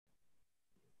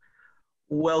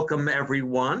Welcome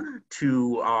everyone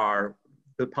to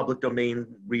the public domain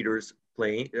readers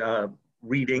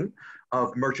reading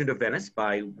of Merchant of Venice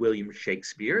by William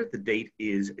Shakespeare. The date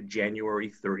is January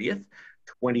 30th,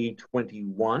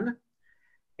 2021.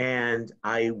 And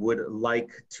I would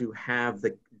like to have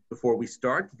before we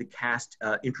start, the cast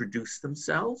introduce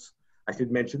themselves. I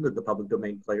should mention that the Public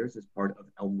Domain Players is part of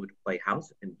Elmwood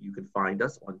Playhouse, and you can find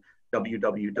us on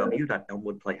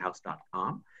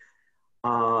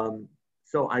www.elmwoodplayhouse.com.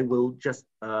 So I will just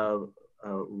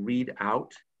read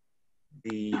out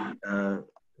the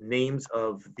names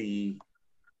of the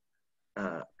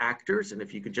actors, and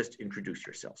if you could just introduce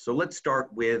yourself. So let's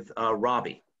start with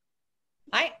Robie.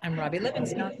 Hi, I'm Robie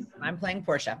Livingstone. I'm playing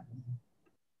Portia.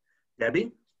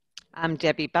 Debbie? I'm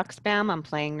Debbie Buchsbaum. I'm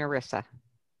playing NERISSA.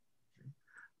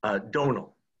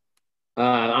 Donal?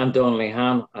 I'm Donal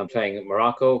Lehane. I'm playing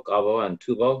MOROCCO, Gobbo, and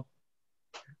TUBAL.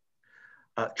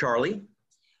 Charlie?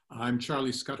 I'm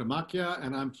Charlie Scatamacchia,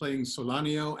 and I'm playing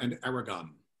SOLANIO and ARRAGON.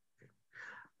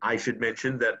 I should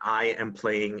mention that I am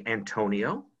playing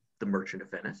Antonio, the Merchant of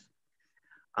Venice.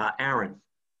 Aaron?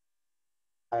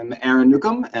 I'm Aaron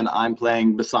Newcome, and I'm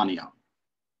playing BASSANIO.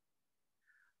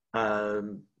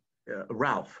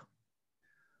 Ralph?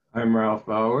 I'm Ralph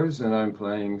Bowers, and I'm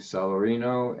playing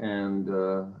Salarino, and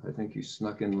I think you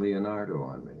snuck in Leonardo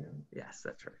on me. Yes,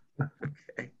 that's right.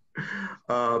 Okay.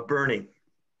 Bernie?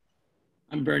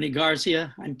 I'm Bernie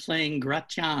Garzia. I'm playing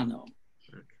Gratiano.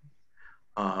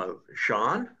 Okay.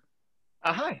 Sean?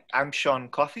 Hi, I'm Sean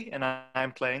Coffey, and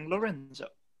I'm playing Lorenzo.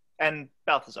 And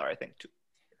Balthazar, I think, too.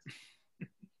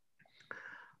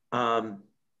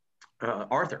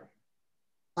 Arthur?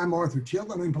 I'm Arthur Till,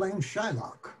 and I'm playing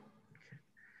Shylock.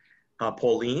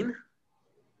 Pauline?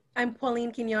 I'm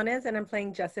Pauline Quinones, and I'm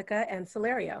playing Jessica and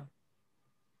Salario.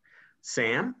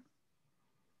 Sam?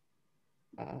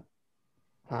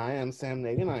 Hi, I'm Sam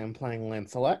Nagan. I am playing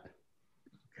LANCELET.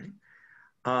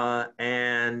 Okay.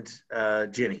 And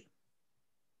Ginny.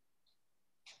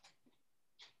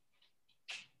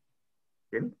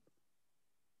 Ginny?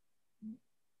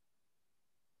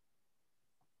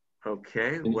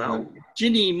 Okay, well.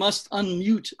 Ginny must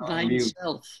unmute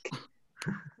thyself.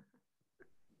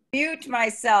 Mute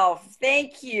myself.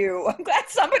 Thank you. I'm glad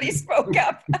somebody spoke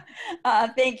up.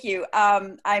 Thank you.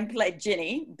 I'm playing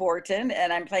Ginny Borton,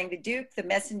 and I'm playing the Duke, the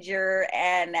Messenger,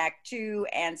 and Act 2,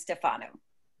 and Stefano.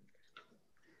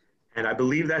 And I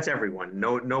believe that's everyone.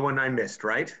 No one I missed,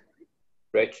 right?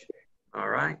 Rich. All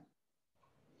right.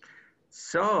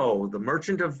 So, The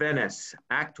Merchant of Venice,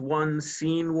 Act 1,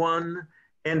 Scene 1,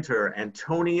 enter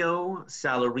Antonio,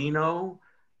 Salarino,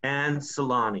 and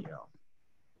Solanio.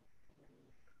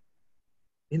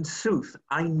 In sooth,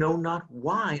 I know not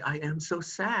why I am so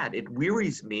sad. It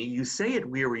wearies me, you say it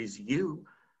wearies you,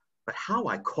 but how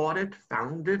I caught it,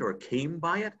 found it, or came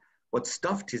by it, what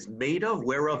stuff 'tis made of,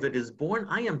 whereof it is born,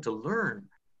 I am to learn.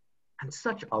 And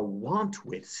such a want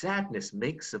with sadness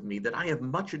makes of me that I have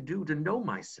much ado to know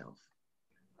myself.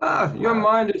 Your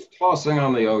mind is tossing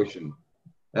on the ocean.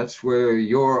 That's where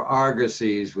your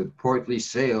argosies with portly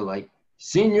sail, like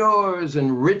signors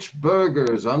and rich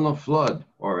burghers on the flood,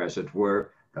 or as it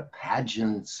were, the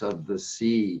pageants of the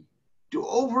sea, do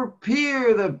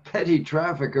overpeer the petty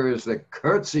traffickers that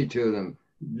curtsy to them,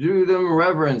 do them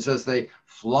reverence as they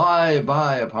fly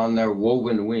by upon their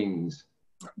woven wings.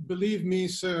 Believe me,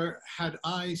 sir, had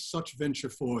I such venture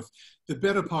forth, the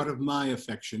better part of my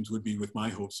affections would be with my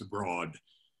hopes abroad.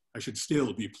 I should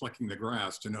still be plucking the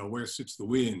grass to know where sits the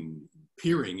wind,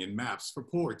 peering in maps for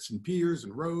ports and piers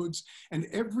and roads, and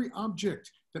every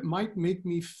object that might make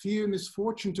me fear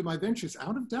misfortune to my ventures,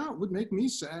 out of doubt, would make me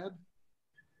sad.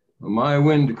 My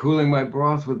wind cooling my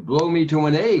broth would blow me to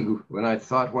an egg when I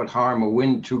thought what harm a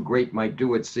wind too great might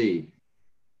do at sea.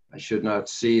 I should not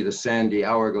see the sandy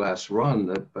hourglass run,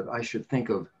 but I should think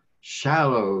of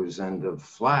shallows and of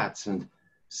flats, and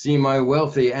see my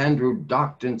wealthy Andrew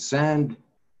docked in sand,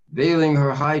 veiling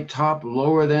her high top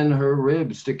lower than her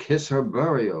ribs to kiss her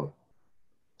burial.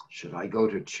 Should I go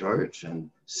to church and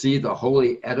see the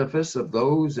holy edifice of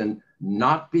those, and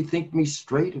not bethink me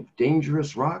straight of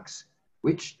dangerous rocks,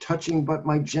 which touching but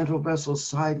my gentle vessel's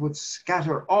side would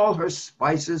scatter all her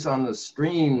spices on the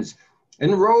streams,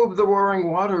 enrobe the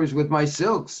roaring waters with my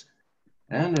silks,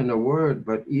 and in a word,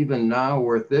 but even now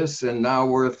worth this and now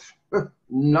worth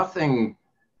nothing.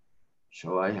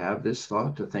 Shall I have this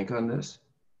thought to think on this?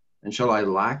 And shall I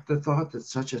lack the thought that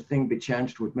such a thing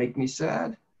bechanced would make me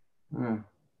sad?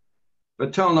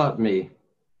 But tell not me.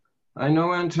 I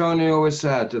know Antonio is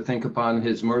sad to think upon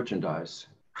his merchandise.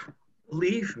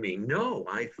 Leave me, no,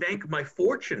 I thank my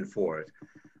fortune for it.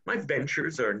 My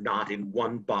ventures are not in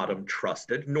one bottom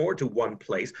trusted, nor to one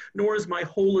place, nor is my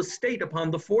whole estate upon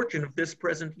the fortune of this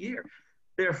present year.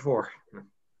 Therefore,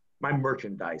 my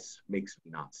merchandise makes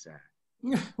me not sad.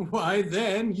 Why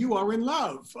then, you are in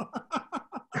love.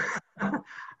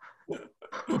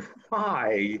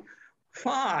 Fie,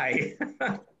 fie.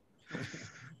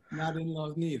 Not in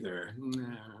love neither.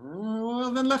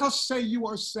 Well, then let us say you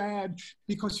are sad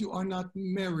because you are not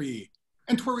merry.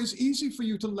 And 'twere as easy for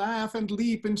you to laugh and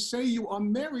leap and say you are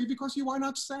merry because you are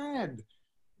not sad.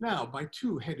 Now, by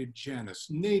two-headed Janus,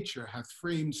 nature hath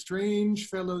framed strange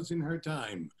fellows in her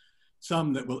time.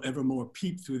 Some that will evermore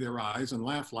peep through their eyes and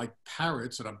laugh like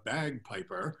parrots at a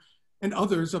bagpiper, and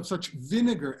others of such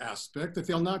vinegar aspect that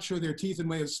they'll not show their teeth in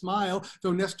way of smile,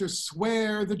 though Nestor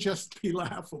swear the jest be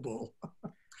laughable.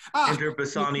 Enter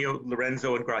Bassanio,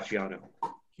 Lorenzo, and Gratiano.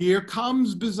 Here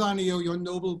comes Bassanio, your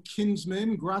noble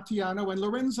kinsmen, Gratiano and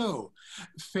Lorenzo.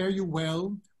 Fare you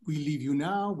well. We leave you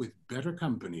now with better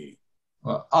company.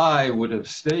 Well, I would have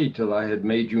stayed till I had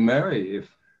made you merry,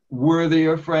 if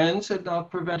worthier friends had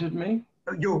not prevented me.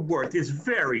 Your worth is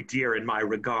very dear in my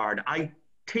regard. I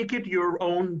take it your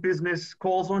own business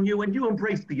calls on you, and you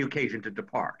embrace the occasion to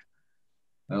depart.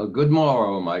 Well, good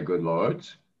morrow, my good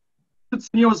lords. Good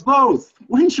signors both.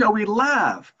 When shall we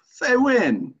laugh? Say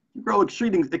when. You grow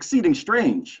exceeding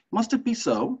strange. Must it be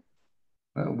so?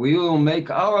 We will make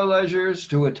our leisures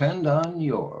to attend on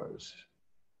yours.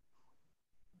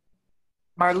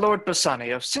 My lord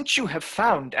Bassanio, since you have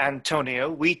found Antonio,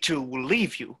 we too will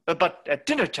leave you. But at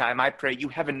dinner time, I pray you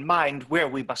have in mind where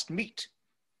we must meet.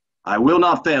 I will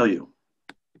not fail you.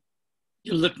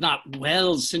 You look not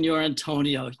well, Signor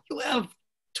Antonio. You have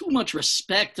too much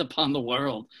respect upon the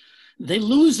world. They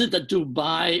lose it that do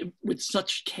by with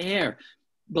such care.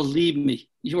 Believe me,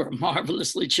 you are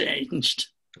marvelously changed.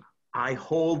 I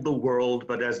hold the world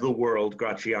but as the world,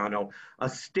 Gratiano, a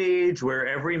stage where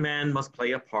every man must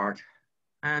play a part,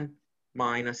 and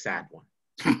mine a sad one.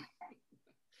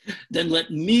 Then let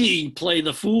me play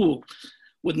the fool.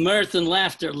 With mirth and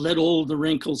laughter, let all the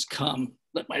wrinkles come.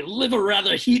 Let my liver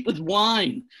rather heat with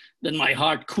wine than my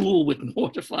heart cool with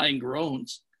mortifying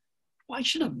groans. Why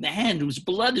should a man whose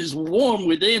blood is warm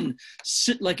within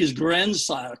sit like his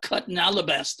grandsire cut in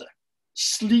alabaster,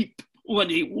 sleep when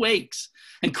he wakes,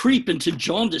 and creep into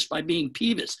jaundice by being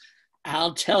peevish?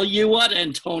 I'll tell you what,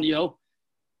 Antonio,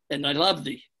 and I love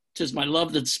thee, 'tis my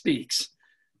love that speaks.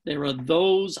 There are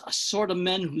those, a sort of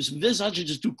men whose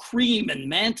visages do cream and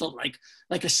mantle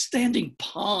like a standing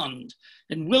pond,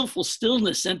 and willful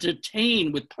stillness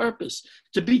entertain with purpose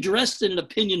to be dressed in an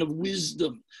opinion of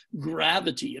wisdom,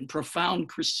 gravity, and profound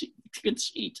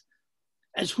conceit.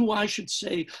 As who I should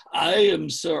say, I am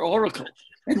Sir Oracle,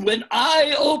 and when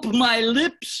I open my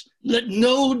lips, let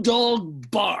no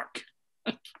dog bark.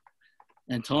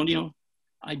 Antonio,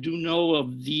 I do know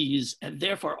of these, and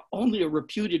therefore only are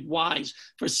reputed wise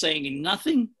for saying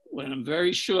nothing, when I'm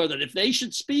very sure that if they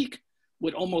should speak,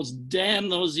 would almost damn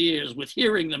those ears with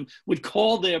hearing them, would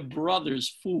call their brothers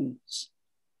fools.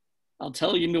 I'll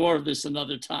tell you more of this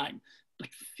another time,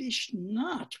 but fish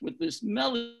not with this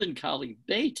melancholy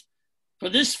bait. For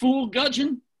this fool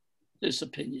gudgeon, this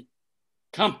opinion.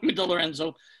 Come with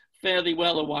Lorenzo, fare thee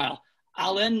well a while.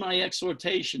 I'll end my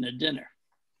exhortation at dinner.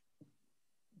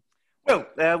 Well,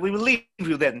 we will leave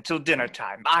you then till dinner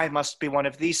time. I must be one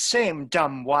of these same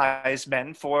dumb wise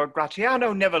men, for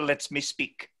Gratiano never lets me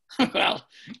speak. Well,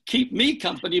 keep me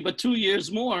company but 2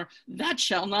 years more. That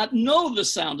shall not know the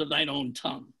sound of thine own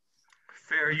tongue.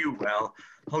 Fare you well.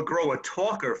 I'll grow a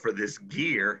talker for this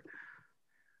gear.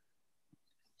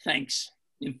 Thanks.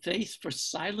 In faith, for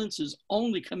silence is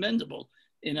only commendable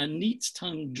in a neat's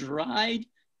tongue dried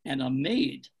and a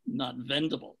maid not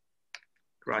vendable.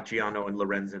 Gratiano and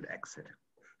Lorenzo exit.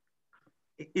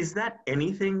 Is that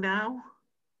anything now?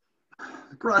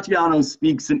 Gratiano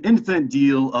speaks an infinite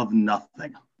deal of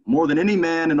nothing, more than any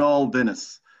man in all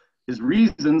Venice. His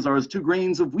reasons are as 2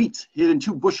 grains of wheat hid in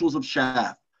 2 bushels of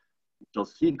chaff. You shall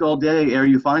seek all day ere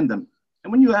you find them,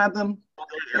 and when you have them,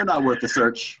 they're not worth the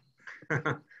search.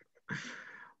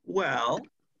 Well,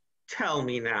 tell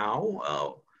me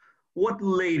now, what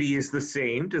lady is the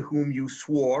same to whom you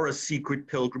swore a secret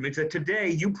pilgrimage that today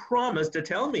you promised to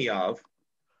tell me of?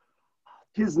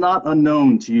 'Tis not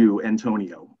unknown to you,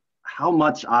 Antonio, how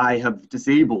much I have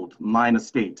disabled mine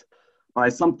estate by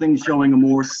something showing a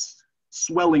more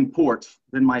swelling port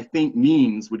than my faint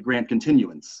means would grant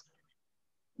continuance.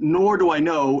 Nor do I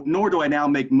now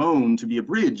make moan to be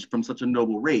abridged from such a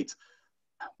noble rate.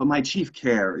 But my chief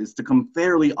care is to come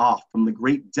fairly off from the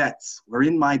great debts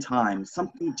wherein my time,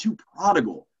 something too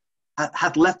prodigal,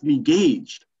 hath left me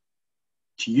gauged.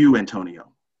 To you,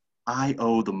 Antonio, I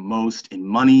owe the most in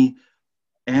money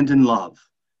and in love.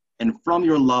 And from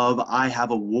your love, I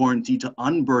have a warranty to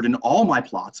unburden all my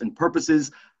plots and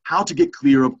purposes, how to get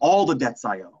clear of all the debts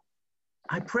I owe.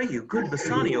 I pray you, good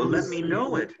Bassanio, let me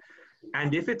know it.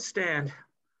 And if it stand,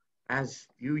 as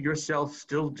you yourself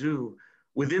still do,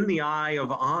 within the eye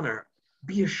of honor,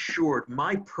 be assured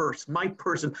my purse, my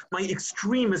person, my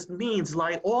extremest means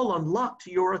lie all unlocked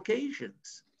to your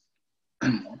occasions.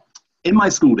 In my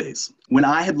school days, when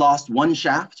I had lost one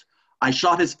shaft, I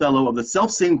shot his fellow of the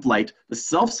self-same flight, the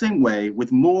self-same way,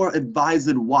 with more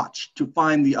advised watch to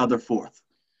find the other fourth.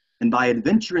 And by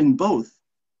adventuring both,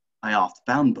 I oft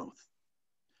found both.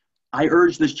 I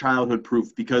urge this childhood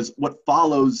proof because what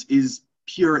follows is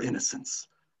pure innocence.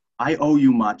 I owe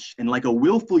you much, and like a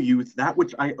willful youth, that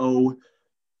which I owe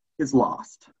is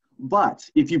lost. But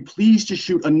if you please to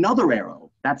shoot another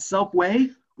arrow, that self-way,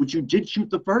 which you did shoot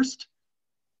the first,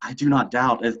 I do not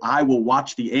doubt as I will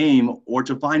watch the aim, or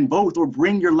to find both, or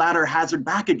bring your latter hazard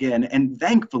back again, and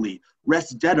thankfully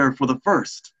rest debtor for the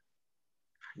first.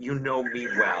 You know me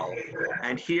well,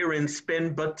 and herein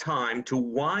spend but time to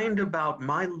wind about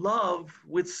my love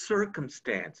with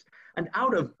circumstance. And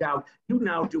out of doubt, you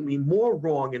now do me more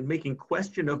wrong in making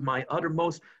question of my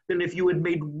uttermost than if you had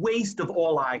made waste of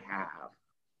all I have.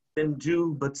 Then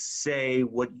do but say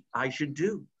what I should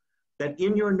do, that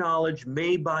in your knowledge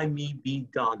may by me be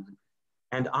done,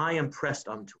 and I am pressed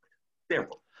unto it.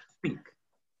 Therefore, speak.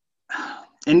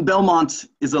 In Belmont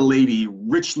is a lady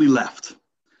richly left,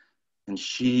 and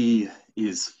she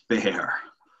is fair.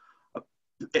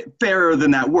 Fairer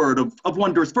than that word of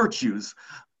wondrous virtues.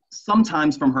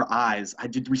 Sometimes from her eyes I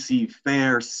did receive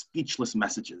fair, speechless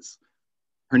messages.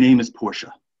 Her name is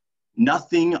Portia.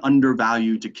 Nothing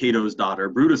undervalued to Cato's daughter,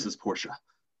 Brutus's Portia.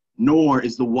 Nor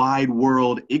is the wide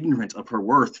world ignorant of her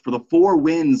worth, for the four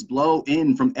winds blow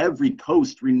in from every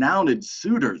coast renowned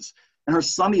suitors, and her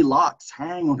sunny locks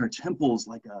hang on her temples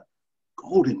like a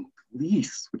golden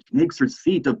fleece, which makes her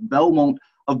seat of Belmont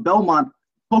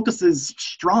focuses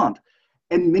strand,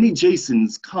 and many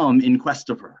Jasons come in quest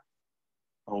of her.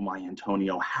 Oh, my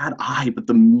Antonio, had I but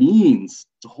the means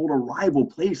to hold a rival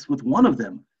place with one of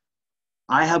them.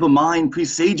 I have a mind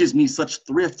presages me such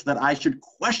thrift that I should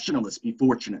questionless be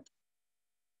fortunate.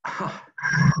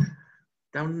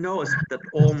 Thou knowest that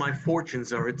all my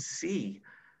fortunes are at sea.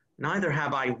 Neither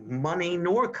have I money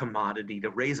nor commodity to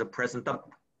raise a present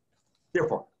up.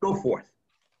 Therefore, go forth.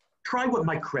 Try what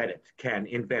my credit can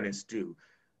in Venice do.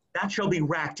 That shall be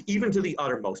racked even to the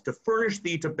uttermost, to furnish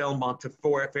thee to Belmont to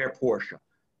fair Portia.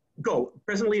 Go,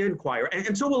 presently inquire,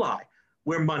 and so will I,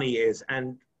 where money is,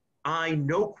 and I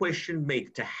no question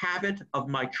make to have it of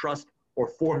my trust or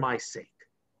for my sake.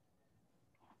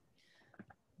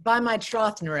 By my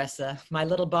troth, Nerissa, my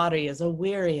little body is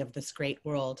a-weary of this great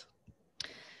world.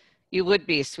 You would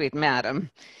be, sweet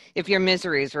madam, if your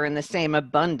miseries were in the same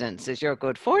abundance as your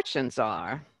good fortunes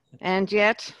are. And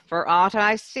yet, for aught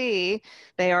I see,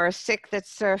 they are as sick that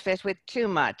surfeit with too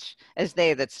much, as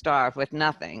they that starve with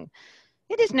nothing.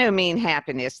 It is no mean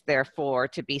happiness, therefore,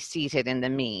 to be seated in the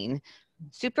mean.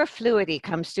 Superfluity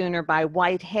comes sooner by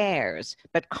white hairs,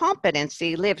 but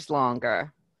competency lives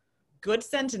longer. Good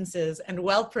sentences and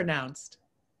well pronounced.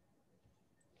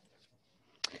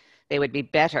 They would be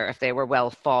better if they were well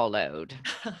followed.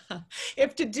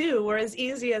 If to do were as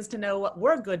easy as to know what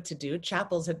were good to do,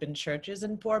 chapels had been churches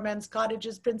and poor men's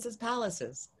cottages princes'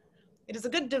 palaces. It is a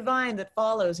good divine that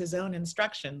follows his own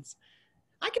instructions.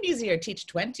 I could easier teach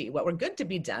 20 what were good to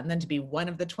be done than to be one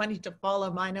of the 20 to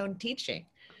follow mine own teaching.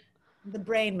 The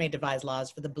brain may devise laws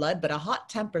for the blood, but a hot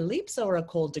temper leaps o'er a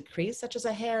cold decree, such as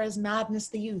a hare is madness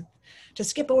the youth, to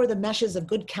skip o'er the meshes of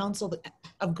good counsel the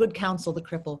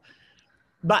cripple.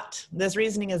 But this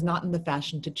reasoning is not in the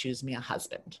fashion to choose me a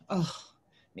husband. Oh,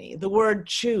 me, the word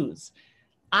choose.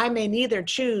 I may neither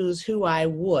choose who I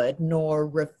would, nor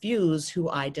refuse who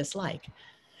I dislike.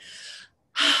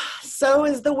 So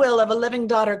is the will of a living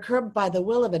daughter curbed by the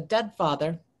will of a dead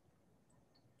father.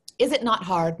 Is it not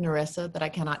hard, Nerissa, that I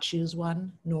cannot choose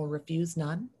one, nor refuse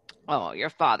none? Oh, your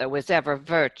father was ever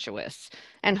virtuous,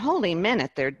 and holy men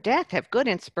at their death have good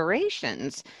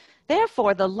inspirations.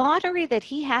 Therefore, the lottery that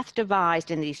he hath devised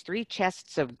in these 3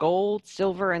 chests of gold,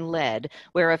 silver, and lead,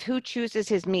 whereof who chooses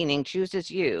his meaning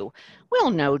chooses you, will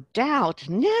no doubt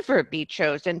never be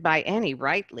chosen by any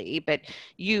rightly, but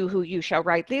you who you shall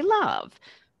rightly love.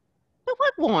 But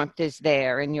what warmth is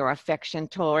there in your affection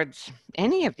towards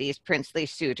any of these princely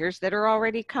suitors that are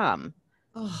already come?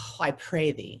 Oh, I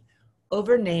pray thee,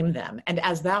 overname them, and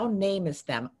as thou namest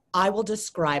them, I will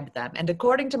describe them, and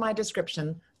according to my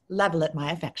description, level at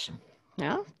my affection.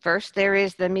 Well, first there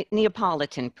is the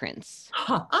Neapolitan prince.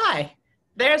 Aye,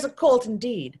 There's a colt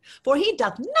indeed, for he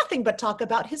doth nothing but talk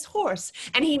about his horse,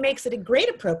 and he makes it a great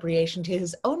appropriation to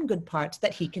his own good parts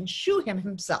that he can shoe him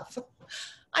himself.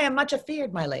 I am much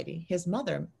afeard, my lady, his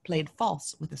mother played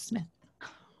false with a smith.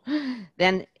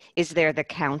 Then is there the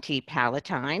County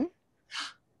Palatine?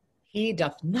 He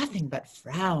doth nothing but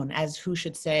frown, as who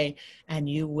should say, and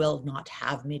you will not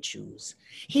have me choose.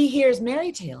 He hears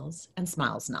merry tales and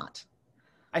smiles not.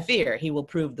 I fear he will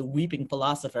prove the weeping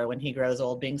philosopher when he grows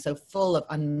old, being so full of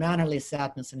unmannerly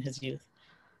sadness in his youth.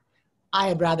 I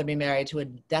had rather be married to a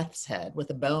death's head with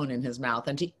a bone in his mouth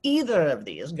than to either of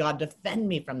these. God defend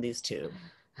me from these two.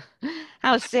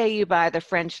 How say you by the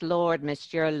French lord,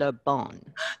 Monsieur Le Bon?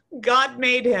 God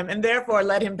made him, and therefore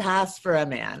let him pass for a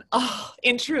man. Oh,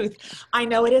 in truth, I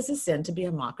know it is a sin to be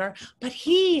a mocker, but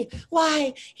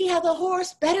why, he hath a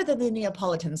horse better than the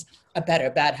Neapolitans, a better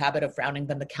bad habit of frowning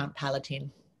than the Count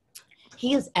Palatine.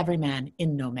 He is every man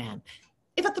in no man.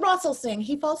 If a throstle sing,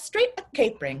 he falls straight a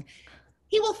capering.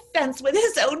 He will fence with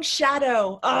his own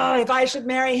shadow. Oh, if I should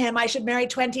marry him, I should marry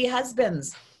 20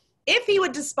 husbands. If he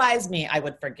would despise me, I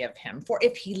would forgive him. For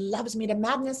if he loves me to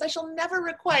madness, I shall never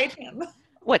requite him.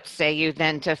 What say you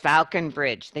then to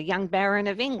Falconbridge, the young Baron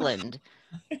of England?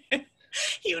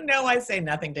 You know I say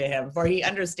nothing to him, for he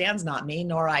understands not me,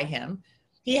 nor I him.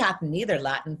 He hath neither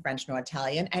Latin, French, nor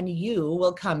Italian, and you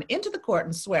will come into the court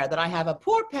and swear that I have a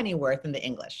poor pennyworth in the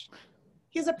English.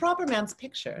 He is a proper man's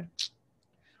picture.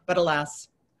 But alas,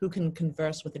 who can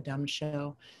converse with a dumb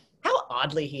show? How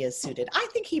oddly he is suited. I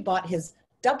think he bought his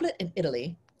doublet in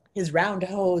Italy, his round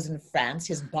hose in France,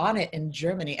 his bonnet in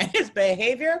Germany, and his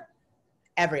behavior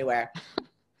everywhere.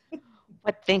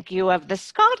 What think you of the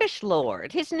Scottish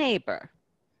lord, his neighbor?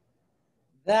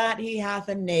 That he hath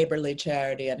a neighborly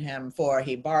charity in him, for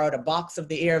he borrowed a box of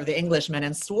the ear of the Englishman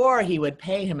and swore he would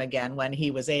pay him again when he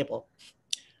was able.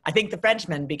 I think the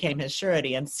Frenchman became his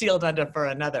surety and sealed under for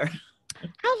another.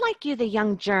 How like you the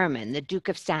young German, the Duke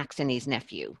of Saxony's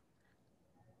nephew?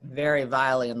 Very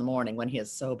vilely in the morning when he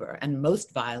is sober, and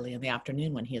most vilely in the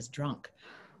afternoon when he is drunk.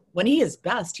 When he is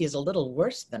best, he is a little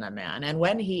worse than a man, and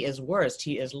when he is worst,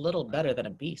 he is little better than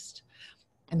a beast.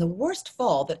 And the worst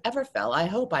fall that ever fell, I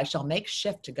hope I shall make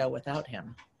shift to go without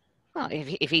him. Well,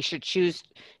 if he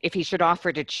should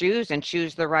offer to choose and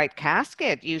choose the right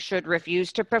casket, you should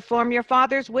refuse to perform your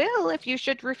father's will if you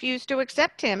should refuse to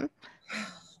accept him.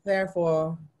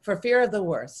 Therefore, for fear of the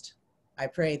worst, I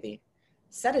pray thee,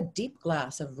 set a deep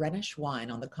glass of Rhenish wine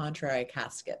on the contrary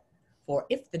casket, for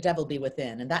if the devil be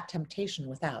within and that temptation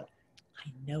without,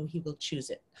 I know he will choose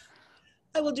it.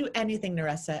 I will do anything,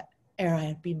 NERISSA, ere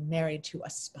I be married to a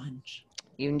sponge.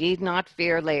 You need not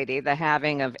fear, lady, the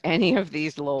having of any of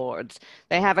these lords.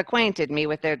 They have acquainted me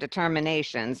with their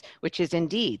determinations, which is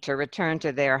indeed to return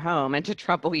to their home and to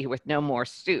trouble you with no more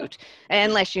suit,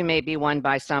 unless you may be won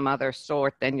by some other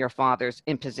sort than your father's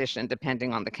imposition,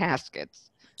 depending on the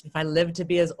caskets. If I live to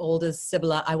be as old as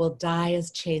Sibylla, I will die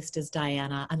as chaste as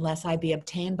Diana, unless I be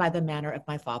obtained by the manner of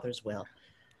my father's will.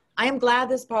 I am glad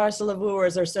this parcel of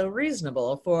wooers are so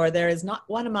reasonable, for there is not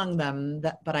one among them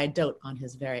but I dote on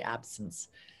his very absence.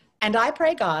 And I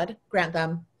pray God grant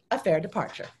them a fair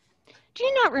departure. Do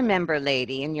you not remember,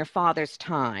 lady, in your father's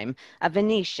time, a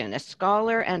Venetian, a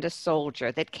scholar and a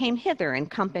soldier, that came hither in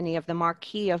company of the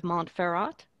Marquis of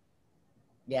Montferrat?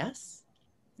 Yes,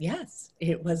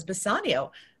 it was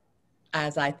Bassanio,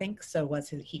 as I think so was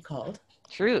he called.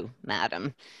 True,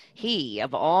 madam. He,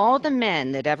 of all the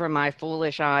men that ever my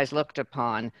foolish eyes looked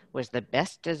upon, was the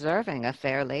best deserving a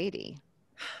fair lady.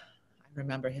 I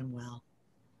remember him well,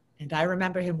 and I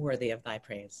remember him worthy of thy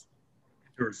praise.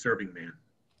 You're a serving man.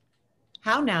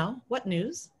 How now? What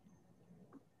news?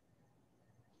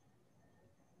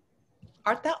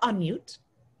 Art thou on mute?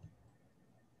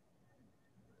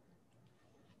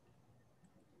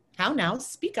 How now?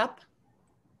 Speak up.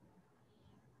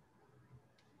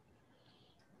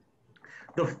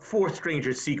 The 4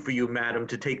 strangers seek for you, madam,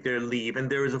 to take their leave, and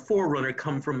there is a forerunner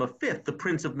come from a 5th, the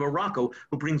Prince of Morocco,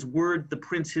 who brings word the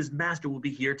prince his master will be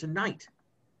here tonight.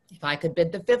 If I could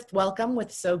bid the 5th welcome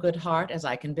with so good heart as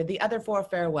I can bid the other 4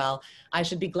 farewell, I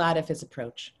should be glad of his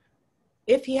approach.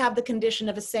 If he have the condition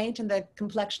of a saint and the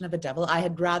complexion of a devil, I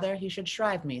had rather he should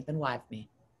shrive me than wive me.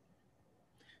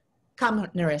 Come,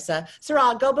 NERISSA,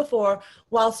 Sirrah, go before,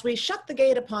 whilst we shut the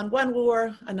gate upon one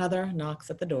wooer, another knocks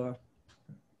at the door.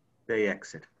 They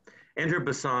exit. Enter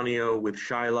Bassanio with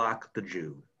SHYLOCK the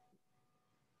Jew.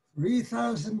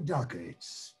 3,000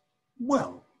 ducats.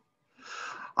 Well.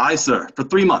 Aye, sir, for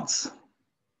 3 months.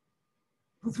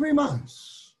 For 3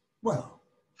 months. Well.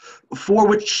 For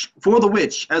the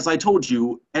which, as I told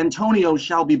you, Antonio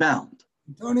shall be bound.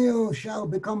 Antonio shall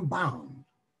become bound.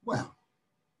 Well.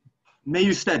 May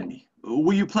you stead me.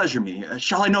 Will you pleasure me?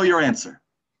 Shall I know your answer?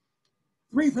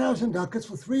 3,000 ducats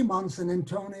for 3 months and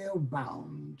Antonio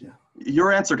bound.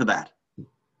 Your answer to that?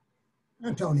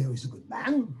 Antonio is a good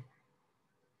man.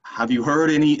 Have you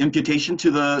heard any imputation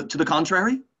to the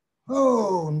contrary?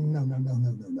 Oh,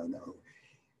 no.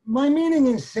 My meaning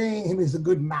in saying him is a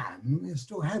good man is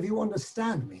to have you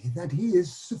understand me that he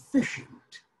is sufficient.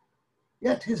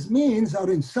 Yet his means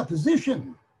are in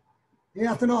supposition. He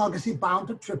hath an argosy bound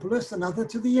to Tripolis, another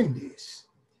to the Indies.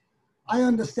 I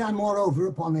understand, moreover,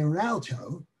 upon the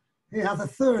Rialto, he hath a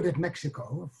third at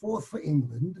Mexico, a fourth for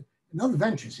England, and other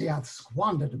ventures he hath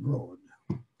squandered abroad.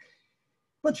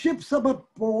 But ships are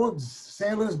but boards,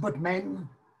 sailors but men.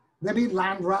 There be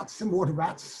land rats and water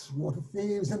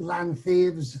thieves and land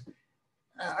thieves,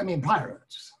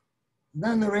 pirates.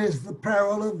 Then there is the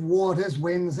peril of waters,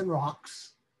 winds, and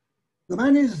rocks. The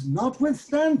man is,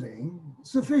 notwithstanding,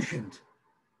 sufficient.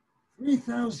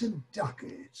 3,000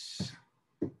 ducats.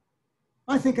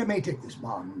 I think I may take this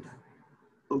bond.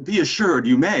 Be assured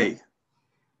you may.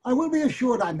 I will be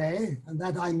assured I may, and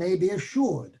that I may be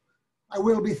assured. I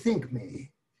will bethink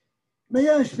me. May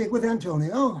I speak with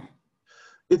Antonio?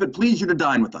 If it please you to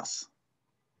dine with us.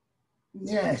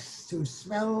 Yes, to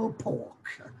smell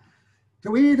pork.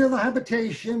 To eat of the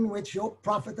habitation which your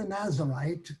prophet the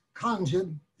Nazarite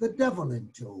conjured the devil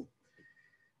into.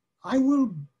 I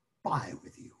will buy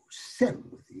with you, sell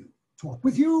with you, talk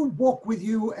with you, walk with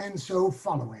you, and so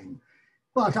following.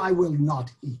 But I will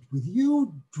not eat with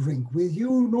you, drink with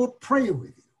you, nor pray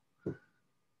with you.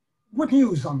 What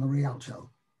news on the Rialto?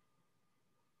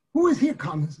 Who is here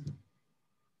comes?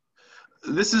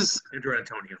 This is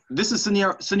Antonio. This is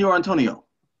Senor Antonio.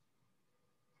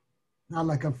 Not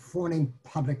like a foreign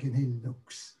publican he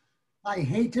looks. I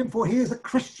hate him for he is a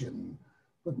Christian,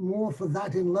 but more for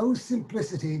that in low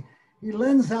simplicity he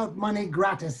lends out money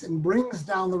gratis and brings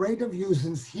down the rate of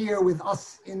usance here with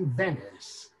us in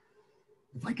Venice.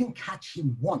 If I can catch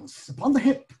him once upon the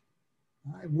hip,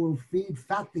 I will feed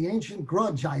fat the ancient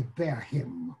grudge I bear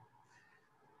him.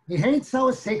 He hates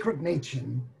our sacred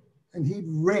nation, and he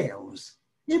rails,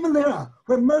 even there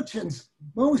where merchants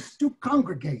most do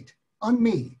congregate, on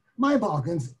me, my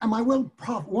bargains, and my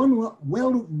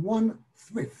well-won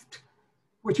thrift,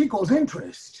 which he calls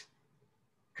interest.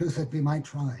 Cursed be my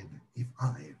tribe if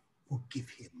I forgive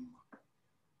him.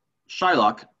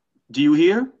 Shylock, do you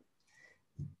hear?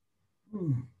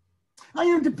 I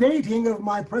am debating of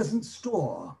my present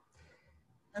store,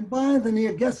 and by the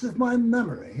near guess of my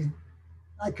memory,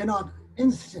 I cannot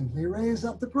instantly raise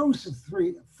up the gross of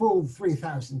full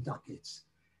 3,000 ducats.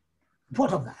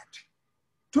 What of that?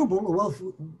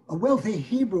 Tubal, a wealthy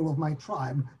Hebrew of my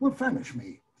tribe, will furnish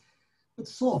me. But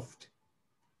soft,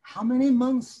 how many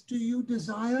months do you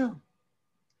desire?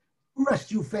 Rest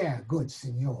you fair, good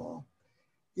signor.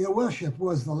 Your worship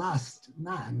was the last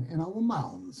man in our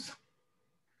mouths.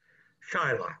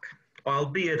 Shylock,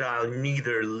 albeit I'll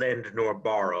neither lend nor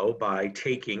borrow by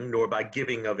taking nor by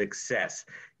giving of excess,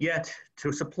 yet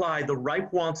to supply the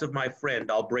ripe wants of my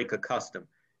friend I'll break a custom.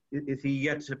 Is he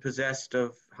yet possessed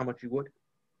of how much you would?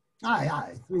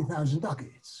 Aye, 3,000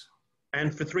 ducats.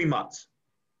 And for 3 months?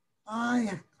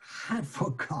 I had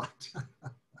forgot.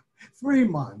 3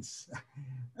 months.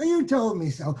 You told me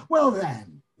so. Well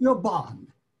then, your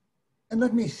bond. And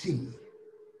let me see.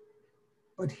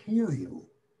 But hear you.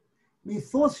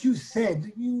 Methought you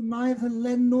said you neither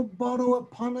lend nor borrow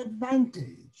upon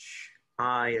advantage.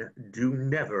 I do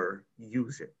never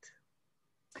use it.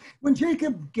 When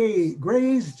Jacob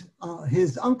grazed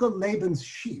his uncle Laban's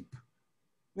sheep,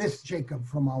 this Jacob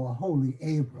from our holy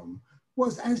Abram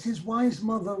was, as his wise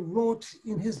mother wrought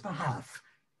in his behalf,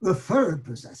 the third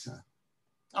possessor.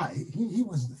 Aye, he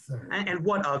was the third. And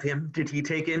what of him? Did he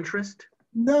take interest?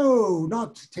 No,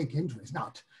 not take interest,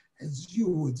 not, as you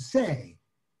would say,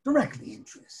 directly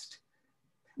interest.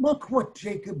 Look what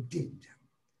Jacob did.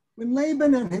 When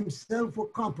Laban and himself were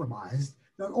compromised,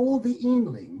 that all the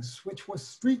Englings, which were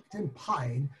streaked and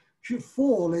pied, should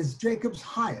fall as Jacob's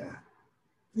hire.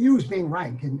 The ewes being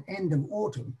rank in end of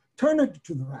autumn, turned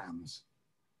to the rams.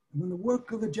 And when the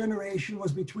work of the generation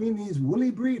was between these woolly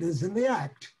breeders in the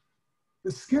act,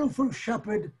 the skillful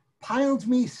shepherd piled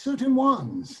me certain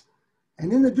ones,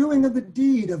 and in the doing of the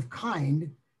deed of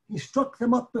kind, he struck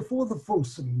them up before the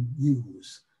fulsome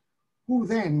ewes, who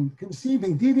then,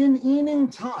 conceiving, did in evening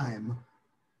time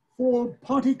 4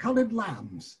 party-colored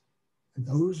lambs, and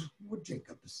those were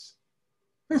Jacob's.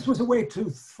 This was a way to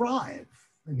thrive,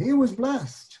 and he was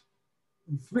blessed.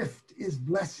 And thrift is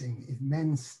blessing if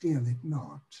men steal it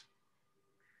not.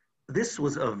 This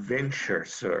was a venture,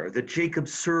 sir, that Jacob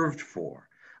served for,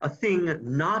 a thing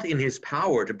not in his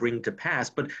power to bring to pass,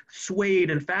 but swayed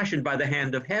and fashioned by the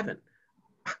hand of heaven.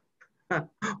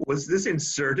 Was this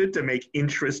inserted to make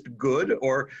interest good,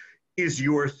 or is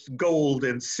your gold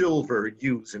and silver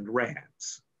used in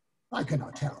rands? I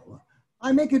cannot tell.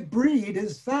 I make it breed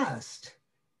as fast.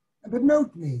 But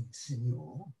note me,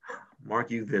 Signor.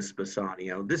 Mark you this,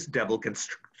 Bassanio. This devil can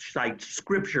cite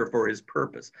scripture for his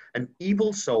purpose. An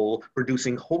evil soul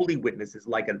producing holy witnesses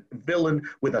like a villain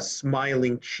with a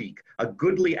smiling cheek, a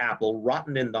goodly apple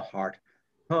rotten in the heart.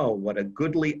 Oh, what a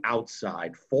goodly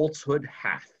outside falsehood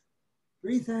hath.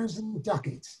 3,000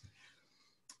 ducats.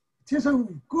 'Tis a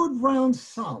good round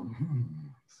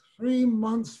sum. 3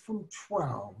 months from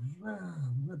 12.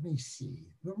 Let me see.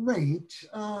 The rate,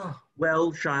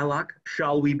 Well, Shylock,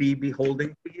 shall we be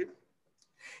beholding to you?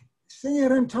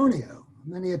 Signor Antonio,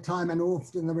 many a time and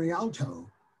oft in the Rialto,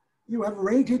 you have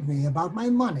rated me about my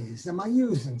monies and my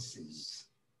usances.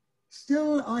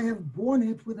 Still, I have borne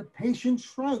it with a patient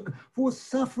shrug, for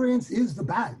sufferance is the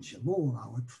badge of all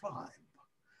our tribe.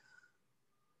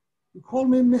 You call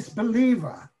me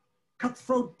misbeliever,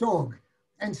 cutthroat dog,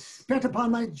 and spat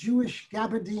upon my Jewish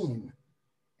gabardine,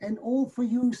 and all for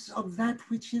use of that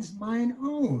which is mine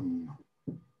own.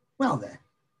 Well then,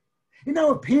 it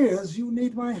now appears you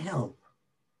need my help.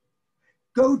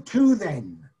 Go to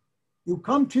then. You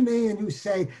come to me and you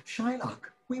say,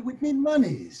 Shylock, we would need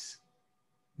monies.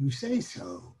 You say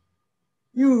so.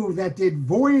 You that did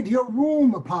void your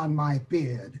room upon my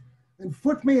beard, and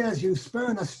foot me as you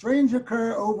spurn a stranger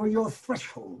cur over your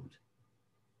threshold.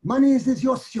 Monies is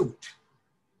your suit.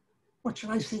 What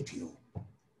should I say to you?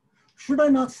 Should I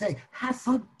not say, hath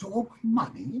a dog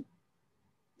money?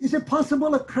 Is it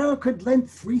possible a cur could lend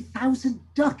 3,000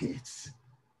 ducats?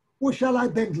 Or shall I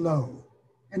bend low,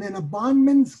 and in a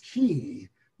bondman's key,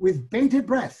 with bated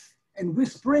breath and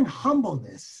whispering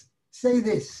humbleness, say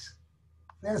this,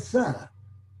 fair sir,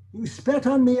 you spat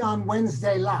on me on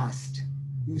Wednesday last.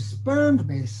 You spurned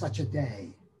me such a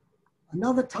day.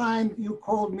 Another time you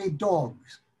called me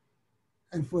dogs.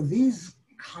 And for these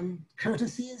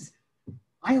courtesies,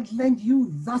 I'll lend you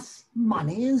thus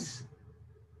monies.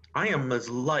 I am as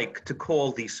like to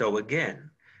call thee so again,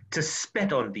 to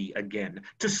spet on thee again,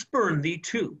 to spurn thee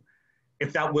too.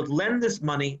 If thou wilt lend this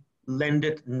money, lend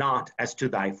it not as to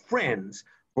thy friends,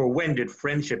 for when did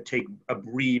friendship take a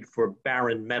breed for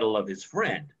barren metal of his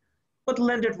friend? But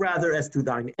lend it rather as to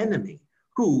thine enemy,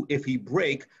 who, if he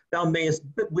break, thou mayest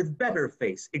with better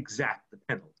face exact the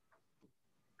penalty.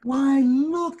 Why,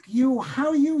 look you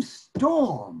how you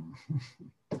storm.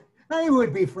 I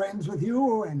would be friends with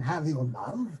you and have your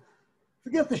love.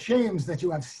 Forget the shames that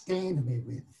you have stained me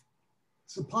with.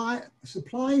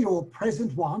 Supply your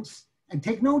present wants, and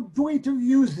take no doit of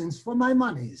usance for my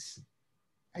monies,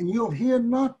 and you'll hear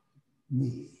not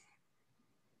me.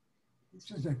 It's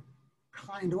just a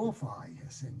kind offer I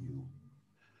send you.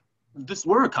 This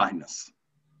were a kindness.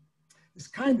 This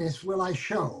kindness will I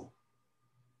show.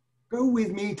 Go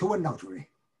with me to a notary.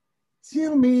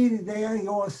 Seal me there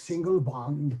your single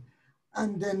bond,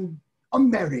 and in a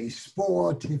merry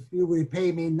sport, if you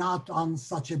repay me not on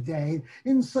such a day,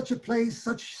 in such a place,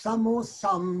 such sum or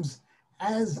sums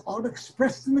as are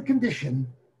expressed in the condition,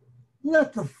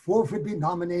 let the forfeit be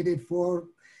nominated for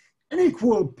an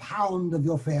equal pound of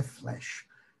your fair flesh,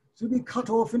 to be cut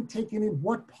off and taken in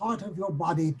what part of your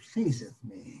body pleaseth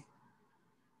me.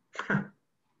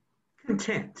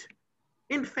 Content.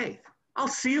 In faith, I'll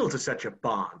seal to such a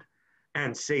bond,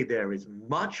 and say there is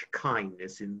much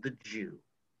kindness in the Jew.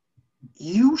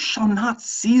 You shall not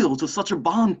seal to such a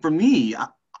bond for me.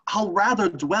 I'll rather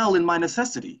dwell in my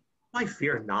necessity. I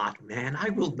fear not, man. I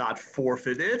will not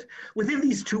forfeit it. Within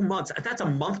these 2 months, that's a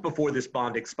month before this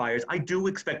bond expires, I do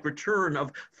expect return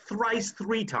of thrice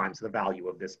 3 times the value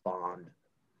of this bond.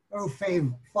 Oh,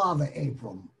 Father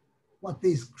Abram, what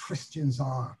these Christians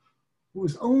are,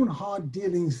 whose own hard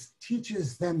dealings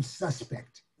teaches them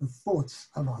suspect the thoughts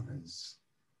of others.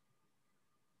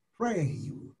 Pray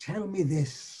you, tell me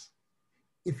this.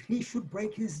 If he should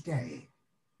break his day,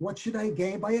 what should I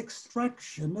gain by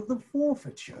extraction of the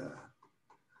forfeiture?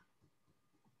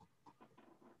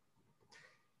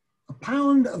 A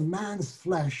pound of man's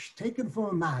flesh taken from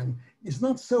a man is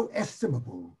not so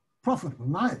estimable, profitable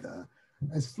neither,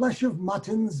 as flesh of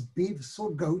muttons, beefs,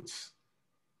 or goats.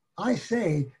 I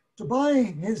say, to buy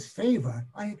his favor,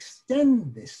 I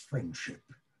extend this friendship.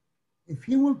 If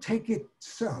he will take it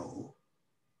so,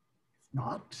 if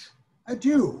not,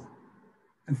 adieu.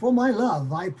 And for my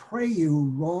love, I pray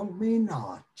you, wrong me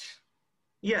not.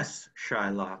 Yes,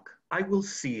 Shylock, I will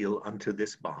seal unto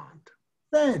this bond.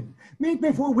 Then, meet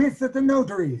me forthwith at the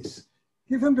notary's.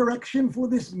 Give him direction for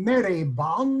this merry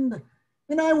bond,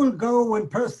 and I will go and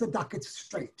purse the ducats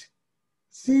straight.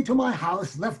 See to my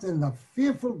house left in the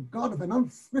fearful god of an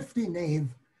unthrifty knave,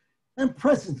 and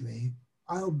presently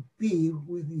I'll be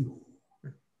with you.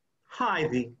 Hi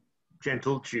thee,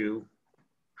 gentle Jew.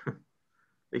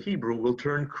 The Hebrew will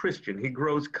turn Christian, he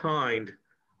grows kind.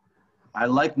 I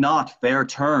like not fair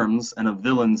terms and a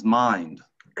villain's mind.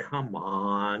 Come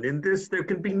on, in this there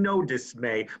can be no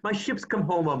dismay. My ships come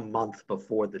home a month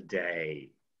before the day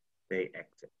they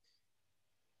exit.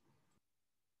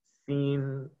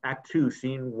 Act 2,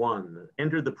 Scene 1.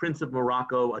 Enter the Prince of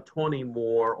Morocco, a 20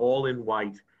 more, all in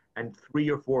white, and 3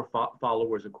 or 4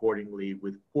 followers accordingly,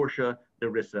 with Portia,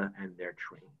 Nerissa, and their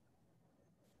train.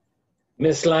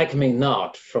 Mislike me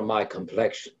not from my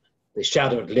complexion, the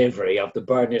shadowed livery of the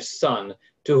burnished sun,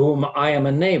 to whom I am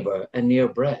a neighbor and near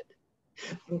bred.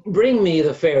 Bring me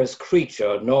the fairest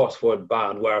creature northward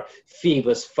bound, where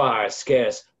Phoebus' fire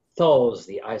scarce thaws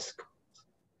the icicles.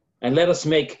 And let us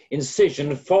make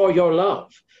incision for your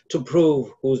love, to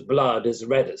prove whose blood is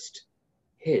reddest,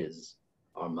 his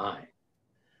or mine.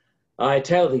 I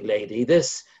tell thee, lady,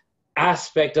 this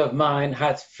aspect of mine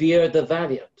hath feared the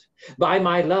valiant. By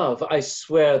my love, I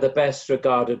swear the best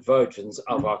regarded virgins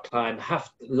of our clime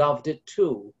have loved it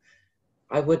too.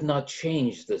 I would not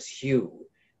change this hue,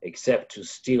 except to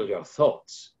steal your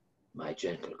thoughts, my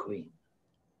gentle queen.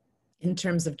 In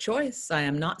terms of choice, I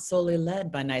am not solely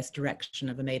led by nice direction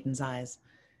of a maiden's eyes.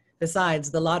 Besides,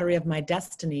 the lottery of my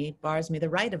destiny bars me the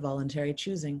right of voluntary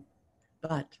choosing.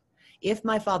 But if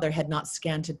my father had not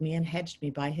scanted me and hedged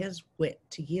me by his wit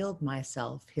to yield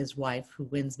myself his wife, who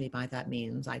wins me by that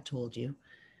means, I told you,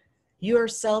 your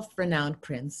self-renowned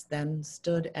prince then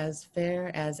stood as fair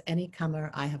as any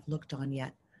comer I have looked on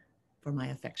yet for my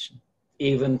affection.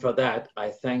 Even for that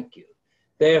I thank you.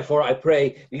 Therefore, I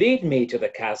pray, lead me to the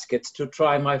caskets to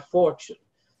try my fortune.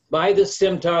 By the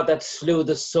scimitar that slew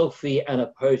the Sophy and a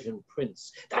Persian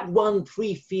prince, that won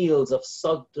 3 fields of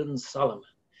Sultan Solomon,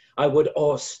 I would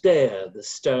o'erstare the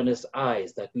sternest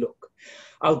eyes that look,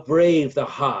 outbrave the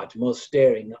heart most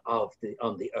daring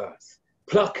on the earth,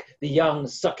 pluck the young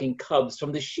sucking cubs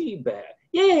from the she-bear,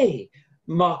 yea,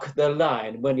 mock the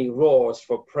lion when he roars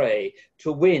for prey,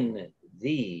 to win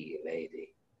thee, lady.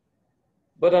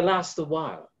 But alas the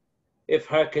while, if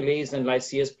Hercules and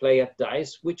Lycius play at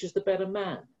dice, which is the better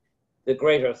man? The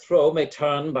greater throw may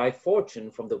turn by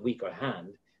fortune from the weaker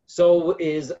hand. So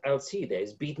is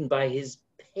Alcides beaten by his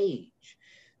page.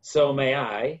 So may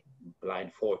I,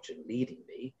 blind fortune leading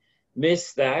me,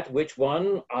 miss that which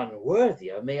one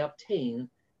unworthier may obtain,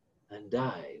 and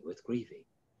die with grieving.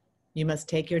 You must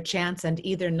take your chance and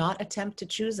either not attempt to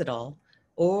choose at all,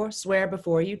 or swear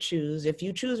before you choose, if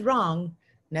you choose wrong,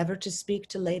 never to speak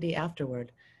to lady afterward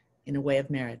in a way of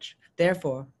marriage.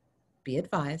 Therefore, be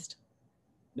advised.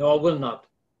 No, I will not.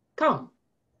 Come,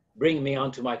 bring me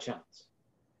unto my chance.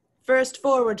 First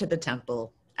forward to the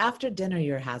temple. After dinner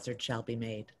your hazard shall be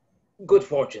made. Good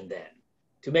fortune then,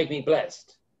 to make me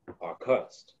blessed or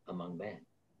cursed among men.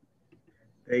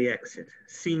 They exit.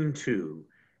 Scene 2.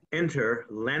 Enter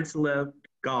Lancelot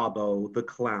Gobbo the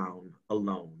clown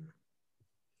alone.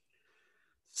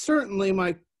 Certainly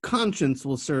my conscience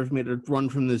will serve me to run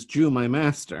from this Jew, my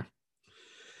master.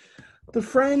 The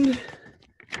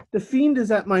fiend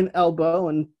is at mine elbow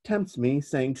and tempts me,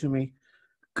 saying to me,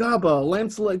 Gobbo,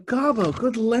 Lancelot, Gobbo,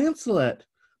 good Lancelot,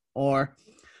 or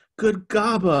good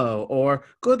Gobbo, or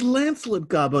good Lancelot,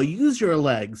 Gobbo, use your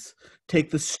legs,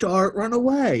 take the start, run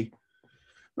away.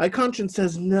 My conscience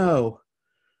says no.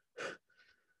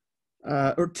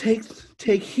 Or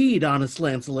take heed, honest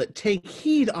Lancelot, take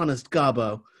heed, honest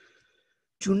Gobbo.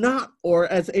 Do not, or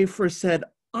as Aphra said,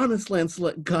 honest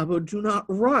Lancelot, Gobbo, do not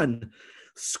run.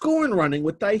 Scorn running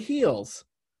with thy heels.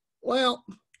 Well,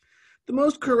 the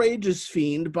most courageous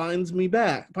fiend binds me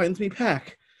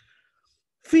pack.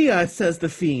 Fia, says the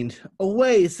fiend.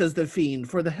 Away, says the fiend,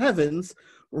 for the heavens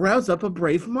rouse up a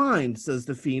brave mind, says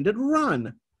the fiend, and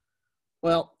run.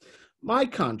 Well, my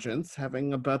conscience,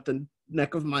 having about the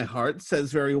neck of my heart,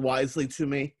 says very wisely to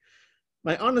me,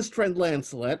 my honest friend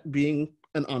Lancelot, being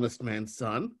an honest man's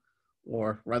son,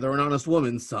 or rather an honest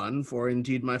woman's son, for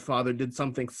indeed my father did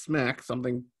something smack,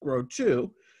 something grow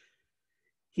too.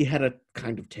 He had a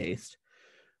kind of taste.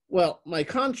 Well, my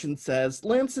conscience says,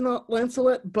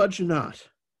 Lancelot, budge not.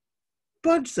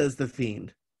 Budge, says the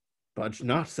fiend. Budge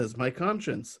not, says my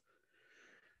conscience.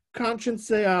 Conscience,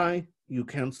 say I, you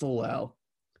counsel well.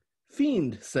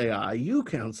 Fiend, say I, you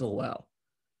counsel well.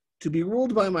 To be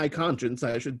ruled by my conscience,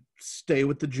 I should stay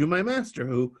with the Jew, my master,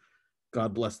 who,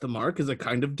 God bless the mark, is a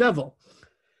kind of devil.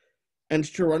 And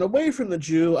to run away from the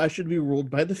Jew, I should be ruled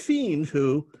by the fiend,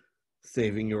 who,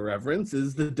 saving your reverence,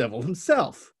 is the devil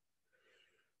himself.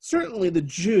 Certainly the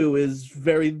Jew is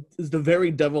the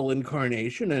very devil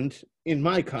incarnation, and in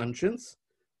my conscience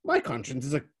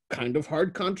is a kind of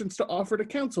hard conscience to offer to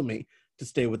counsel me to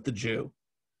stay with the Jew.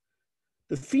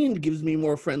 The fiend gives me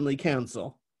more friendly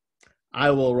counsel.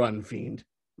 I will run, fiend.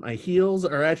 My heels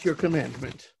are at your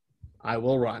commandment. I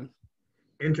will run.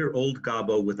 Enter old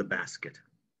Gobbo with a basket.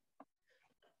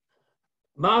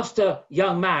 Master,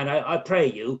 young man, I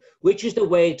pray you, which is the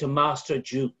way to Master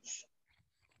Jews?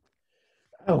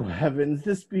 Oh heavens,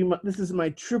 this is my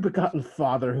true begotten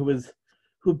father,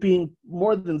 who being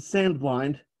more than sand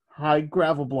blind, high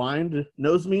gravel blind,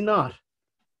 knows me not.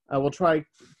 I will try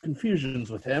confusions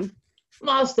with him.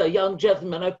 Master, young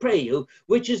gentleman, I pray you,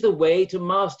 which is the way to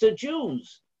Master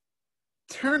Jews?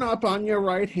 Turn up on your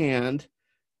right hand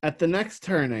at the next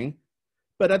turning,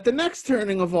 but at the next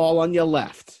turning of all on your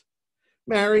left.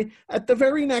 Marry, at the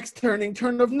very next turning,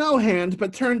 turn of no hand,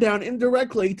 but turn down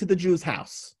indirectly to the Jew's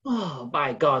house. Oh,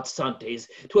 by God, Santes,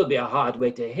 'twill be a hard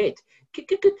way to hit.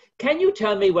 Can you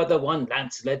tell me whether one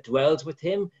Lancelet dwell with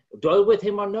him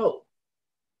or no?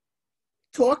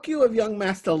 Talk you of young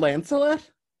Master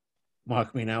Lancelet?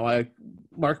 Mark me now,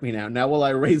 now will I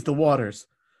raise the waters.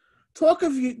 Talk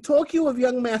you of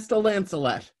young Master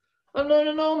Lancelet. Oh,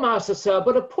 no, master, sir,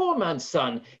 but a poor man's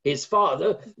son. His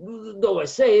father, though I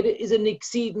say it, is an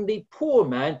exceedingly poor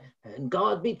man, and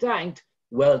God be thanked,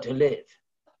 well to live.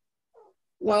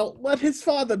 Well, let his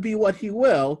father be what he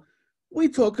will. We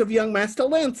talk of young Master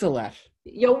Lancelet.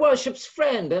 Your worship's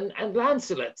friend and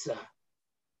Lancelet, sir.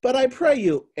 But I pray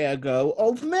you, ergo,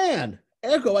 old man,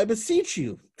 ergo, I beseech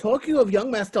you, talk you of young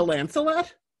Master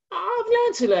Lancelet? Of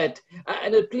Lancelet,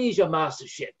 and it please your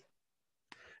mastership.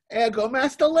 Ergo,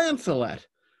 Master Lancelet.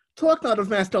 Talk not of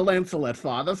Master Lancelet,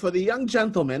 father, for the young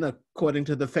gentleman, according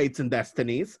to the fates and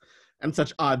destinies, and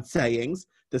such odd sayings,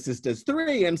 the sisters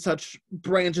three, and such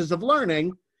branches of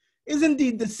learning, is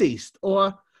indeed deceased,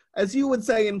 or, as you would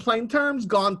say in plain terms,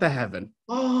 gone to heaven.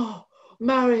 Oh,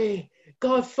 Mary,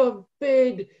 God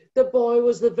forbid, the boy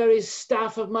was the very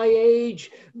staff of my age,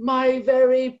 my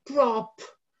very prop.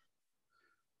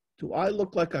 Do I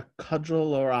look like a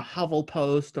cudgel or a hovel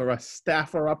post or a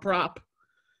staff or a prop?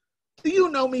 Do you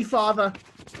know me, father?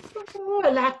 Oh,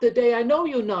 alack the day, I know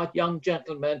you not, young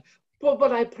gentleman.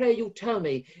 But I pray you tell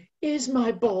me, is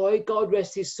my boy, God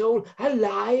rest his soul,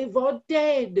 alive or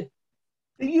dead?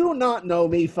 Do you not know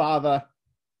me, father?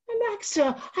 Alack,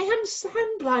 sir, I am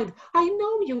sandblind. I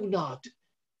know you not.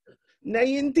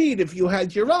 Nay, indeed, if you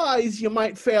had your eyes, you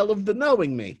might fail of the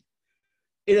knowing me.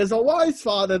 It is a wise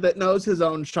father that knows his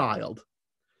own child.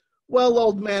 Well,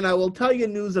 old man, I will tell you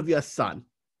news of your son.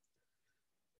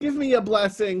 Give me a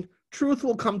blessing, truth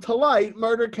will come to light,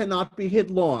 murder cannot be hid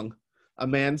long. A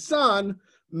man's son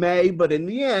may, but in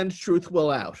the end, truth will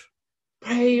out.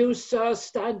 Pray you, sir,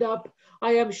 stand up.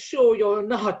 I am sure you're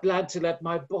not Lancelet,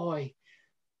 my boy.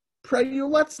 Pray you,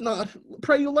 let's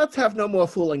have no more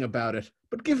fooling about it.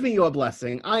 But give me your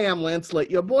blessing. I am Lancelet,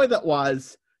 your boy that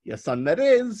was, your son that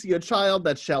is, your child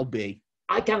that shall be.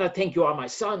 I cannot think you are my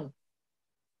son.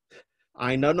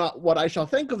 I know not what I shall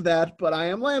think of that, but I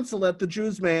am Lancelet, the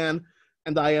Jew's man,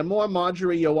 and I am more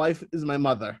Marjorie, your wife is my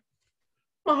mother.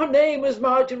 Her name is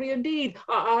Marjorie indeed.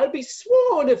 I'll be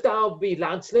sworn if thou be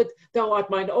Lancelet, thou art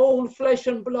mine own flesh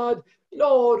and blood.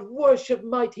 Lord, worship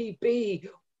might he be.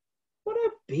 What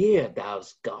a beard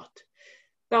thou's got.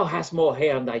 Thou hast more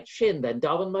hair on thy chin than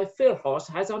Dobbin my fair horse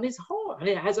has on his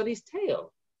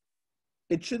tail.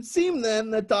 It should seem then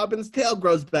that Dobbin's tail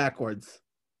grows backwards.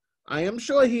 I am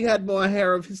sure he had more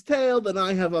hair of his tail than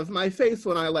I have of my face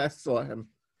when I last saw him.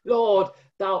 Lord,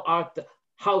 how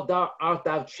art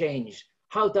thou changed?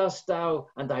 How dost thou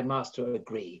and thy master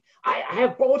agree? I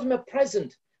have brought him a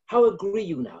present. How agree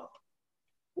you now?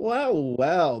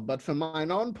 Well, but for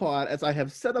mine own part, as I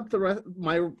have set up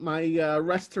my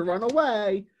rest to run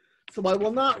away, so I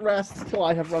will not rest till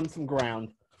I have run some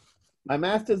ground. My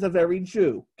master's a very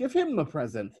Jew. Give him a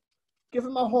present. Give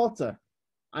him a halter.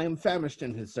 I am famished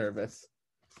in his service.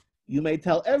 You may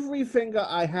tell every finger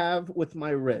I have with my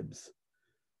ribs.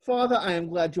 Father, I am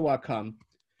glad you are come.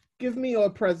 Give me your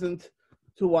present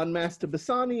to one Master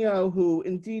Bassanio, who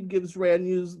indeed gives rare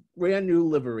new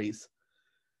liveries.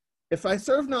 If I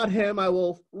serve not him, I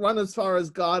will run as far as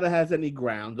God has any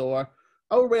ground, or,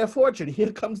 oh, rare fortune,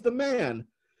 here comes the man.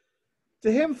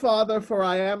 To him, Father, for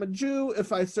I am a Jew,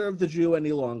 if I serve the Jew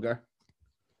any longer.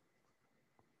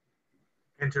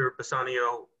 Enter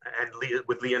Bassanio and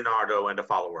with Leonardo and a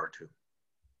follower or two.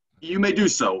 You may do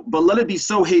so, but let it be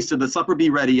so hasted that supper be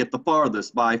ready at the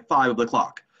farthest by 5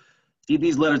 o'clock. See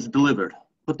these letters delivered,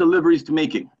 put deliveries to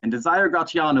making, and desire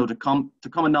Gratiano to come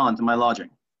anon to my lodging.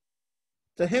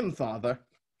 To him, Father.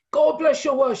 God bless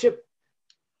your worship.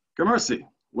 Gramercy,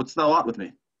 wouldst thou ought with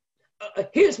me?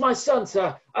 Here's my son,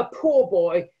 sir, a poor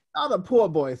boy, Not a poor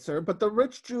boy, sir, but the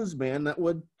rich Jew's man that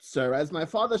would, sir, as my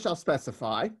father shall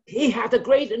specify. He hath a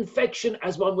great infection,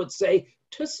 as one would say,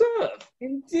 to serve.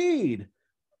 Indeed.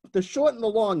 The short and the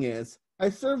long is, I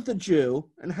serve the Jew,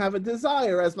 and have a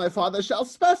desire, as my father shall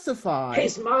specify.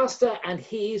 His master and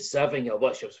he, serving your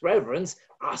worship's reverence,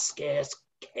 are scarce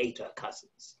cater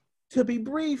cousins. To be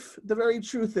brief, the very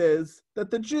truth is,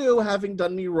 that the Jew, having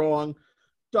done me wrong,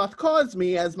 doth cause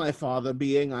me, as my father,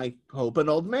 being, I hope, an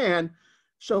old man,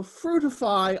 shall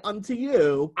fruitify unto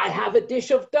you. I have a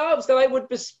dish of doves that I would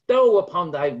bestow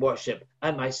upon thy worship,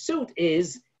 and my suit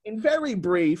is... In very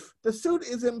brief, the suit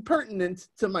is impertinent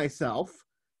to myself,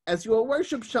 as your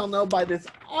worship shall know by this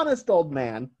honest old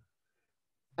man.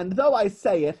 And though I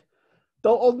say it,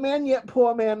 though old man yet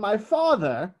poor man my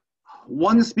father...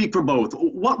 One speak for both.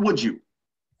 What would you?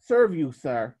 Serve you,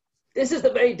 sir. This is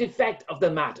the very defect of the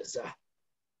matter, sir.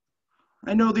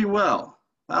 I know thee well.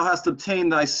 Thou hast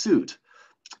obtained thy suit.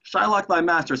 SHYLOCK thy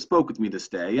master spoke with me this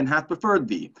day, and hath preferred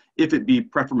thee, if it be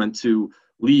preferment to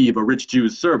leave a rich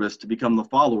Jew's service to become the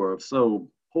follower of so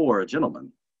poor a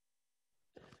gentleman.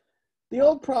 The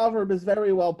old proverb is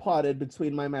very well potted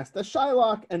between my master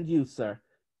SHYLOCK and you, sir.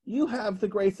 You have the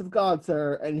grace of God,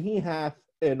 sir, and he hath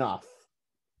enough.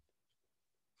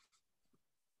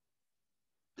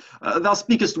 Thou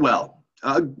speakest well.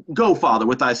 Go, father,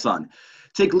 with thy son.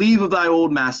 Take leave of thy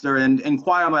old master, and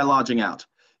inquire my lodging out.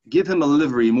 Give him a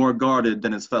livery more guarded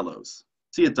than his fellows.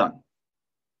 See it done.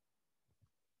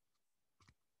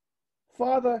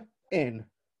 Father, in.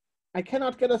 I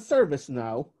cannot get a service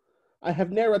now. I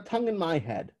have ne'er a tongue in my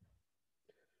head.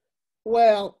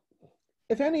 Well,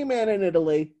 if any man in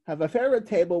Italy have a fairer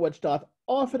table which doth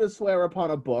offer to swear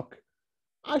upon a book,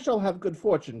 I shall have good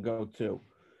fortune go to.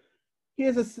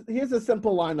 Here's a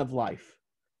simple line of life.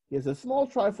 He has a small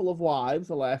trifle of wives,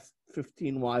 alas,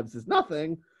 15 wives is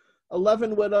nothing,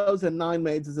 11 widows and 9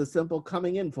 maids is a simple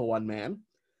coming in for one man.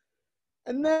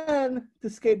 And then to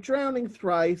escape drowning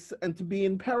thrice, and to be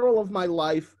in peril of my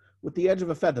life with the edge of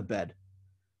a feather bed.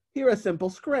 Here are simple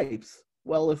scrapes.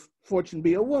 Well, if fortune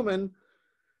be a woman,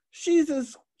 she's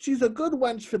a good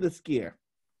wench for this gear.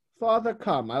 Father,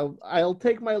 come, I'll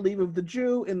take my leave of the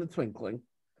Jew in the twinkling.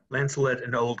 LANCELET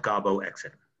and old Gobbo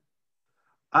exit.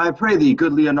 I pray thee,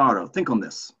 good Leonardo, think on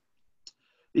this.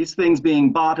 These things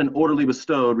being bought and orderly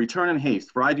bestowed, return in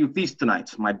haste, for I do feast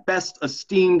tonight, my best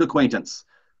esteemed acquaintance.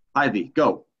 I thee,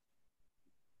 go.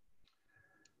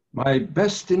 My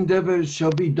best endeavors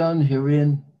shall be done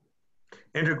herein.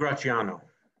 Enter GRATIANO.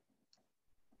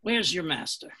 Where's your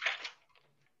master?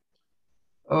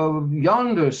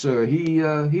 Yonder, sir,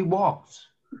 he walks.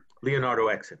 Leonardo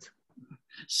exits.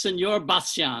 Signor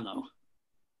Bassiano.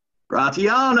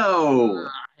 GRATIANO!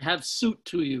 I have suit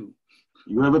to you.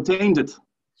 You have obtained it.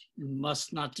 You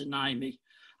must not deny me.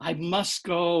 I must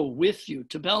go with you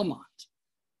to Belmont.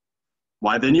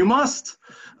 Why then you must.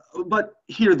 But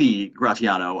hear thee,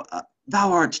 GRATIANO,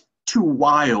 thou art too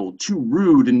wild, too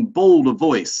rude and bold of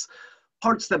voice.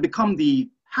 Parts that become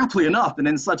thee haply enough, and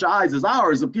in such eyes as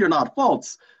ours appear not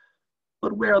faults.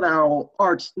 But where thou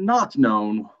art not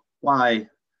known, why,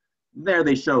 there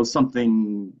they show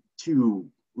something too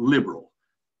liberal.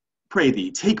 Pray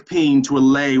thee, take pain to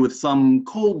allay with some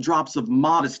cold drops of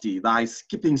modesty thy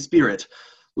skipping spirit,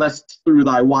 lest through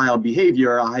thy wild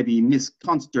behavior I be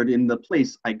misconstrued in the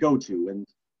place I go to, and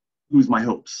lose my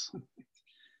hopes.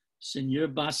 Signor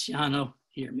Bassiano,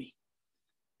 hear me.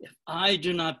 If I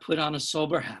do not put on a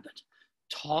sober habit,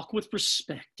 talk with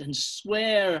respect, and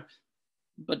swear,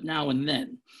 but now and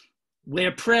then,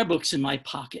 wear prayer books in my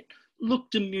pocket, look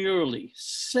demurely,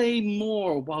 say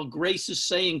more while grace is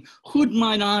saying, hood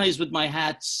mine eyes with my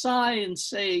hat, sigh and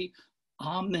say,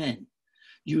 Amen.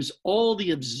 Use all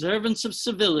the observance of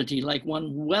civility like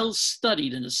one well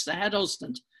studied in a sad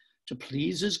ostent to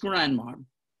please his grandmarm,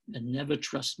 and never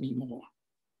trust me more.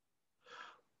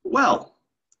 Well,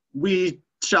 we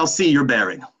shall see your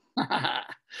bearing.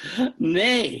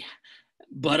 Nay,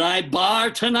 but I bar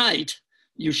tonight.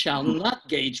 You shall not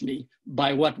gauge me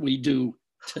by what we do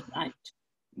tonight.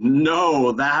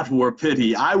 No, that were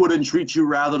pity. I would entreat you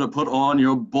rather to put on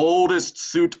your boldest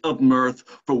suit of mirth,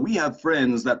 for we have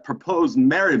friends that propose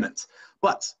merriment.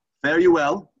 But fare you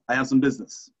well, I have some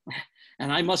business.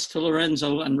 And I must to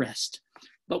Lorenzo and rest.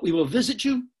 But we will visit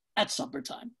you at supper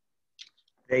time.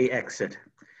 They exit.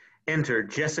 Enter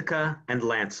Jessica and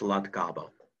Lancelot Gobbo.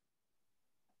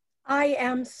 I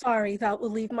am sorry thou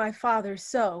wilt leave my father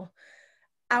so.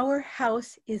 Our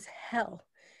house is hell,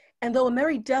 and though a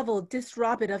merry devil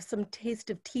disrob it of some taste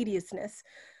of tediousness,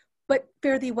 but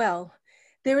fare thee well,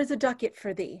 there is a ducat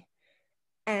for thee.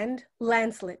 And,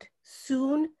 Lancelot,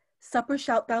 soon Supper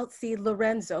shalt thou see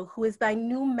Lorenzo, who is thy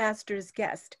new master's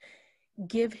guest.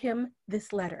 Give him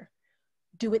this letter.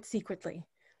 Do it secretly.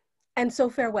 And so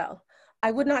farewell.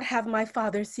 I would not have my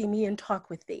father see me and talk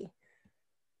with thee.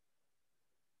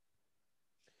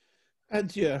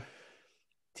 Adieu.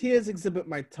 Tears exhibit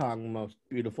my tongue, most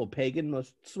beautiful pagan,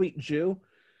 most sweet Jew.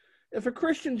 If a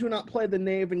Christian do not play the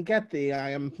knave and get thee,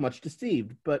 I am much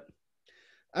deceived. But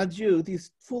adieu,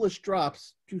 these foolish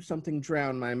drops do something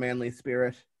drown my manly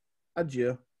spirit.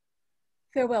 Adieu.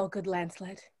 Farewell, good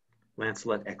Lancelet.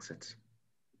 Lancelet exits.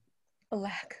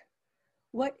 Alack,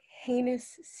 what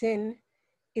heinous sin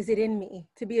is it in me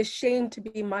to be ashamed to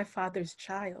be my father's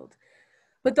child?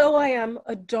 But though I am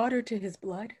a daughter to his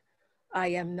blood, I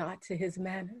am not to his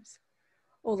manners.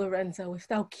 O Lorenzo, if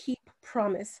thou keep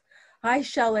promise, I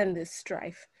shall end this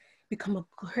strife, become a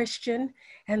Christian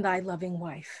and thy loving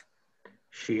wife.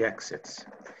 She exits.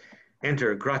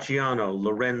 Enter Gratiano,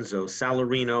 Lorenzo,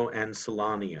 Salarino, and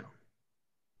SOLANIO.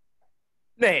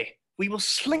 Nay, we will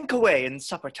slink away in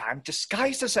supper time,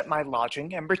 disguise us at my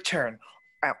lodging, and return,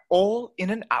 all in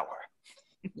an hour.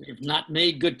 We have not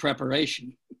made good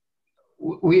preparation.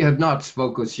 We have not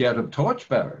spoke us yet of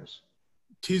torchbearers.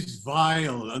 'Tis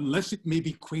vile, unless it may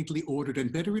be quaintly ordered,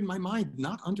 and better in my mind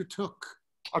not undertook.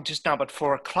 Oh, 'tis now but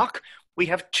 4 o'clock. We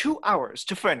have 2 hours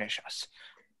to furnish us.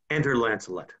 Enter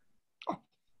Lancelet. Oh,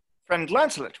 friend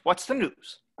Lancelet, what's the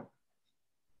news?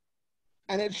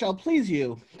 And it shall please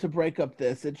you to break up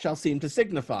this, it shall seem to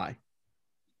signify.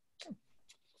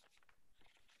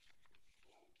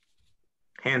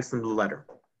 Hands them the letter.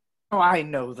 Oh, I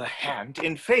know the hand.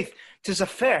 In faith, 'tis a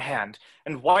fair hand,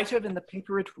 and whiter than the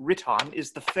paper it writ on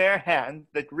is the fair hand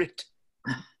that writ.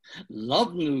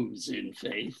 Love news, in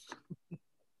faith.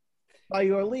 By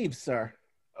your leave, sir.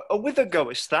 Whither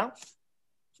goest thou?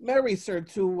 Marry, sir,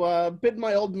 to bid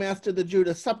my old master the Jew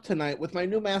to sup tonight with my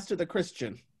new master the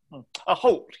Christian.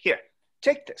 Hold, here,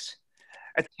 take this.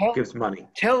 Gives money.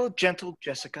 Tell gentle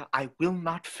Jessica I will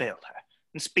not fail her,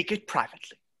 and speak it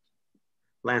privately.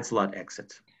 Lancelot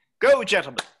exits. Go,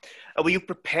 gentlemen. Will you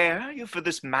prepare you for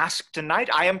this masque tonight?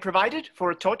 I am provided for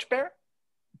a torchbearer.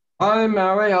 I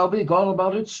marry, I'll be all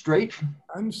about it straight.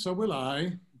 And so will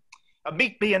I.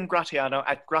 Meet me and Gratiano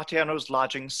at Gratiano's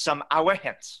lodging some hour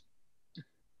hence.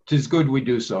 'Tis good we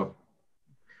do so.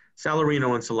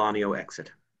 Salarino and SOLANIO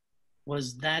exit.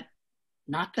 Was that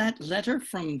not that letter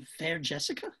from fair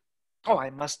Jessica? Oh,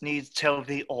 I must needs tell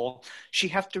thee all. She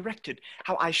hath directed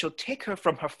how I shall take her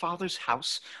from her father's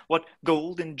house, what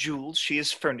gold and jewels she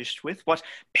is furnished with, what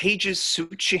page's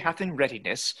suit she hath in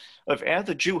readiness. If ere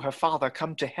the Jew her father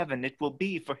come to heaven, it will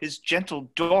be for his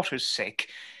gentle daughter's sake.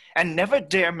 And never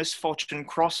dare misfortune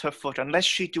cross her foot, unless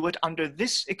she do it under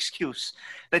this excuse,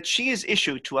 that she is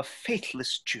issued to a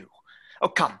faithless Jew. Oh,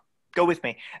 come, go with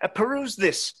me. Peruse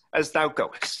this as thou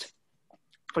goest.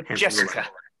 For Jessica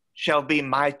shall be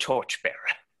my torchbearer.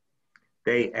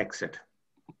 They exit.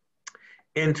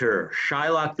 Enter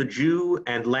SHYLOCK the Jew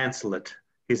and Lancelet,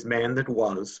 his man that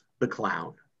was, the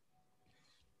clown.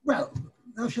 Well,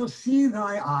 thou shalt see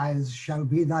thy eyes shall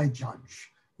be thy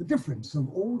judge, the difference of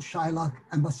old SHYLOCK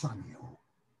and Bassanio.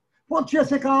 What,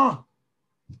 Jessica?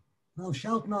 Thou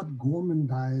shalt not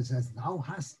gormandize as thou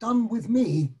hast done with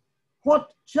me.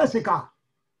 What, Jessica?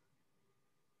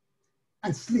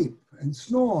 And sleep and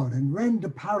snore and rend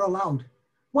apparel out.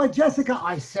 Why, Jessica,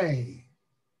 I say.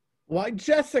 Why,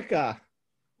 Jessica?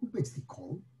 Who bids thee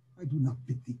call? I do not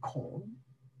bid thee call.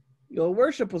 Your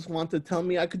worship was wont to tell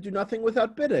me I could do nothing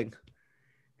without bidding.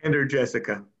 Enter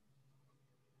Jessica.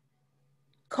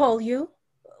 Call you?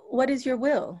 What is your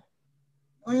will?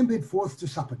 I am bid forth to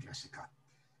supper, Jessica.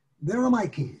 There are my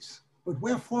keys, but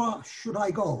wherefore should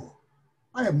I go?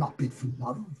 I am not bid for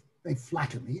love, they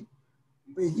flatter me.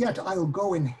 But yet I'll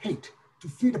go in hate to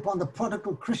feed upon the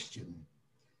prodigal Christian.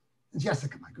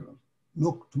 Jessica, my girl,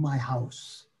 look to my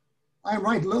house. I am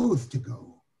right loath to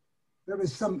go. There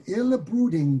is some ill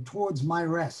brooding towards my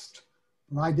rest,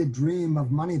 for I did dream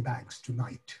of money bags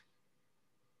tonight.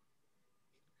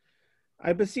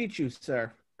 I beseech you,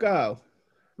 sir, go.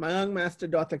 My young master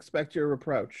doth expect your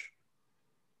reproach.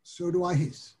 So do I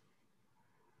his.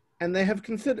 And they have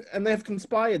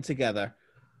conspired together.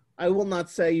 I will not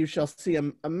say you shall see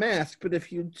a mask, but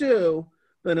if you do,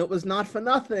 then it was not for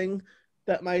nothing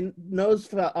that my nose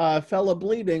fell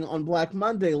a-bleeding on Black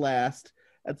Monday last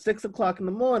at 6 o'clock in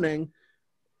the morning,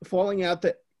 falling out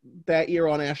that year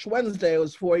on Ash Wednesday. It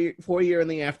was 4 year in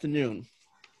the afternoon.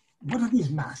 What are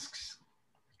these masks?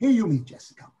 Here you meet,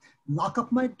 Jessica. Lock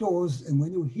up my doors, and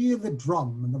when you hear the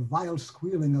drum and the vile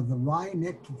squealing of the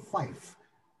wry-necked fife,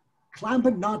 clamber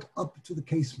not up to the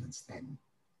casements then,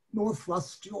 nor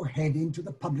thrust your head into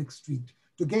the public street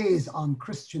to gaze on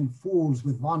Christian fools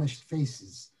with varnished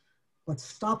faces, but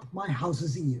stop my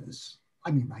house's ears,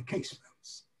 I mean my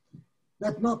casements.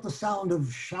 Let not the sound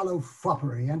of shallow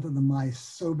foppery enter my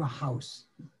sober house.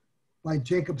 By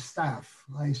Jacob's staff,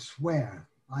 I swear,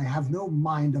 I have no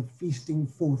mind of feasting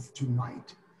forth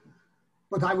tonight.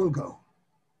 But I will go.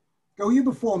 Go you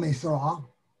before me, sirrah.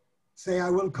 Say I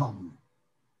will come.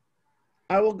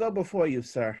 I will go before you,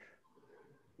 sir.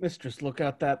 Mistress, look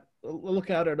out at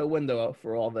a window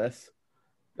for all this.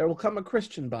 There will come a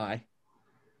Christian by.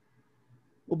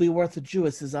 Will be worth a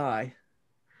Jewess's eye.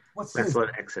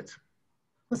 LANCELET exits.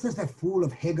 What says that fool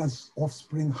of Hagar's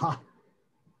offspring, ha?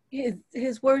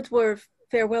 His words were,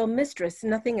 farewell, mistress,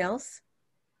 nothing else.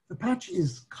 The patch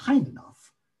is kind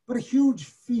enough, but a huge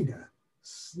feeder,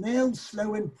 snailed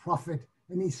slow in profit,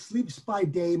 and he sleeps by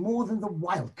day more than the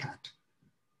wildcat.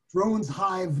 Drones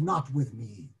hive not with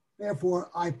me, therefore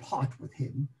I part with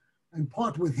him, and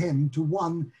part with him to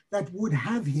one that would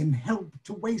have him help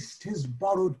to waste his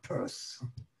borrowed purse.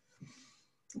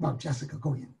 Well, Jessica,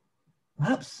 go in.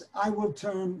 Perhaps I will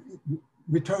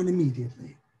return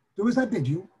immediately. Do as I bid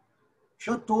you.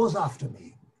 Shut doors after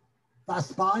me.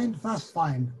 Fast find,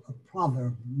 a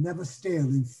proverb never stale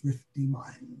in thrifty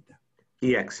mind.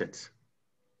 He exits.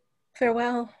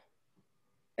 Farewell.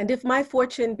 And if my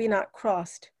fortune be not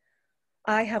crossed,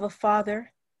 I have a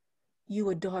father, you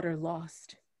a daughter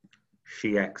lost.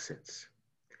 She exits.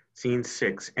 Scene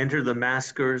 6. Enter the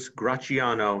maskers,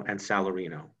 Gratiano and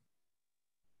Salarino.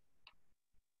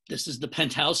 This is the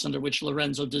penthouse under which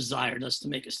Lorenzo desired us to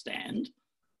make a stand.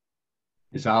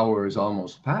 His hour is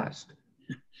almost past.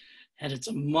 And it's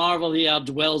a marvel he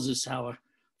outdwells this hour,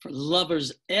 for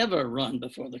lovers ever run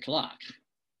before the clock.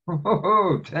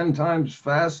 Oh, 10 times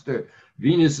faster.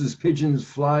 Venus's pigeons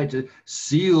fly to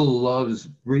seal love's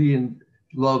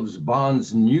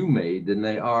bonds new made than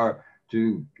they are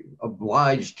to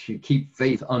oblige to keep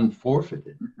faith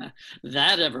unforfeited.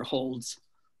 That ever holds.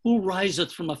 Who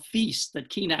riseth from a feast that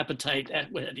keen appetite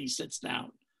at when he sits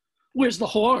down? Where's the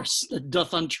horse that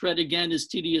doth untread again his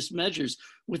tedious measures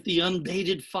with the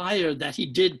unbated fire that he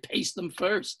did pace them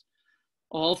first?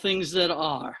 All things that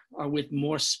are with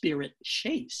more spirit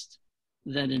chaste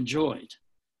than enjoyed.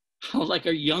 How like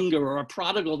a younger or a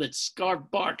prodigal that scarf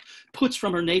bark puts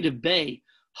from her native bay,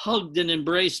 hugged and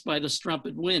embraced by the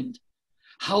strumpet wind.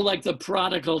 How like the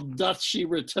prodigal doth she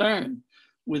return,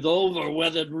 with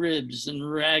over-weathered ribs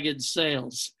and ragged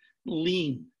sails,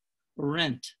 lean,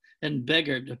 rent, and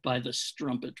beggared by the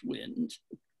strumpet wind.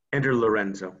 Enter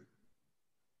Lorenzo.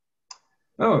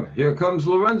 Oh, here comes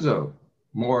Lorenzo.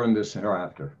 More in this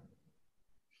hereafter.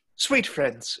 Sweet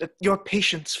friends, your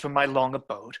patience for my long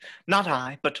abode, not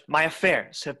I, but my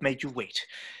affairs have made you wait.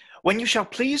 When you shall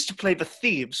please to play the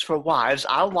thieves for wives,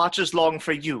 I'll watch as long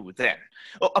for you then.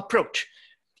 Approach.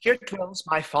 Here dwells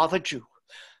my father Jew.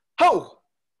 Ho!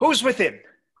 Who's within?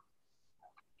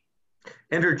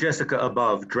 Enter Jessica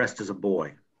above, dressed as a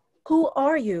boy. Who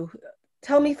are you?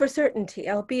 Tell me for certainty,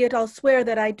 albeit I'll swear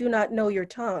that I do not know your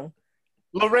tongue.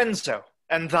 Lorenzo,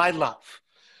 and thy love.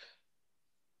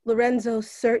 Lorenzo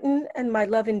certain, and my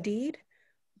love indeed,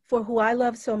 for who I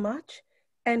love so much,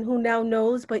 and who now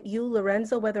knows but you,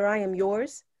 Lorenzo, whether I am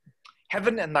yours?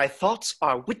 Heaven and thy thoughts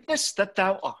are witness that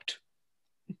thou art.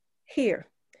 Here,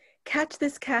 catch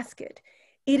this casket.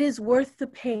 It is worth the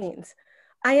pains.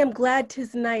 I am glad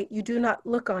 'tis night you do not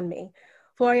look on me,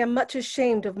 for I am much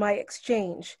ashamed of my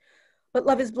exchange. But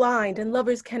love is blind, and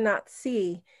lovers cannot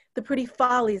see the pretty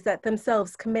follies that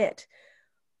themselves commit.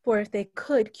 For if they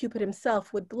could, Cupid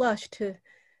himself would blush to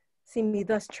see me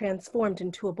thus transformed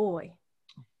into a boy.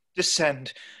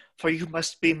 Descend, for you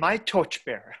must be my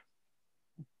torchbearer.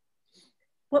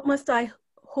 What must I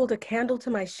hold a candle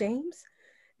to my shames?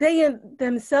 They in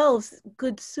themselves,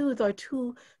 good sooth, are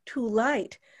too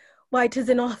light. Why, 'tis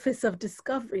an office of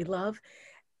discovery, love,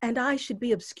 and I should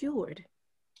be obscured.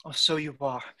 Oh, so you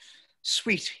are,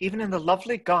 sweet even in the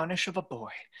lovely garnish of a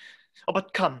boy. Oh,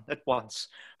 but come at once,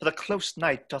 for the close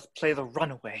night doth play the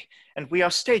runaway, and we are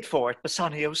stayed for at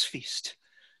Bassanio's feast.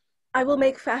 I will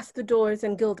make fast the doors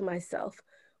and gild myself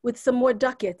with some more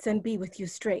ducats and be with you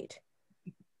straight.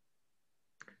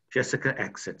 Jessica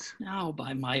exits. Now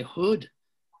by my hood,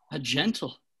 a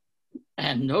gentle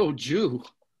and no Jew.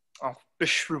 Oh,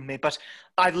 beshrew me, but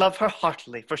I love her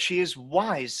heartily, for she is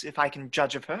wise, if I can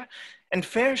judge of her, and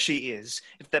fair she is,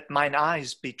 if that mine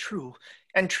eyes be true,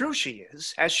 and true she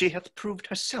is, as she hath proved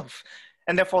herself,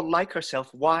 and therefore like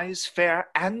herself, wise, fair,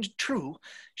 and true,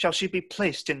 shall she be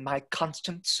placed in my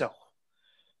constant soul.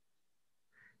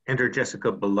 Enter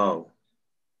Jessica below.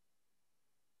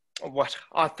 What,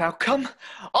 art thou come?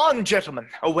 On, gentlemen,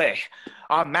 away.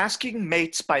 Our masking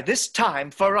mates by this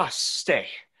time for us stay.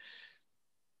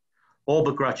 All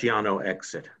but Gratiano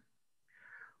exit.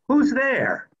 Who's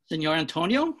there? Signor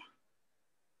Antonio?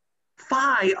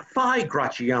 Fie,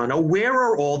 Gratiano, where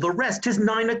are all the rest? 'Tis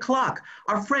 9 o'clock.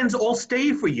 Our friends all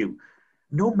stay for you.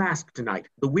 No mask tonight.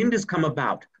 The wind has come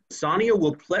about. Bassanio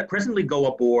will presently go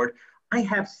aboard. I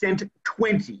have sent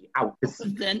 20 out to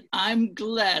sea. Then I'm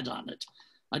glad on it.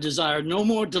 I desire no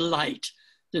more delight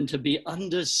than to be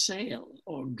under sail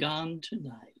or gone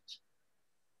tonight.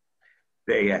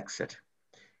 They exit.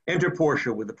 Enter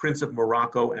Portia with the Prince of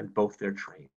Morocco and both their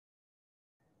train.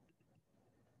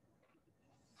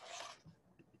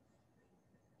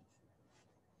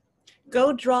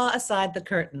 Go draw aside the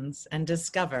curtains and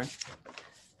discover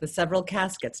the several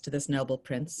caskets to this noble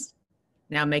prince.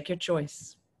 Now make your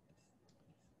choice.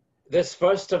 This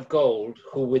first of gold,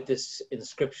 who with this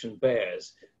inscription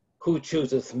bears, who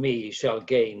chooseth me shall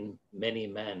gain many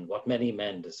men, what many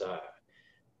men desire.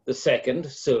 The second,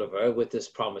 silver, with this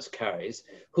promise carries,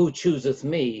 who chooseth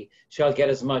me shall get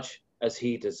as much as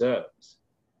he deserves.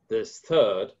 This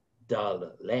third,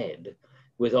 dull lead,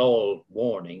 with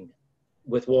warning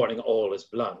all is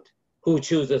blunt. Who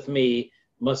chooseth me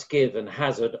must give and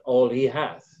hazard all he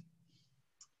hath.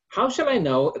 How shall I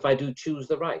know if I do choose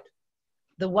the right?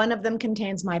 The one of them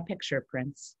contains my picture,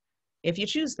 Prince. If you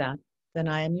choose that, then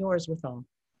I am yours withal.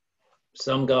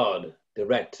 Some God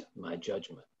direct my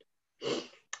judgment.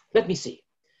 Let me see.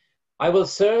 I will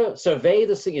survey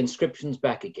the inscriptions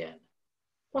back again.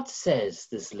 What says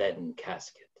this leaden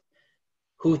casket?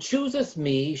 Who chooseth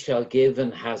me shall give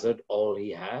and hazard all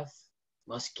he hath.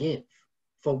 Must give.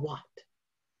 For what?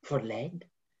 For lead?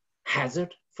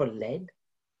 Hazard for lead?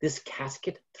 This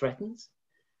casket threatens?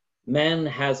 Men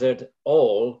hazard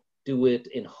all, do it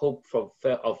in hope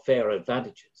of fair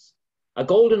advantages. A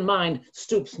golden mind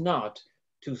stoops not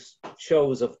to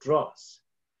shows of dross.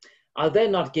 I'll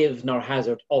then not give nor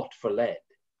hazard aught for lead.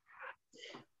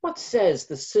 What says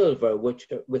the silver which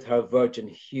with her virgin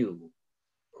hue?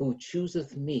 Who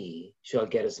chooseth me shall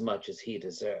get as much as he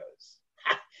deserves.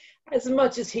 As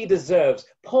much as he deserves.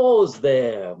 Pause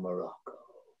there, Morocco,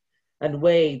 and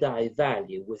weigh thy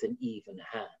value with an even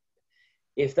hand.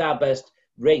 If thou best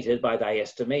rated by thy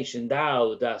estimation,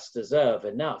 thou dost deserve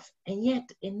enough, and yet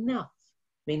enough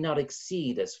may not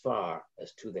exceed as far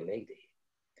as to the lady.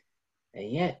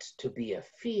 And yet to be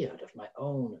afeard of my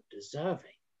own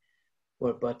deserving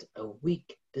were but a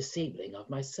weak disabling of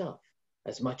myself,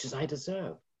 as much as I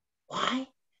deserve. Why?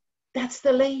 That's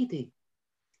the lady.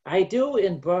 I do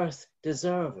in birth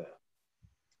deserve her,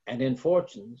 and in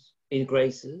fortunes, in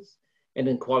graces, and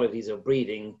in qualities of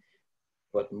breeding,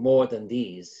 but more than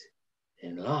these,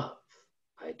 in love,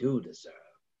 I do deserve.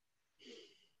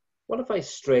 What if I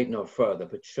strayed no further,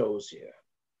 but chose here?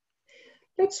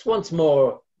 Let's once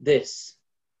more this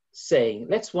saying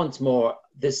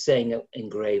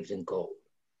engraved in gold.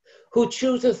 Who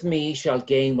chooseth me shall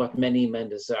gain what many men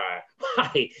desire.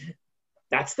 Why,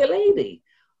 that's the lady.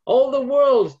 All the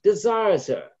world desires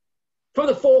her. From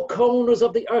the four corners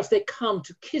of the earth they come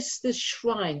to kiss this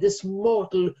shrine, this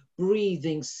mortal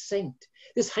breathing saint.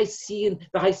 The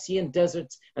Hycean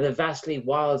deserts and the vastly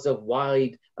wilds of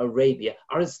wide Arabia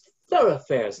are as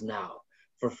thoroughfares now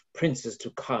for princes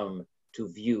to come to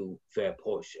view fair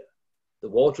Portia. The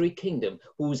watery kingdom,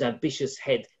 whose ambitious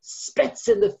head spits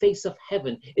in the face of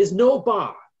heaven, is no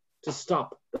bar to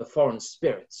stop the foreign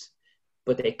spirits,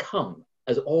 but they come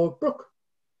as o'er brook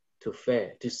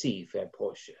to see fair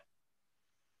Portia.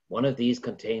 One of these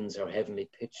contains her heavenly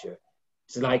picture.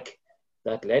 It's like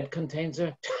that lead contains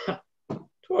her.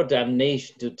 'Twere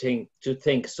damnation to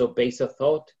think so base a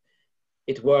thought.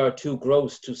 It were too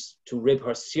gross to rib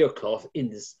her cerecloth in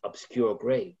this obscure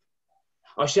grave.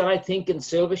 Or shall I think in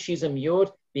silver she's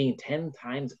immured, being 10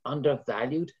 times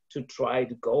undervalued to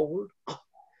tried gold?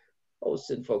 Oh,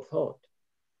 sinful thought.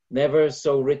 Never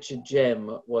so rich a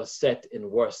gem was set in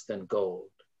worse than gold.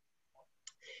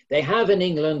 They have in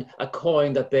England a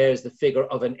coin that bears the figure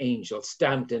of an angel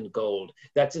stamped in gold,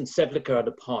 that's encephalured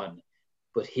upon.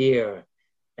 But here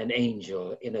an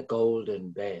angel in a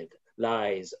golden bed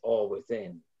lies all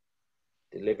within.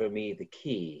 Deliver me the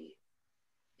key.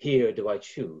 Here do I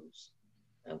choose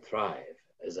and thrive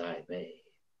as I may.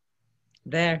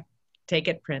 There, take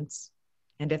it, Prince.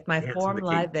 And if my form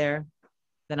lie there,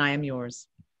 then I am yours.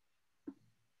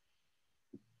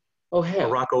 Oh, hell.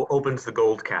 Morocco opens the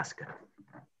gold casket.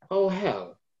 Oh,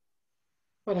 hell.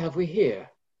 What have we here?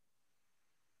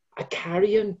 A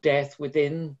carrion death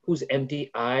within whose empty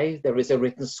eye there is a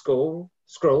written scroll.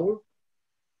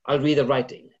 I'll read the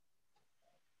writing.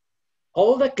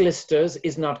 All that glisters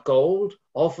is not gold.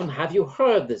 Often have you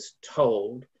heard this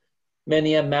told.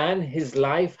 Many a man his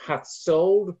life hath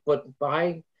sold, but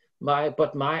my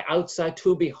outside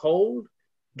to behold.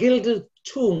 Gilded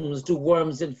tombs do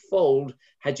worms enfold.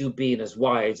 Had you been as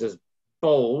wise as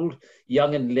bold,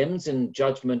 young in limbs, in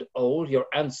judgment old, your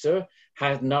answer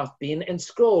had not been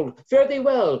enscrolled. Fare thee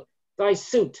well, thy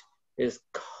suit is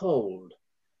cold.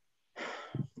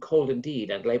 Cold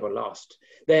indeed, and labor lost.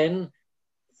 Then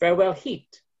farewell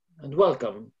heat, and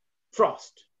welcome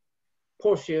frost.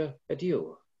 Portia,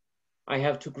 adieu. I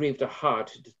have too grieved a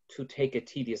heart to take a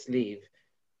tedious leave.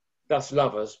 Thus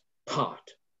lovers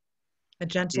part. A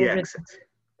gentle riddance.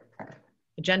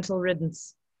 A gentle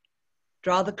riddance.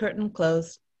 Draw the curtain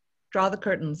close. Draw the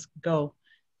curtains. Go.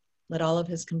 Let all of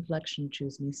his complexion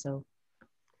choose me so.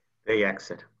 They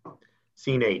exit.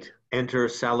 Scene 8. Enter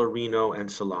Salarino and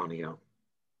Solanio.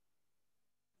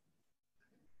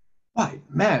 Why,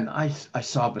 man, I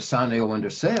saw Bassanio under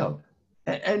sail,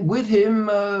 and with him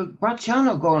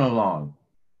Gratiano going along.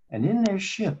 And in their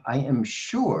ship, I am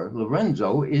sure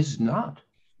Lorenzo is not.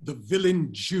 The villain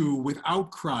Jew with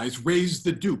outcries raised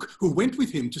the Duke, who went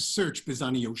with him to search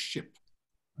Bassanio's ship.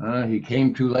 He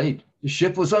came too late. The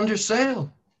ship was under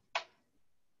sail.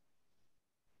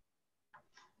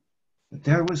 But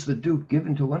there was the Duke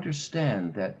given to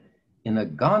understand that in a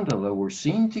gondola were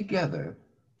seen together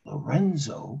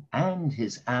Lorenzo and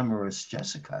his amorous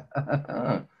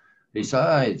Jessica.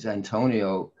 Besides,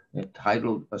 Antonio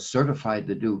certified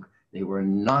the Duke they were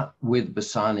not with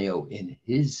Bassanio in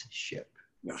his ship.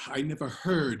 I never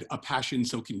heard a passion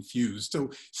so confused, so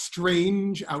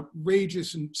strange,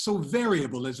 outrageous, and so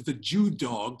variable as the Jew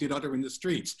dog did utter in the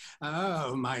streets.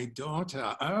 Oh, my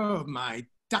daughter, oh, my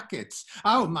ducats.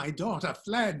 Oh, my daughter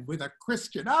fled with a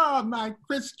Christian. Oh, my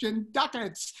Christian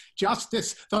ducats.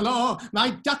 Justice, the law,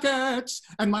 my ducats.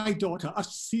 And my daughter, a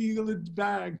sealed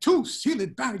bag, 2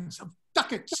 sealed bags of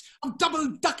ducats, of double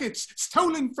ducats,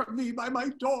 stolen from me by my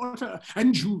daughter.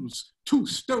 And jewels, 2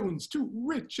 stones, 2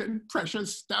 rich and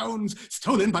precious stones,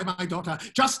 stolen by my daughter.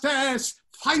 Justice,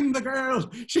 find the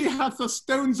girl. She hath the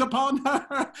stones upon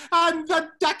her, and the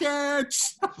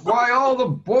ducats. Why, all the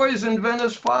boys in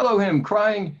Venice follow him,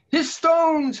 crying, his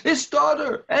stones, his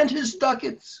daughter, and his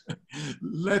ducats.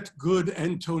 Let good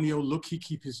Antonio look he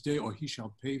keep his day, or he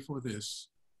shall pay for this.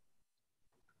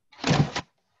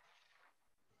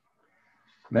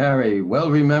 Mary,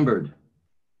 well remembered.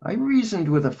 I reasoned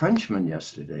with a Frenchman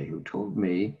yesterday who told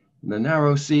me in the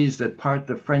narrow seas that part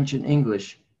the French and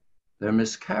English, there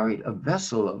miscarried a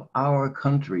vessel of our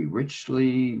country,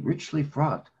 richly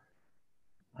fraught.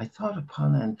 I thought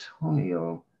upon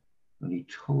Antonio when he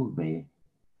told me,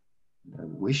 I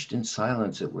wished in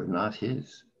silence it were not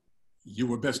his. You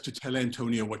were best to tell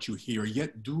Antonio what you hear,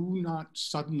 yet do not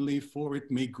suddenly, for it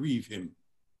may grieve him.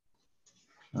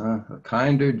 A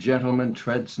kinder gentleman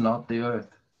treads not the earth.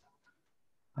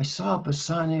 I saw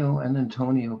Bassanio and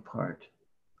Antonio part.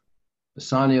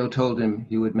 Bassanio told him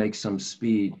he would make some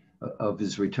speed of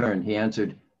his return. He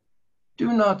answered,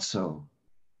 do not so.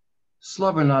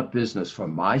 Slubber not business for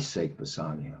my sake,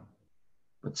 Bassanio,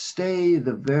 but stay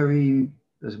the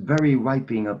very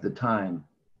riping of the time.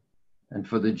 And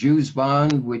for the Jew's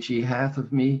bond which he hath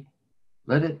of me,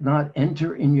 let it not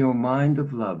enter in your mind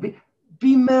of love.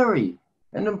 Be merry,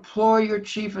 and employ your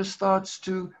chiefest thoughts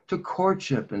to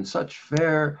courtship and such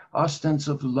fair ostents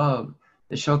of love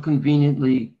as shall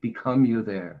conveniently become you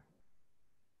there.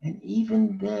 And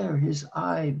even there his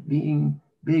eye being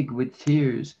big with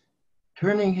tears,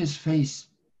 turning his face,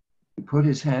 he put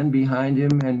his hand behind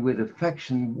him, and with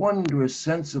affection wondrous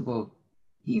sensible,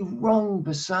 he wrung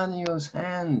Bassanio's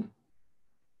hand,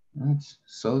 and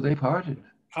so they parted.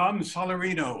 Come,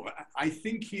 Salarino, I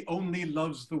think he only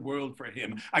loves the world for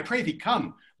him. I pray thee,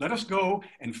 come, let us go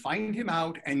and find him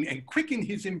out and quicken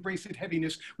his embraced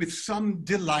heaviness with some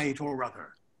delight or other.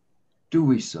 Do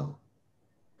we so?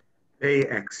 They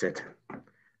exit.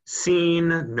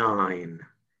 Scene 9.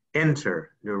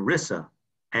 Enter NERISSA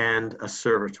and a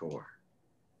servitor.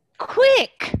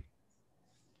 Quick!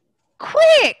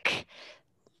 Quick!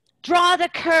 Draw the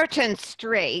curtain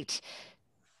straight.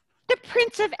 The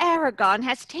Prince of Aragon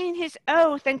has ta'en his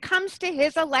oath and comes to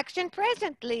his election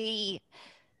presently.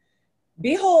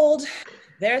 Behold,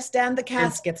 there stand the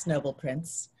caskets, noble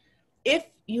prince. If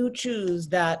you choose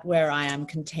that where I am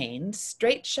contained,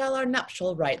 straight shall our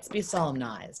nuptial rites be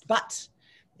solemnized. But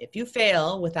if you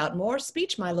fail, without more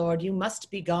speech, my lord, you must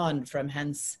be gone from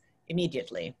hence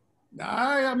immediately.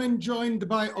 I am enjoined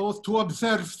by oath to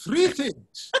observe 3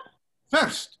 things.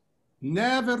 First,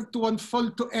 never to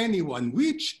unfold to anyone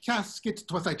which casket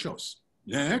 'twas I chose.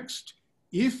 Next,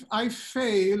 if I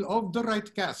fail of the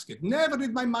right casket, never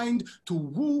in my mind to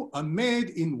woo a maid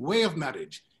in way of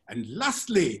marriage. And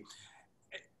lastly,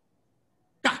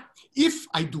 if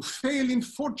I do fail in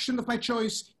fortune of my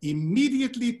choice,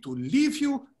 immediately to leave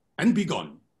you and be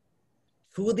gone.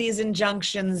 To these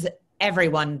injunctions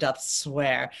everyone doth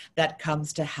swear that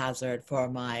comes to hazard for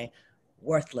my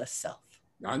worthless self.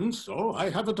 And so I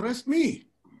have addressed me.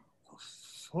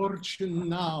 Fortune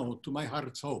now to my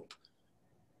heart's hope.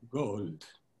 Gold,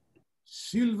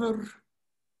 silver,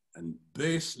 and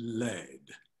base lead.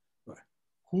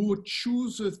 Who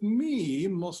chooseth me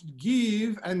must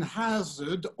give and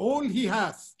hazard all he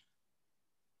hath.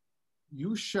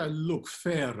 You shall look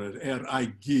fairer ere I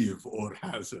give or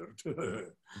hazard.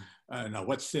 Now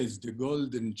what says the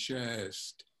golden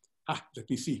chest? Let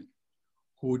me see.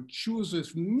 Who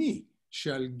chooseth me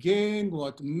shall gain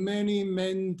what many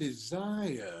men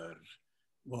desire.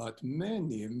 What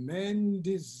many men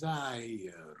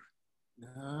desire.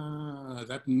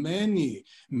 That many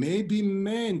may be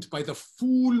meant by the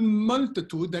fool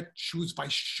multitude that choose by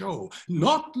show,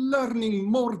 not learning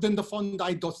more than the fond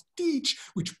eye doth teach,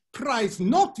 which pries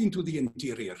not into the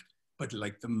interior, but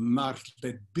like the mart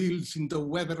that builds in the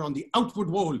weather on the outward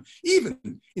wall,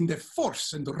 even in the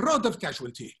force and rod of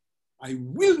casualty. I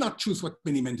will not choose what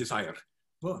many men desire,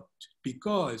 but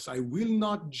because I will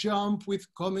not jump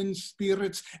with common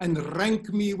spirits and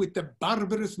rank me with the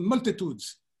barbarous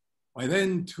multitudes. Why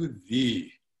then to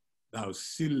thee, thou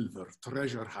silver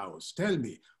treasure house, tell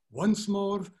me once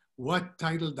more what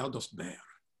title thou dost bear.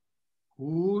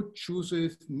 Who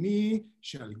chooseth me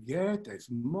shall get as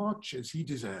much as he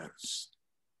deserves.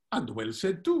 And well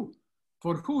said too,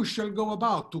 for who shall go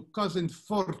about to cozen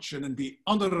fortune and be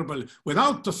honorable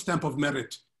without the stamp of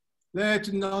merit?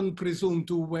 Let none presume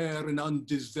to wear an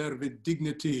undeserved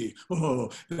dignity.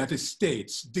 Oh, that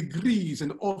estates, degrees,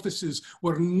 and offices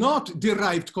were not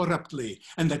derived corruptly,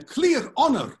 and that clear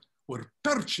honor were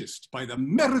purchased by the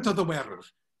merit of the wearer.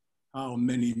 How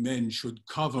many men should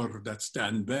cover that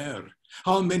stand bare?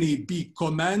 How many be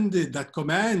commanded that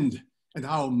command? And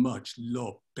how much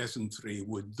low peasantry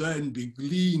would then be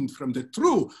gleaned from the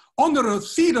true honored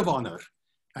seed of honor?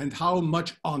 And how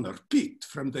much honor picked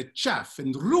from the chaff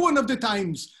and ruin of the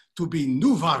times to be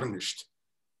new varnished?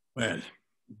 Well,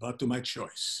 but to my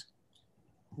choice.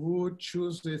 Who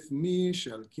chooseth me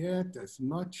shall get as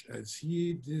much as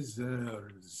he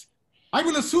deserves. I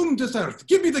will assume desert.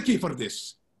 Give me the key for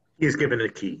this. He is given a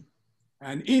key.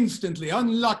 And instantly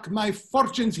unlock my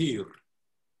fortunes here.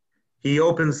 He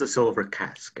opens the silver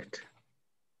casket.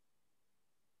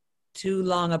 Too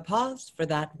long a pause for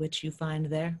that which you find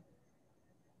there.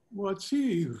 What's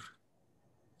here?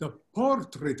 The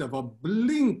portrait of a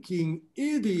blinking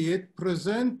idiot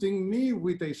presenting me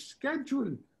with a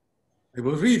schedule. I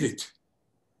will read it.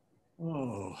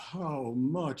 Oh, how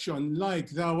much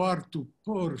unlike thou art to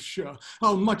Portia,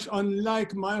 how much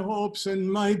unlike my hopes and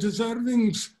my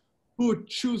deservings. Who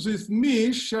chooseth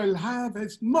me shall have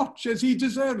as much as he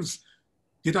deserves.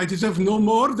 Did I deserve no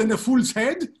more than a fool's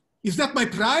head? Is that my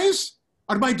prize?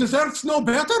 Are my deserts no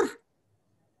better?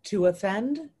 To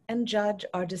offend and judge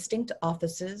are distinct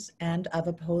offices and of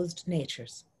opposed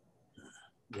natures.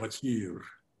 What's here?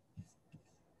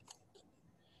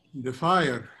 The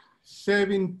fire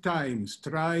 7 times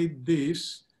tried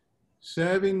this,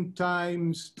 7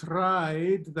 times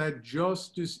tried that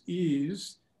justice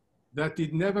is, that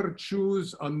it never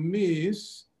choose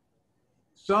amiss.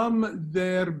 Some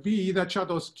there be that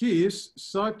shadows kiss,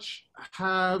 such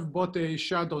have but a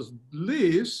shadow's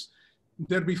bliss.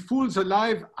 There be fools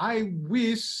alive, I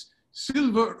wis,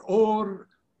 silver or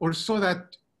so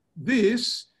that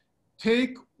this,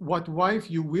 take what wife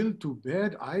you will to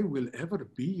bed, I will ever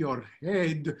be your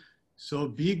head. So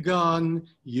be gone,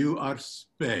 you are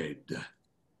sped.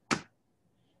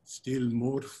 Still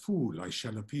more fool I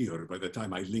shall appear by the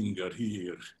time I linger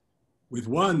here. With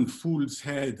 1 fool's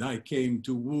head I came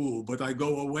to woo, but I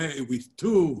go away with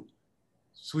 2.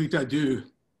 Sweet adieu,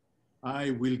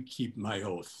 I will keep my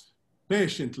oath.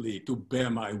 Patiently to bear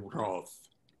my wrath.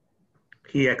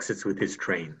 He exits with his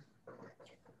train.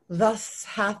 Thus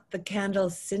hath the candle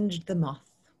singed the moth.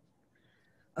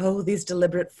 Oh, these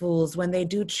deliberate fools, when they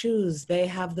do choose, they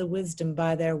have the wisdom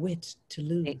by their wit to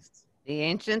lose. The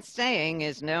ancient saying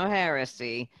is no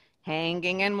heresy.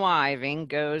 Hanging and wiving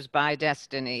goes by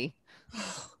destiny.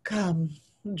 Oh, come,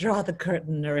 draw the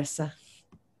curtain, Nerissa.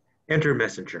 Enter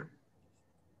messenger.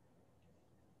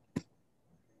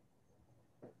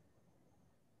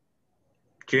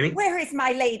 Ginny? Where is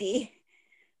my lady?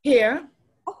 Here.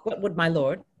 Oh. What would my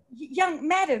lord? Young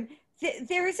madam,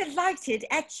 there is alighted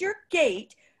at your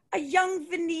gate a young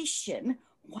Venetian,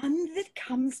 one that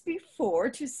comes before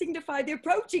to signify the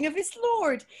approaching of his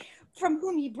lord, from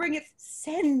whom he bringeth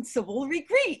sensible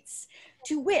regreets,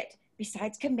 to wit,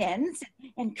 besides commends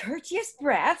and courteous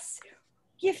breaths,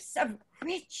 gifts of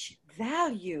rich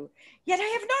value. Yet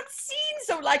I have not seen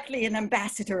so likely an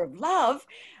ambassador of love.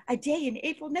 A day in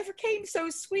April never came so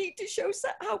sweet to show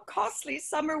how costly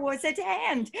summer was at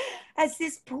hand, as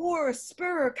this poor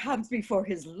spur comes before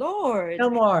his lord. No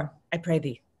more, I pray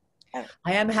thee.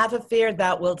 I am half afeard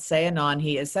thou wilt say anon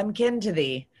he is some kin to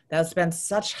thee. Thou spent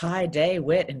such high day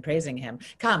wit in praising him.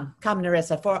 Come, come,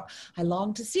 Nerissa, for I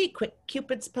long to see quick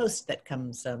Cupid's post that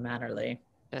comes so mannerly.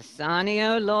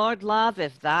 Bassanio, Lord love,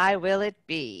 if thy will it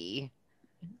be.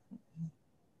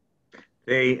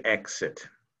 They exit.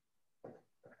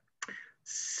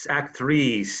 Act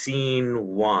 3, Scene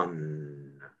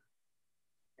 1.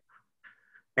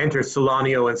 Enter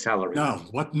Solanio and Salarino. Now,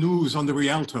 what news on the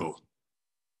Rialto?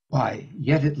 Why,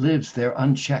 yet it lives there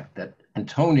unchecked that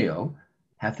Antonio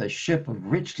hath a ship of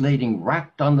rich lading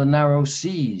wracked on the narrow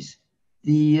seas.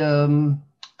 The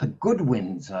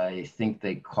Goodwins, I think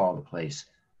they call the place.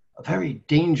 A very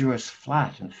dangerous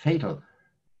flat and fatal,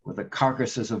 where the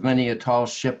carcasses of many a tall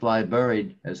ship lie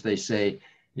buried, as they say,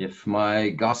 if my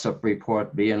gossip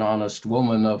report be an honest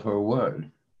woman of her word.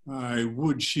 I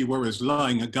would she were as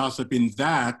lying a gossip in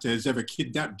that as ever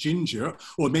kidnapped Ginger,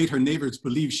 or made her neighbors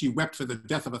believe she wept for the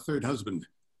death of a third husband.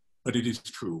 But it is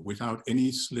true, without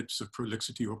any slips of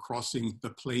prolixity or crossing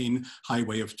the plain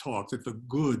highway of talk, that the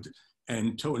good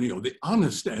Antonio, the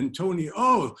honest Antonio,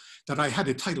 oh, that I had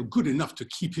a title good enough to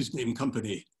keep his name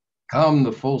company. Come,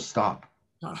 the full stop.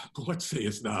 What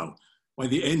sayest thou? Why,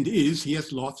 the end is he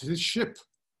has lost his ship.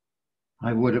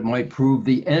 I would it might prove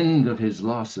the end of his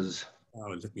losses.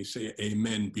 Let me say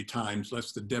amen betimes,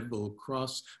 lest the devil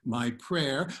cross my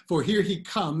prayer, for here he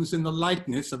comes in the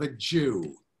likeness of a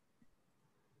Jew.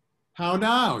 How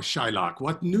now, Shylock,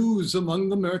 what news among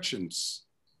the merchants?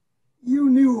 You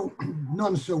knew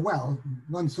none so well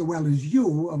as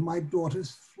you, of my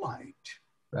daughter's flight.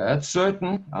 That's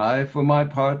certain. I, for my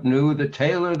part, knew the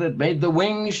tailor that made the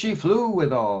wings she flew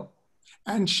withal.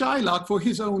 And Shylock, for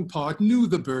his own part, knew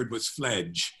the bird was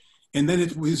fledge, and then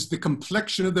it was the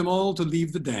complexion of them all to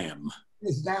leave the dam.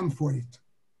 Is damn for it.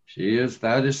 She is,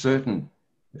 that is certain,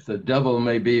 if the devil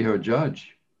may be her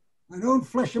judge. Mine own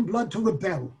flesh and blood to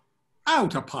rebel.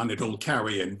 Out upon it, old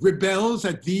carrion, rebels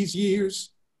at these years?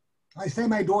 I say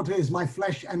my daughter is my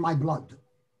flesh and my blood.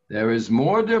 There is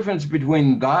more difference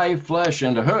between thy flesh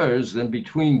and hers than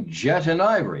between jet and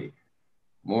ivory.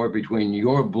 More between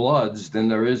your bloods than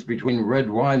there is between red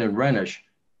wine and Rhenish.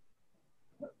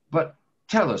 But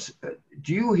tell us,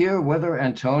 do you hear whether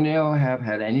Antonio have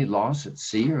had any loss at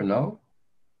sea or no?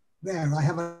 There, I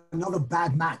have another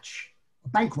bad match. A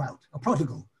bankrout, a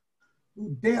prodigal,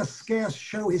 who dare scarce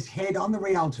show his head on the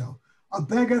Rialto, a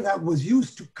beggar that was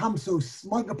used to come so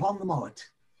smug upon the mullet.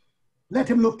 Let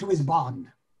him look to his bond.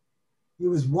 He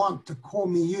was wont to call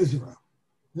me usurer.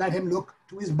 Let him look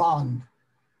to his bond.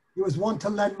 He was wont to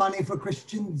lend money for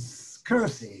Christians'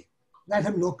 currency. Let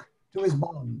him look to his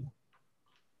bond.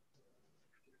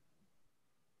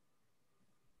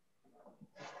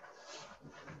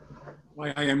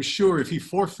 Why, I am sure if he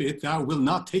forfeit, thou wilt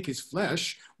not take his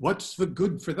flesh. What's the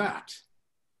good for that?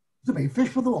 To be fish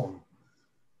for the all.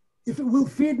 If it will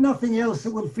feed nothing else,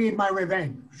 it will feed my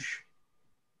revenge.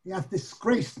 He hath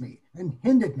disgraced me and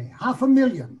hindered me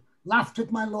 500,000, laughed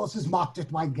at my losses, mocked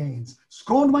at my gains,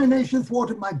 scorned my nation,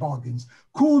 thwarted my bargains,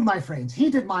 cooled my friends,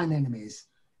 heated mine enemies.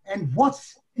 And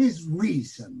what's his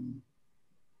reason?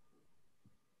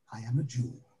 I am a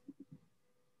Jew.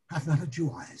 Hath not a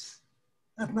Jew eyes?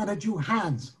 Hath not a Jew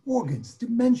hands, organs,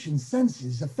 dimensions,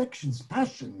 senses, affections,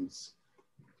 passions?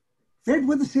 Fed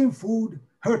with the same food,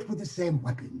 hurt with the same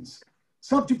weapons,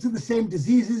 subject to the same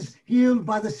diseases, healed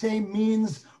by the same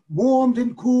means, warmed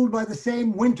and cooled by the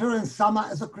same winter and summer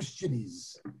as a Christian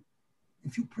is.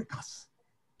 If you prick us,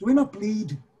 do we not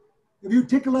bleed? If you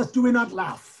tickle us, do we not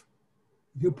laugh?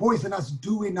 If you poison us,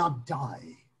 do we not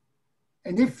die?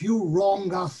 And if you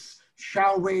wrong us,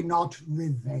 shall we not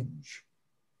revenge?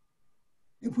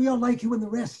 If we are like you and the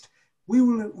rest, we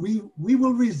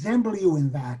will resemble you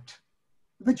in that.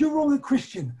 But you wrong a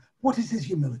Christian, what is his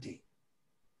humility?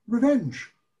 Revenge.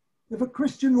 If a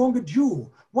Christian wrong a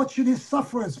Jew, what should his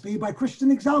sufferance be by Christian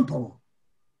example?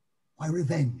 Why,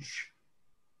 revenge.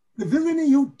 The villainy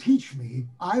you teach me,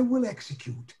 I will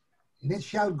execute, and it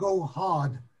shall go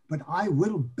hard, but I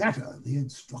will better the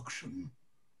instruction.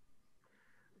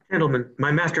 Gentlemen,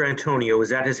 my master Antonio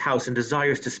is at his house and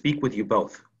desires to speak with you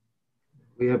both.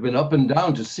 We have been up and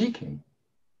down to seek him.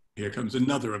 Here comes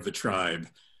another of the tribe.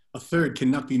 A third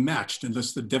cannot be matched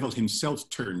unless the devil himself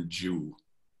turn Jew.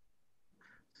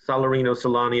 Salarino,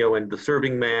 Solanio, and the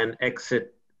serving man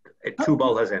exit.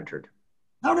 Tubal has entered.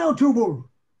 Now, Tubal,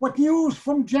 what news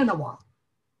from Genoa?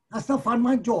 Hast thou found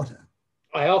my daughter?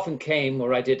 I often came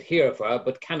where I did hear of her,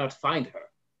 but cannot find her.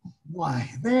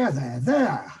 Why,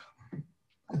 there.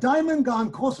 A diamond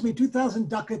gone cost me 2,000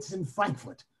 ducats in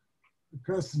Frankfurt. The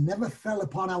curse never fell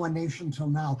upon our nation till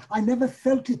now. I never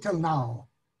felt it till now.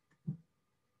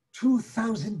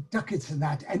 2,000 ducats in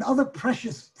that, and other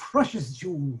precious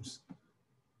jewels.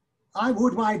 I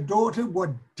would my daughter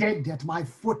were dead at my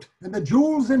foot, and the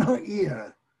jewels in her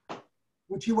ear.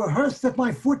 Would she were hearsed at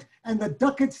my foot, and the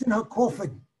ducats in her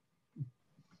coffin.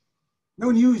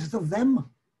 No news of them?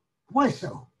 Why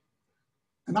so?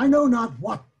 And I know not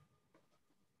what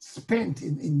spent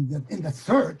in the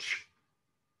search.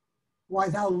 Why,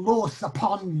 thou loss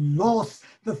upon loss,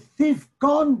 the thief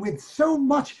gone with so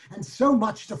much and so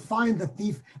much to find the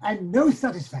thief, and no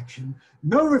satisfaction,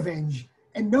 no revenge,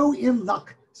 and no ill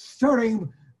luck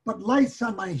stirring but lights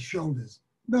on my shoulders,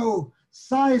 no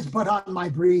sighs but on my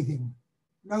breathing,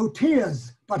 no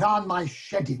tears but on my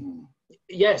shedding.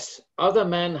 Yes, other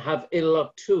men have ill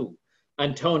luck too.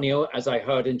 Antonio, as I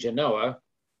heard in Genoa.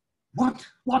 What?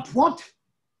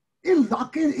 Ill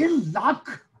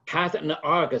luck? Hath an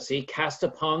argosy cast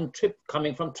upon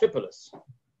coming from Tripolis.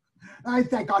 I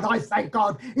thank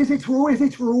God. Is it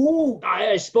true?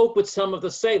 I spoke with some of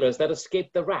the sailors that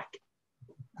escaped the rack.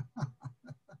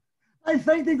 I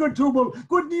thank thee, good Tubal.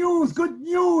 Good news.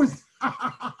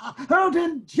 Heard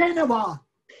in Genoa.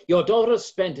 Your daughter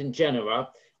spent in Genoa,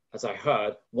 as I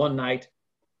heard, one night,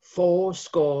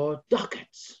 80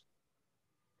 ducats.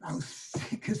 Thou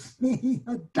sickest me,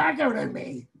 a dagger in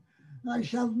me. I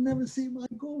shall never see my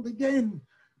gold again.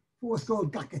 80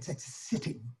 ducats at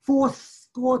sitting. 80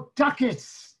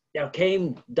 ducats. There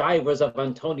came divers of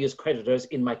Antonio's creditors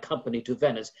in my company to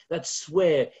Venice that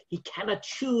swear he cannot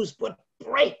choose but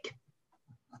break.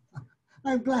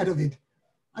 I'm glad of it.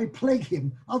 I plague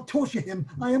him. I'll torture him.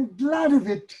 I am glad of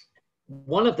it.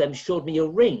 One of them showed me a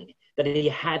ring that he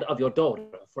had of your daughter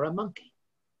for a monkey.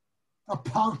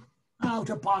 Out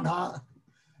upon her.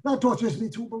 Thou tortures me,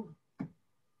 Tubal.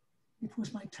 It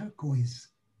was my turquoise.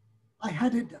 I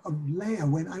had it of Leia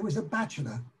when I was a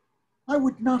bachelor. I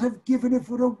would not have given it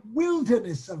for a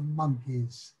wilderness of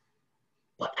monkeys.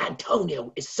 But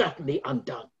Antonio is certainly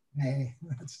undone. Nay,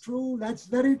 that's true. That's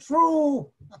very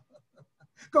true.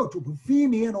 Go to fee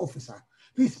me an officer.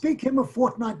 Bespeak him a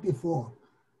fortnight before.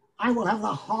 I will have the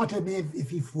heart of him if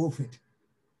he forfeit.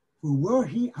 For were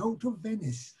he out of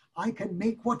Venice, I can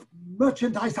make what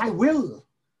merchandise I will.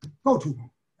 Go,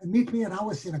 Tubal, and meet me at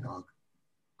our synagogue.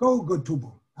 Go, good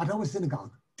Tubal, at our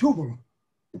synagogue. Tubal.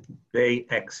 They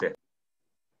exit.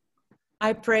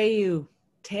 I pray you,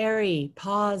 tarry,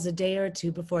 pause a day or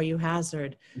two before you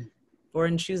hazard. For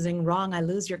in choosing wrong, I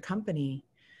lose your company.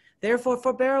 Therefore,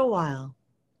 forbear a while.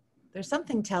 There's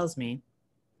something tells me,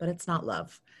 but it's not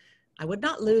love. I would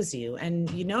not lose you, and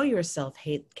you know yourself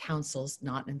hate counsels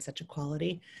not in such a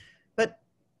quality. But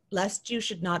lest you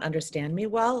should not understand me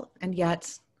well, and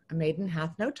yet a maiden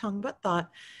hath no tongue but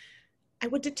thought, I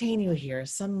would detain you here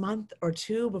some month or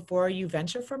two before you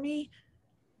venture for me.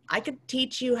 I could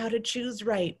teach you how to choose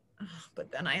right,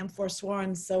 but then I am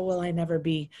forsworn, so will I never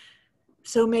be.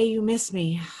 So may you miss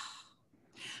me.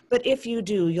 But if you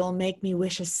do, you'll make me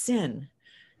wish a sin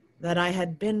that I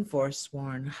had been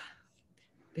forsworn.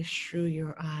 Beshrew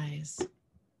your eyes.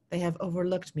 They have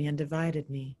overlooked me and divided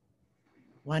me.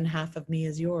 One half of me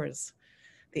is yours,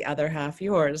 the other half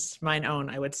yours, mine own,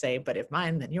 I would say, but if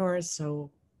mine, then yours,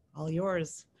 so all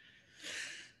yours.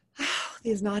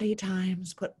 These naughty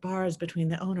times put bars between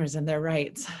the owners and their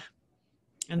rights.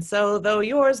 And so, though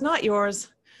yours, not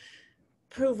yours,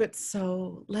 prove it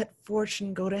so. Let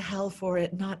fortune go to hell for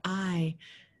it, not I.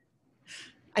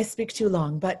 I speak too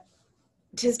long, but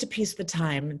 'tis to piece the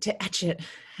time, to etch it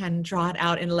and draw it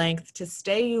out in length, to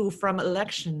stay you from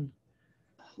election.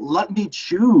 Let me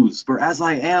choose, for as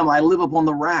I am, I live upon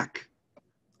the rack.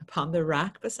 Upon the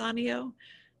rack, Bassanio?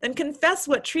 Then confess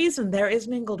what treason there is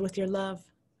mingled with your love.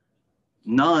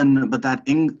 None but that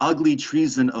ugly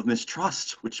treason of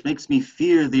mistrust, which makes me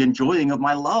fear the enjoying of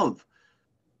my love.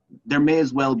 There may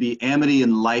as well be amity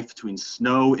in life between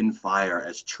snow and fire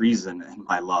as treason and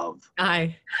my love.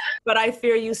 Aye, but I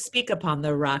fear you speak upon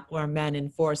the rock where men in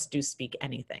force do speak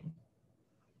anything.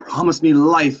 Promise me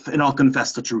life and I'll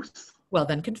confess the truth. Well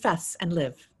then confess and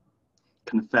live.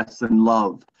 Confess and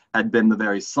love had been the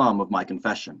very sum of my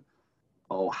confession.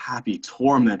 Oh, happy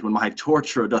torment when my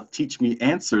torturer doth teach me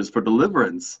answers for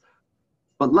deliverance.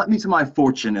 But let me to my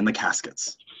fortune in the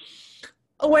caskets.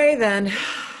 Away then.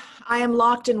 I am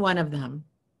locked in one of them.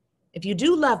 If you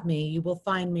do love me, you will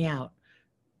find me out.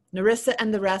 Nerissa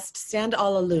and the rest stand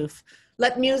all aloof.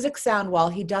 Let music sound while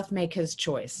he doth make his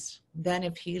choice. Then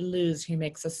if he lose, he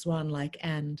makes a swan-like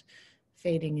end,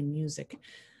 fading in music.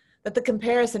 That the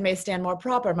comparison may stand more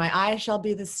proper, my eye shall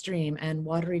be the stream and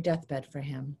watery deathbed for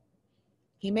him.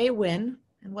 He may win,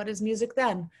 and what is music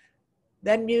then?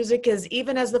 Then music is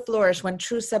even as the flourish when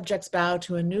true subjects bow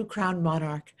to a new crowned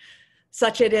monarch.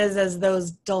 Such it is as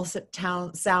those dulcet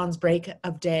sounds break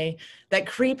of day that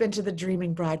creep into the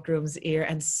dreaming bridegroom's ear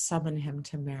and summon him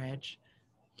to marriage.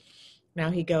 Now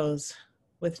he goes,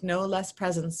 with no less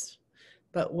presence,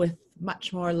 but with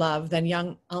much more love than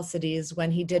young Alcides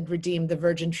when he did redeem the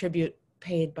virgin tribute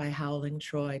paid by howling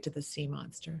Troy to the sea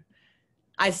monster.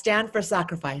 I stand for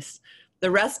sacrifice.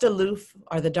 The rest aloof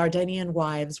are the Dardanian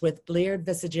wives with bleared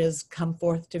visages come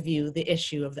forth to view the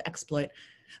issue of the exploit.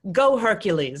 Go,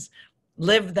 Hercules!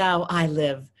 Live thou, I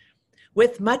live.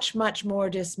 With much, much more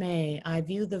dismay, I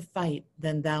view the fight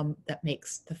than thou that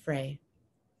makes the fray.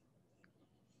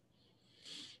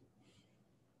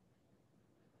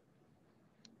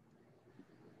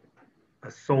 A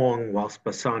song whilst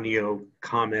Bassanio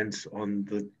comments on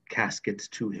the caskets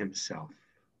to himself.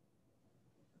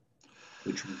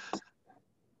 Which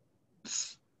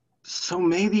So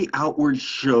may the outward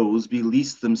shows be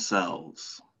least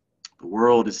themselves. The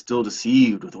world is still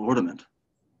deceived with ornament.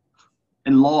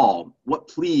 In law, what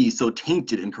plea so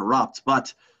tainted and corrupt,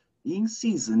 but being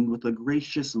seasoned with a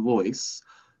gracious voice,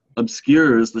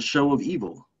 obscures the show of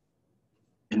evil.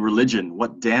 In religion,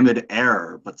 what damned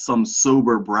error, but some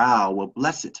sober brow will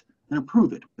bless it and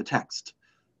approve it, the text,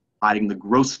 hiding the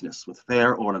grossness with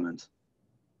fair ornament.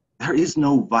 There is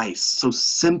no vice so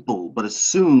simple, but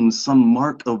assumes some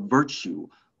mark of virtue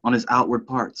on his outward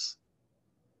parts.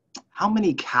 How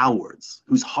many cowards,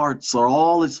 whose hearts are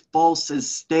all as false as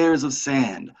stairs of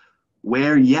sand,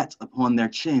 wear yet upon their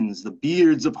chins the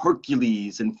beards of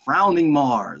Hercules and frowning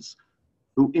Mars,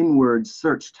 who inward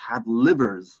searched have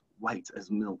livers white as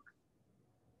milk.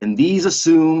 And these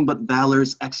assume but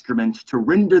valor's excrement to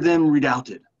render them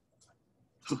redoubted.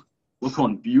 Look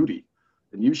on beauty,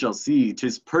 and you shall see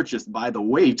 'tis purchased by the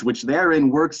weight, which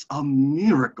therein works a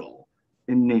miracle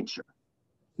in nature,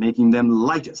 making them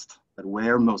lightest that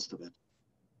wear most of it.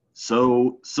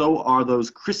 So are those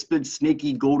crisped,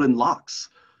 snaky golden locks,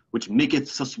 which maketh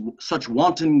such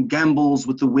wanton gambols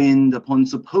with the wind upon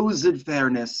supposed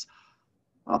fairness,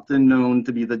 often known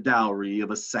to be the dowry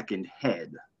of a second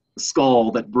head, the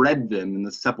skull that bred them in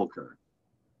the sepulchre.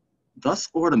 Thus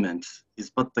ornament is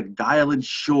but the guiled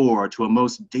shore to a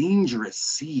most dangerous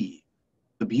sea,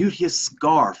 the beauteous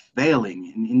scarf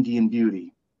veiling in Indian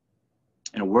beauty.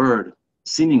 In a word,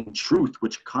 seeming truth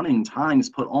which cunning times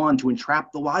put on to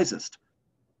entrap the wisest.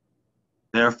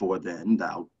 Therefore then,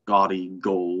 thou gaudy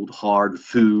gold, hard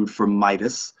food for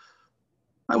Midas,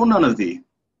 I will none of thee,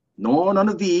 nor none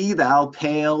of thee, thou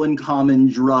pale and common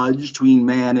drudge tween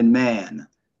man and man.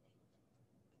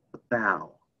 But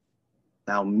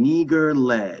thou meager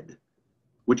lead,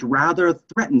 which rather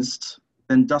threaten'st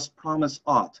than dost promise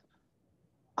aught,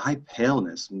 thy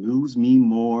paleness moves me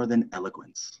more than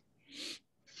eloquence.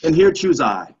 And here choose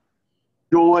I,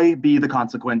 joy be the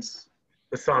consequence.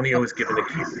 Bassanio is given a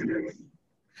kiss.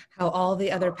 How all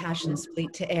the other passions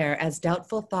fleet to air, as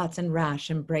doubtful thoughts and rash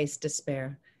embrace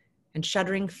despair. And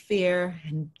shuddering fear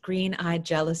and green-eyed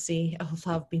jealousy, oh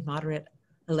love, be moderate,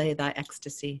 allay thy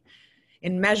ecstasy.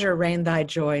 In measure reign thy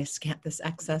joy, scant this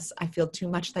excess, I feel too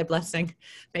much thy blessing,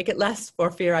 make it less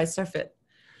for fear I surfeit.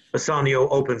 Bassanio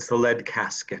opens the lead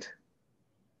casket.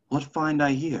 What find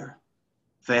I here?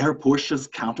 Fair Portia's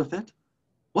counterfeit?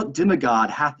 What demigod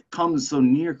hath come so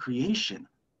near creation?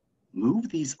 Move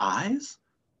these eyes?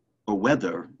 Or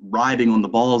whether, riding on the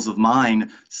balls of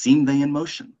mine, seem they in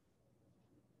motion?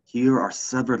 Here are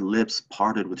severed lips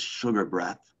parted with sugar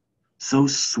breath. So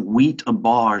sweet a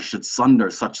bar should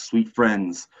sunder such sweet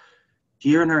friends.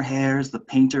 Here in her hairs the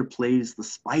painter plays the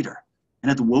spider, and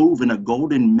hath woven a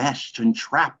golden mesh to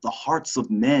entrap the hearts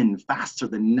of men faster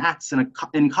than gnats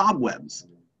in cobwebs.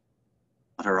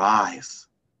 But her eyes,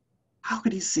 how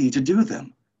could he see to do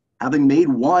them? Having made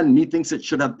one, methinks it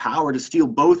should have power to steal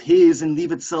both his and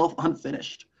leave itself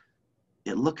unfinished.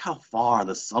 Yet look how far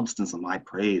the substance of my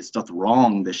praise doth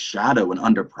wrong this shadow in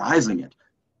underprizing it.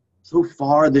 So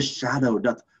far this shadow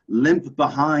doth limp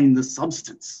behind the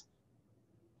substance.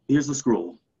 Here's the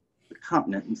scroll, the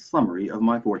continent and summary of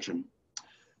my fortune.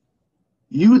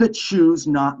 You that choose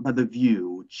not by the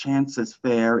view, chance as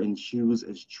fair and choose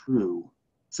as true.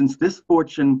 Since this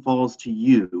fortune falls to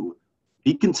you,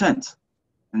 be content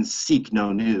and seek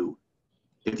no new.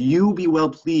 If you be well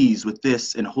pleased with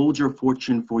this and hold your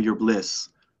fortune for your bliss,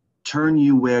 turn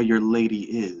you where your lady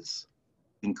is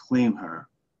and claim her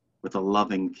with a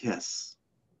loving kiss.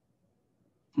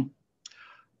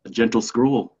 A gentle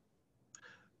scroll.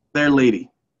 Fair lady,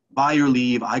 by your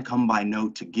leave, I come by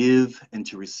note to give and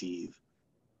to receive.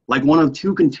 Like one of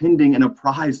two contending in a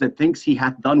prize that thinks he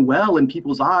hath done well in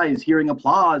people's eyes, hearing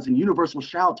applause and universal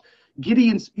shout, giddy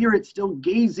in spirit, still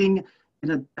gazing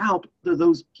in a doubt whether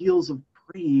those peals of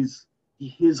praise be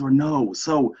his or no.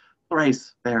 So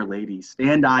thrice, fair lady,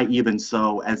 stand I even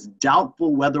so, as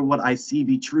doubtful whether what I see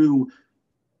be true,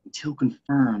 until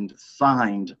confirmed,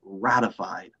 signed,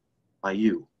 ratified by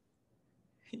you.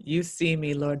 You see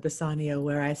me, Lord Bassanio,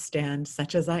 where I stand,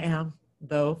 such as I am,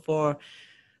 though for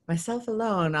myself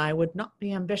alone I would not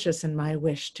be ambitious in my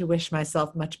wish to wish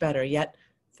myself much better, yet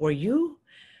for you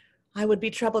I would be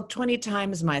troubled 20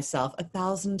 times myself,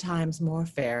 1,000 times more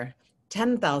fair,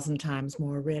 10,000 times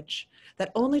more rich,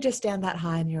 that only to stand that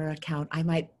high in your account I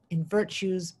might in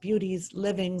virtues, beauties,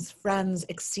 livings, friends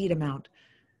exceed amount.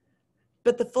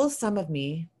 But the full sum of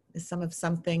me is some of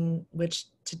something which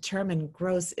to term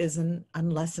gross is an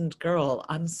unlessoned girl,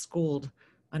 unschooled,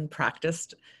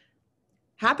 unpracticed.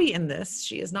 Happy in this,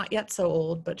 she is not yet so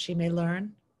old, but she may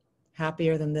learn.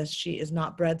 Happier than this, she is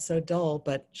not bred so dull,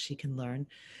 but she can learn.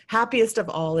 Happiest of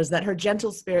all is that her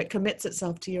gentle spirit commits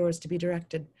itself to yours to be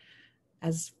directed,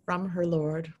 as from her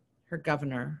lord, her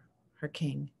governor, her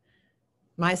king.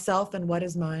 Myself and what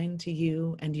is mine to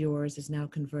you and yours is now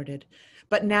converted.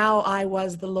 But now I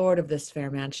was the lord of this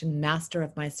fair mansion, master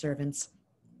of my servants,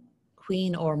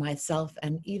 queen o'er myself,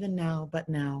 and even now, but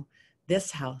now,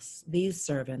 this house, these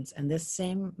servants, and this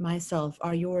same myself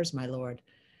are yours, my lord.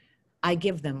 I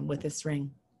give them with this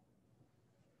ring,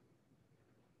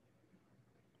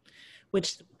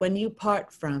 which when you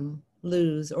part from,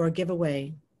 lose, or give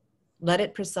away, let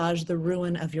it presage the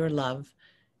ruin of your love,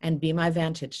 and be my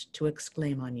vantage to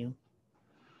exclaim on you.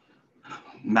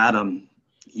 Madam,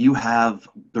 you have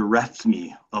bereft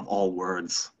me of all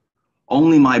words.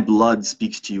 Only my blood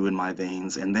speaks to you in my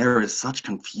veins, and there is such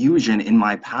confusion in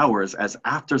my powers, as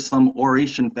after some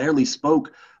oration fairly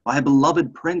spoke by a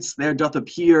beloved prince there doth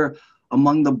appear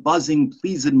among the buzzing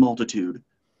pleased multitude,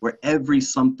 where every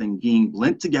something being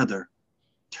blent together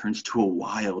turns to a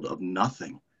wild of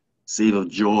nothing, save of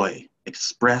joy,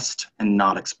 expressed and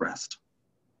not expressed.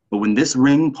 But when this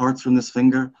ring parts from this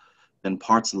finger, then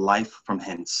parts life from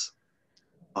hence.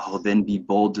 Oh, then be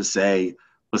bold to say,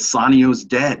 Bassanio's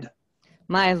dead.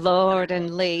 My lord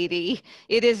and lady,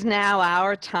 it is now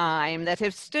our time that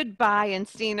have stood by and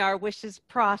seen our wishes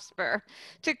prosper,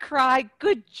 to cry,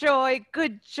 good joy,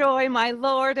 my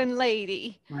lord and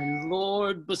lady. My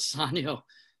lord Bassanio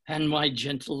and my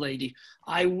gentle lady,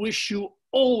 I wish you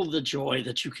all the joy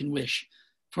that you can wish,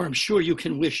 for I'm sure you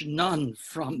can wish none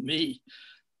from me.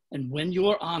 And when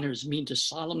your honors mean to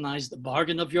solemnize the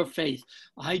bargain of your faith,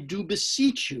 I do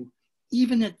beseech you,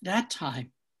 even at that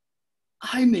time,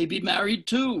 I may be married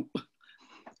too.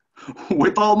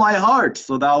 With all my heart,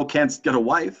 so thou canst get a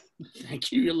wife.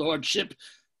 Thank you, your lordship.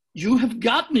 You have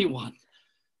got me one.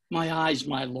 My eyes,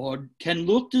 my lord, can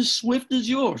look as swift as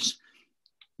yours.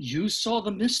 You saw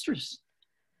the mistress.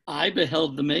 I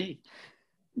beheld the maid.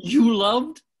 You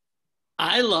loved.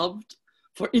 I loved.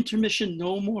 For intermission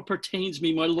no more pertains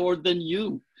me, my lord, than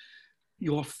you.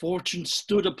 Your fortune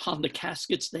stood upon the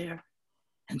caskets there,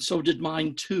 and so did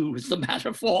mine too, as the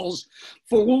matter falls.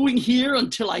 For wooing here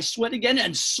until I sweat again,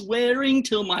 and swearing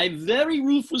till my very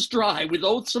roof was dry with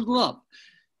oaths of love.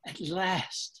 At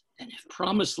last, and if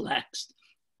promise last,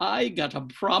 I got a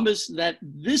promise that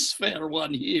this fair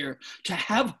one here, to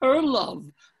have her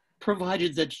love,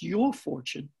 provided that your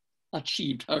fortune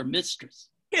achieved her mistress.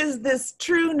 Is this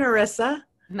true, NERISSA?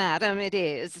 Madam, it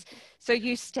is. So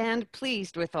you stand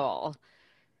pleased with all.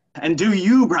 And do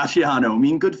you, Gratiano,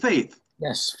 mean good faith?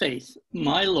 Yes, faith,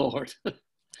 my lord.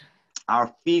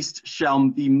 Our feast shall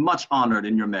be much honored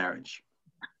in your marriage.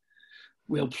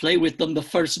 We'll play with them the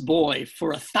first boy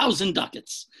for 1,000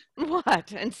 ducats.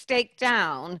 What, and stake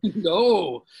down?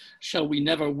 No, shall we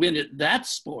never win at that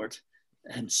sport,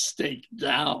 and stake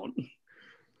down.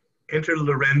 Enter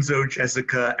Lorenzo,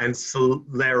 Jessica, and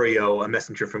Salario, a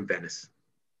messenger from Venice.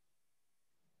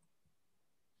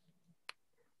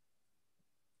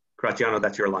 Gratiano,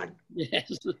 that's your line.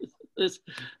 Yes.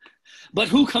 But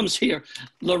who comes here?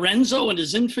 Lorenzo and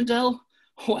his infidel?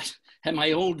 What? And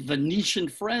my old Venetian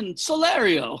friend,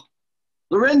 Salario.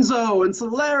 Lorenzo and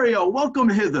Salario, welcome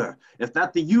hither. If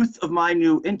that the youth of my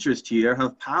new interest here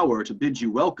have power to bid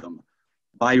you welcome,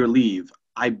 by your leave,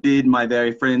 I bid my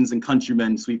very friends and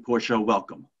countrymen, sweet Portia,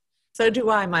 welcome. So do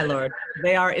I, my lord.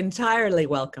 They are entirely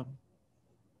welcome.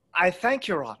 I thank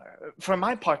your honor. For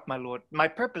my part, my lord, my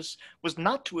purpose was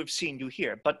not to have seen you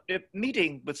here, but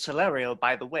meeting with Salario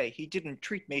by the way, he didn't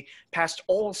treat me past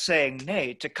all saying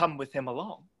nay to come with him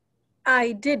along.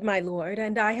 I did, my lord,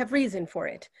 and I have reason for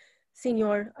it.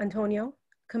 Signor Antonio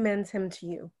commends him to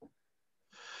you.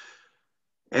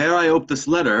 Ere I ope this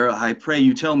letter, I pray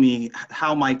you tell me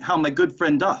how my good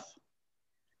friend doth.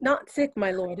 Not sick,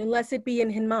 my lord, unless it be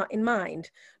in mind,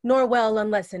 nor well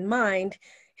unless in mind.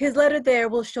 His letter there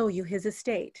will show you his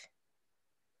estate.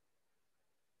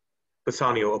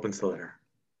 Bassanio opens the letter.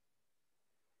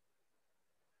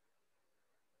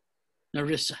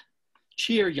 Nerissa,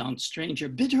 cheer yon stranger,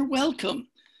 bid her welcome.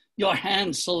 Your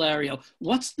hand, Salario.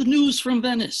 What's the news from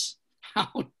Venice?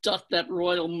 How doth that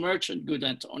royal merchant, good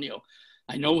Antonio?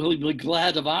 I know he'll be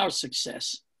glad of our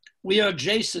success. We are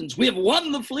Jasons. We have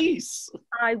won the fleece.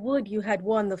 I would you had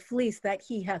won the fleece that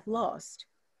he hath lost.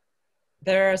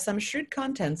 There are some shrewd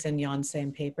contents in yon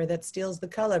same paper that steals the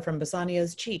color from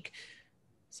Bassanio's cheek.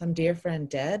 Some dear friend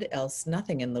dead, else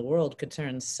nothing in the world could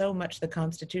turn so much the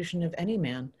constitution of any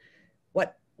man.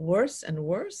 What, worse and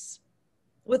worse?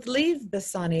 With leave,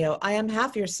 Bassanio, I am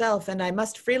half yourself, and I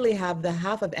must freely have the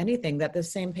half of anything that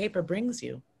this same paper brings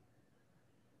you.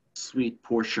 Sweet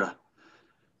Portia,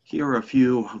 here are a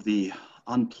few of the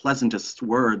unpleasantest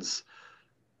words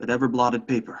that ever blotted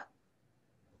paper.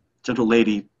 Gentle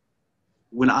lady,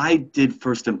 when I did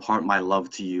first impart my love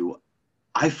to you,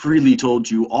 I freely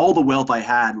told you all the wealth I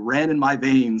had ran in my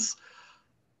veins.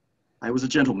 I was a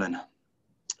gentleman,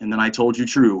 and then I told you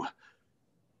true.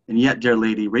 And yet, dear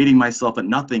lady, rating myself at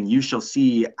nothing, you shall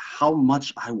see how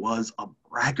much I was a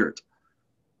braggart.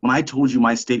 When I told you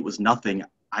my state was nothing,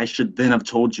 I should then have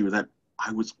told you that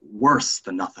I was worse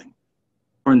than nothing.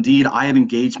 For indeed, I have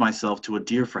engaged myself to a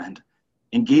dear friend,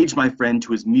 engaged my friend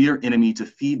to his mere enemy to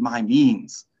feed my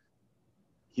means.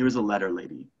 Here is a letter,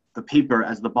 lady, the paper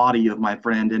as the body of my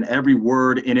friend, and every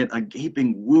word in it a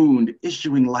gaping wound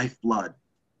issuing lifeblood.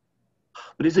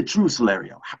 But is it true,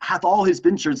 Salario? Hath all his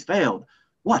ventures failed?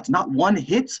 What, not one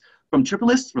hit? From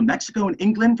Tripolis, from Mexico and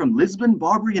England, from Lisbon,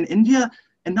 Barbary, and India,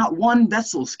 and not one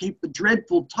vessel escaped the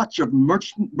dreadful touch of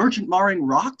merchant-marring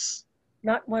rocks?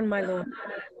 Not one, my lord.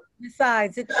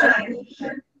 Besides,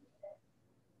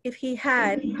 if he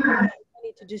had money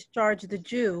to discharge the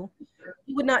Jew,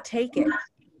 he would not take it.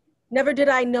 Never did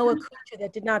I know a creature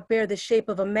that did not bear the shape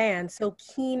of a man, so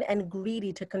keen and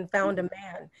greedy to confound a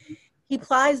man. He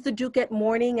plies the Duke at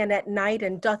morning and at night,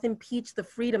 and doth impeach the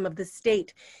freedom of the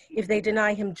state. If they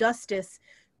deny him justice,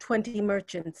 20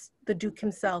 merchants, the Duke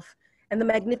himself, and the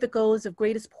magnificos of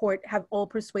greatest port have all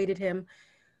persuaded him,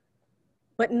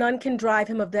 but none can drive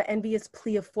him of the envious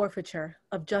plea of forfeiture,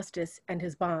 of justice and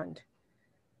his bond.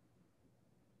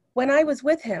 When I was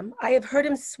with him, I have heard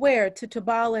him swear to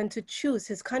TUBAL and to Chus,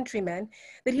 his countrymen,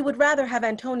 that he would rather have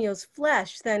Antonio's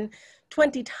flesh than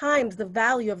 20 times the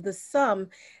value of the sum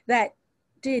that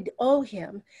did owe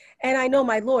him. And I know,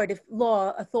 my lord, if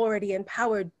law, authority, and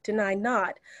power deny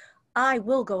not, I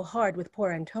will go hard with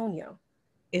poor Antonio.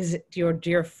 Is it your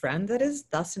dear friend that is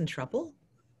thus in trouble?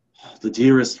 The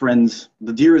dearest friends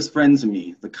to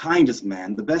me, the kindest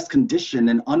man, the best condition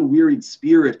and unwearied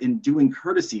spirit in doing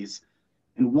courtesies,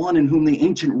 and one in whom the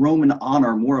ancient Roman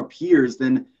honor more appears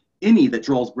than any that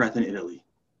draws breath in Italy.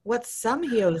 What sum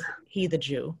he owes he the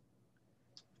Jew?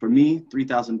 For me,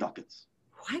 3,000 ducats.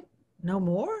 What? No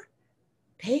more?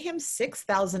 Pay him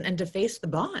 6,000 and deface the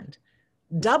bond.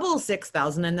 Double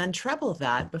 6,000 and then treble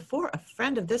that before a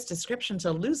friend of this description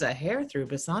shall lose a hair through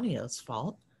Bassanio's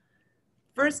fault.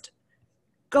 First,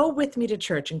 go with me to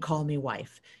church and call me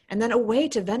wife, and then away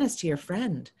to Venice to your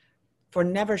friend. For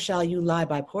never shall you lie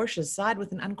by Portia's side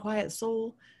with an unquiet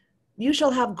soul. You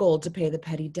shall have gold to pay the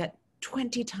petty debt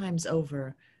 20 times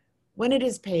over. When it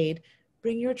is paid,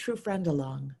 bring your true friend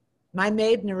along. My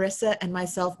maid Nerissa and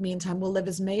myself meantime will live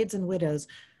as maids and widows.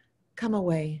 Come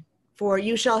away, for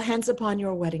you shall hence upon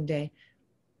your wedding day.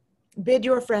 Bid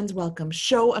your friends welcome,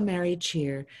 show a merry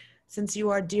cheer. Since you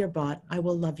are dear bought, I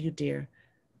will love you dear.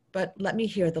 But let me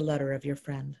hear the letter of your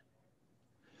friend.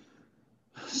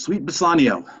 Sweet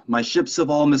Bassanio, my ships have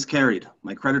all miscarried.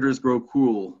 My creditors grow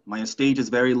cruel. My estate is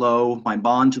very low. My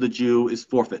bond to the Jew is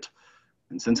forfeit.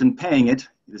 And since in paying it,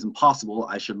 it is impossible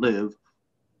I should live,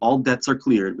 all debts are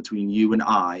cleared between you and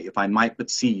I, if I might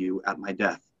but see you at my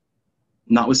death.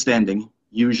 Notwithstanding,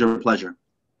 use your pleasure.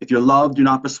 If your love do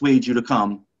not persuade you to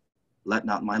come, let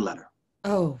not my letter.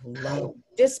 Oh, lo,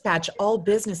 dispatch all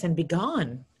business and be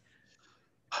gone.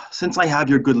 Since I have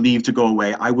your good leave to go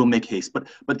away, I will make haste.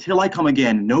 But till I come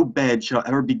again, no bed shall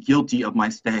ever be guilty of my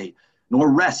stay, nor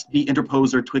rest be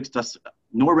interposer twixt us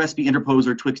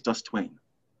twain.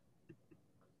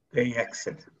 They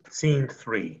exit. Scene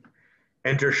 3.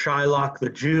 Enter SHYLOCK the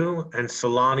Jew, and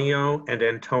SOLANIO, and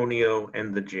Antonio,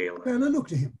 and the jailer. Bella, look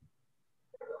to him.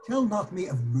 Tell not me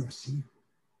of mercy.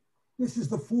 This is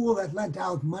the fool that lent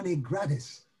out money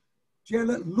gratis.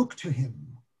 Jailer, look to him.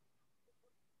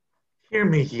 Hear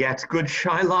me yet, good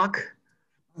SHYLOCK.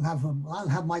 I'll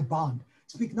have my bond.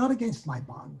 Speak not against my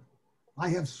bond. I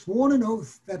have sworn an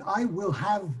oath that I will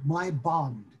have my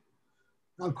bond.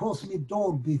 Thou callest me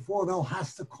dog before thou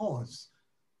hast a cause.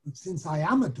 But since I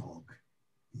am a dog,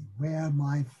 beware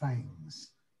my fangs.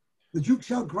 The Duke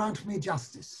shall grant me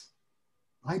justice.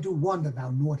 I do wonder, thou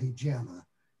naughty jailer,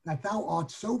 that thou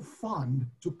art so fond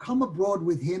to come abroad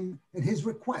with him at his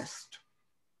request.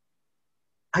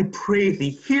 I pray thee,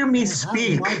 hear me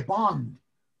speak. Have my bond.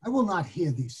 I will not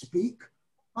hear thee speak.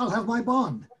 I'll have my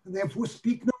bond, and therefore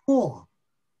speak no more.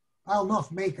 I'll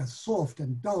not make a soft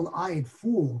and dull-eyed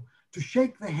fool to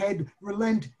shake the head,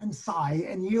 relent, and sigh,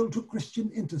 and yield to Christian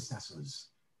intercessors.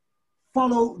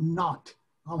 Follow not.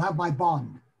 I'll have my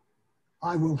bond.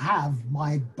 I will have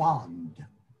my bond.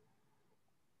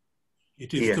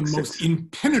 It is the most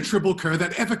impenetrable cur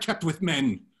that ever kept with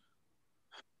men.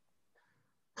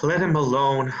 Let him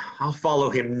alone. I'll follow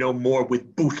him no more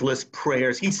with bootless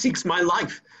prayers. He seeks my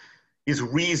life. His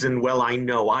reason well I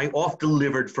know. I oft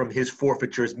delivered from his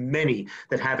forfeitures many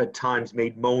that have at times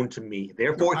made moan to me.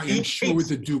 Therefore I am sure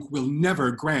the Duke will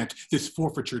never grant this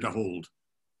forfeiture to hold.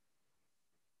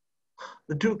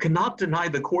 The Duke cannot deny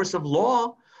the course of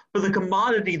law, for the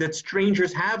commodity that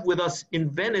strangers have with us in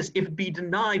Venice, if it be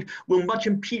denied, will much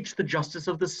impeach the justice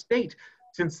of the state,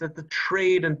 since that the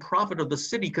trade and profit of the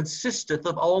city consisteth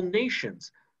of all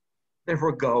nations.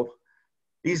 Therefore go.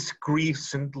 These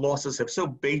griefs and losses have so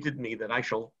baited me that I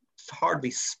shall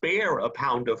hardly spare a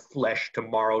pound of flesh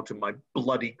tomorrow to my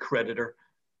bloody creditor.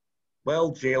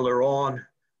 Well, jailer, on.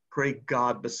 Pray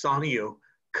God, Bassanio,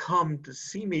 come to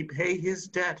see me pay his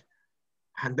debt.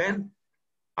 And then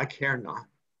I care not.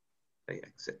 They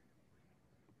exit.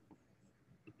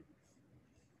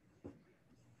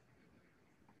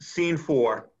 Scene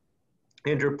 4.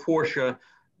 Enter Portia,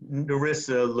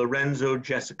 NERISSA, LORENZO,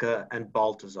 Jessica, and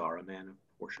BALTHAZAR, a man of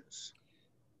Portia's.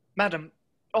 Madam,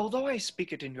 although I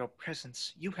speak it in your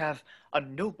presence, you have a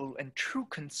noble and true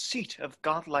conceit of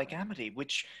godlike amity,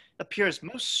 which appears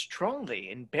most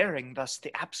strongly in bearing thus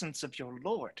the absence of your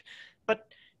lord. But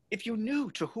if you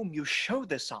knew to whom you show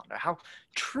this honor, how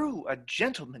true a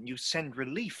gentleman you send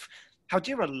relief, how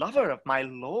dear a lover of my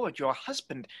lord, your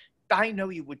husband, I know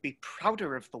you would be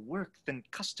prouder of the work than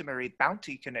customary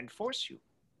bounty can enforce you.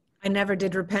 I never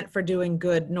did repent for doing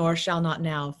good, nor shall not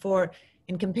now, for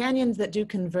in companions that do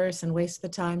converse and waste the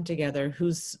time together,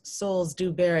 whose souls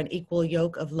do bear an equal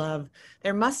yoke of love,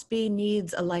 there must be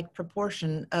needs a like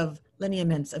proportion of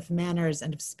lineaments, of manners,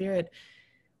 and of spirit,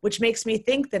 which makes me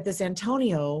think that this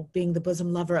Antonio, being the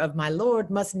bosom lover of my lord,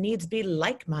 must needs be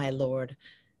like my lord.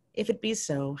 If it be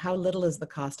so, how little is the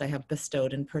cost I have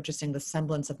bestowed in purchasing the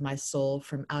semblance of my soul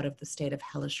from out of the state of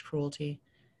hellish cruelty.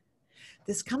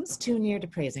 This comes too near to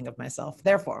praising of myself,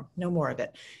 therefore, no more of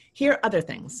it. Here other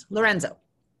things. Lorenzo,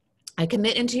 I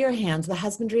commit into your hands the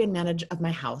husbandry and manage of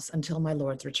my house until my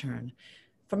lord's return.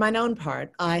 For mine own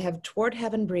part, I have toward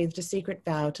heaven breathed a secret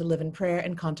vow to live in prayer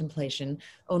and contemplation,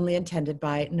 only intended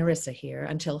by NERISSA here,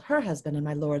 until her husband and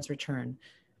my lord's return.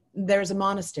 There is a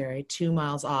monastery 2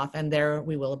 miles off, and there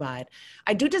we will abide.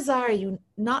 I do desire you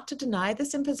not to deny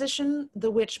this imposition, the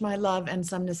which my love and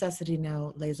some necessity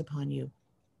now lays upon you.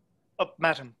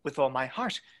 Madam, with all my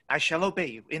heart, I shall obey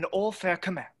you in all fair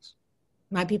commands.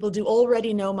 My people do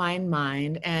already know mine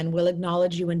mind, and will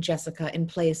acknowledge you and Jessica in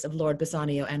place of Lord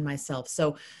Bassanio and myself.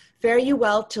 So fare you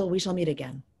well till we shall meet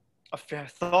again. Fair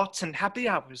thoughts and happy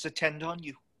hours attend on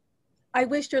you. I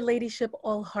wish your ladyship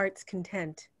all hearts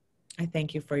content. I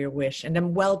thank you for your wish, and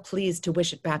am well pleased to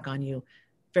wish it back on you.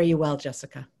 Fare you well,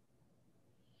 Jessica.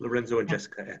 Lorenzo and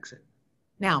Jessica exit.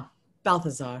 Now,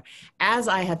 Balthazar, as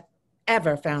I have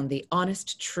ever found thee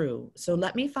honest true, so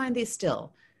let me find thee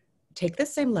still. Take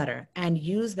this same letter, and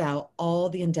use thou all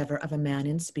the endeavor of a man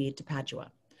in speed to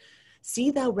Padua. See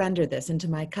thou render this into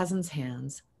my cousin's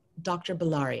hands, Dr.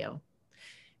 Bellario,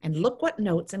 and look what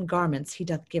notes and garments he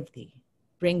doth give thee.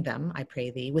 Bring them, I pray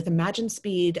thee, with imagined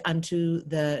speed unto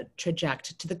the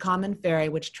traject, to the common ferry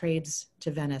which trades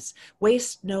to Venice.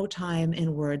 Waste no time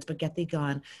in words, but get thee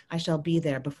gone. I shall be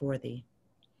there before thee.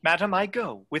 Madam, I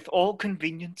go with all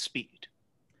convenient speed.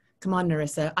 Come on,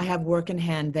 NERISSA, I have work in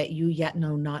hand that you yet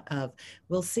know not of.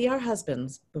 We'll see our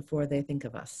husbands before they think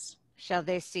of us. Shall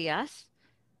they see us?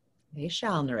 They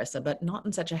shall, NERISSA, but not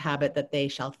in such a habit that they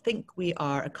shall think we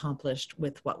are accomplished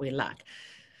with what we lack.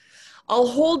 I'll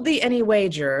hold thee any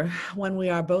wager. When we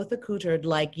are both accoutred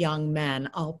like young men,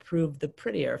 I'll prove the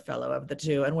prettier fellow of the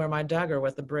two, and wear my dagger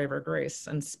with the braver grace,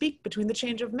 and speak between the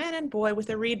change of man and boy with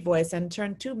a reed voice, and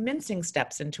turn 2 mincing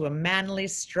steps into a manly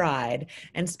stride,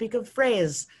 and speak of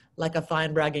phrase like a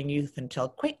fine bragging youth, and tell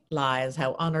quaint lies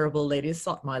how honorable ladies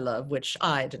sought my love, which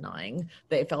I, denying,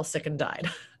 they fell sick and died.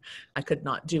 I could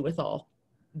not do withal.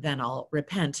 Then I'll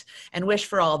repent, and wish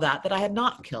for all that I had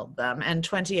not killed them, and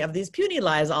 20 of these puny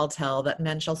lies I'll tell, that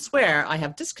men shall swear I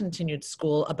have discontinued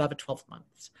school above a 12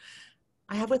 months.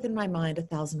 I have within my mind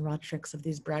 1,000 raw tricks of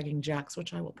these bragging jacks,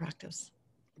 which I will practice.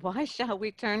 Why shall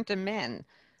we turn to men?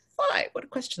 Why, what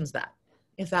question's that?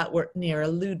 If that were near a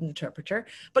lewd interpreter.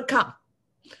 But come,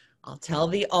 I'll tell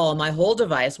thee all my whole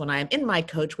device when I am in my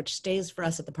coach, which stays for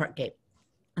us at the park gate.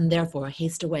 And therefore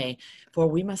haste away, for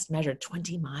we must measure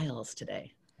 20 miles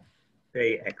today.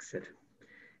 They exit.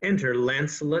 Enter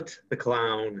Lancelot, the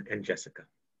clown, and Jessica.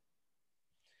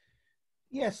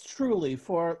 Yes, truly,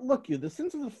 for look you, the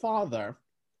sins of the father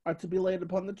are to be laid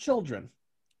upon the children.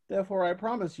 Therefore I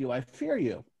promise you, I fear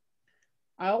you.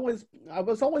 I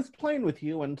was always plain with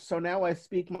you, and so now I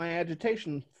speak my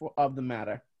agitation of the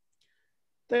matter.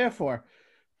 Therefore,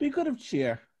 be good of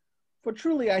cheer, for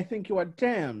truly I think you are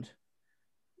damned.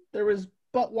 There is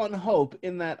but one hope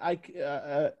in that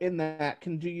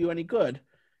can do you any good,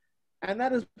 and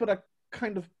that is but a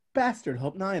kind of bastard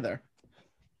hope neither.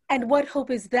 And what hope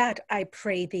is that, I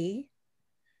pray thee?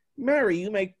 Mary,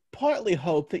 you may partly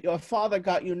hope that your father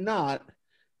got you not,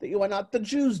 that you are not the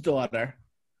Jew's daughter.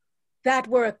 That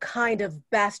were a kind of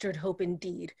bastard hope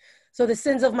indeed. So the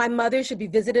sins of my mother should be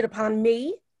visited upon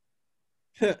me?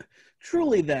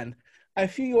 Truly then, I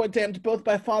fear you are damned both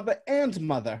by father and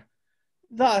mother.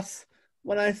 Thus,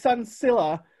 when I son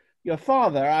Scylla, your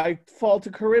father, I fall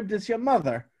to Charybdis, your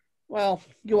mother. Well,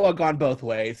 you are gone both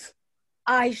ways.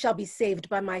 I shall be saved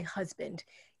by my husband.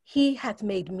 He hath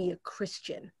made me a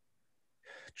Christian.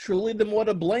 Truly, the more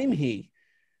to blame he.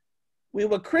 We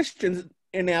were Christians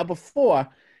now before,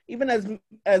 even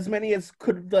as many as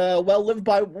could well live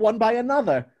by one by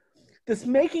another. This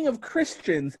making of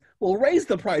Christians will raise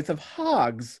the price of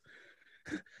hogs.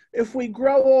 If we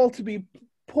grow all to be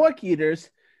pork eaters,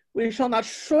 we shall not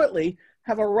shortly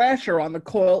have a rasher on the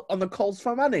coals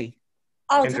for money.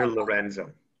 Enter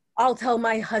Lorenzo. I'll tell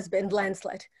my husband,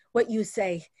 Lancelot, what you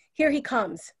say. Here he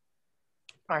comes.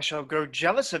 I shall grow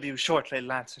jealous of you shortly,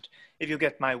 Lancet, if you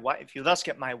thus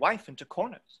get my wife into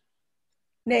corners.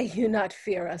 Nay, you not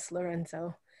fear us,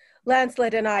 Lorenzo.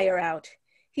 Lancelot and I are out.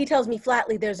 He tells me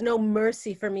flatly there's no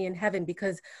mercy for me in heaven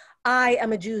because I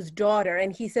am a Jew's daughter,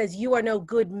 and he says you are no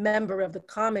good member of the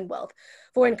Commonwealth,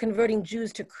 for in converting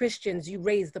Jews to Christians, you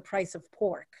raise the price of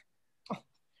pork. Oh,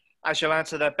 I shall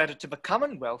answer that better to the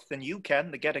Commonwealth than you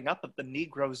can the getting up of the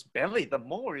Negro's belly. The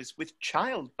more is with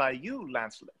child by you,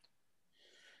 Lancelot.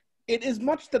 It is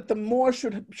much that the more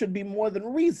should be more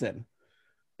than reason.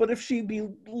 But if she be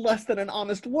less than an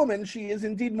honest woman, she is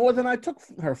indeed more than I took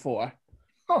her for.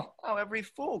 Oh, how every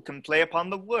fool can play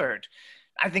upon the word.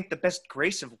 I think the best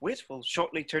grace of wit will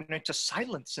shortly turn into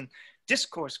silence, and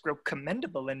discourse grow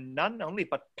commendable in none only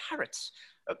but parrots.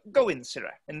 Go in,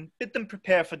 sirrah, and bid them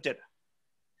prepare for dinner.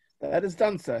 That is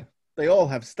done, sir. They all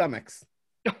have stomachs.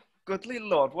 Oh, goodly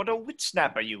Lord, what a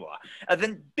wit-snapper you are.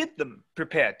 Then bid them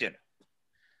prepare dinner.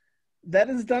 That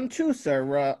is done too,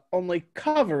 sir. Only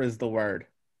cover is the word.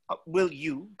 Will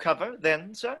you cover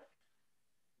then, sir?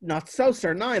 Not so,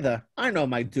 sir, neither. I know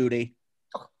my duty.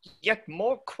 Oh, yet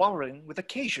more quarrelling with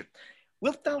occasion.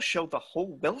 Wilt thou show the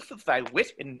whole wealth of thy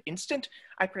wit in an instant?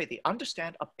 I pray thee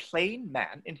understand a plain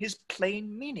man in his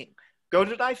plain meaning. Go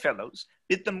to thy fellows,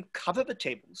 bid them cover the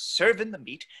tables, serve in the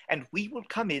meat, and we will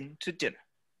come in to dinner.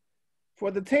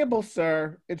 For the table,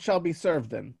 sir, it shall be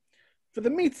served in. For the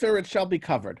meat, sir, it shall be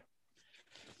covered.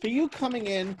 For you coming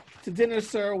in to dinner,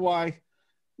 sir, why,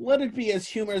 let it be as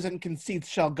humors and conceits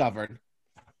shall govern.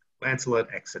 Lancelot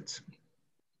exits.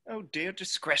 Oh, dear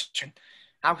discretion,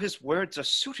 how his words are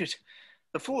suited.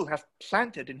 The fool hath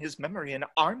planted in his memory an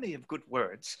army of good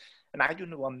words, and I do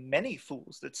know a many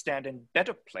fools that stand in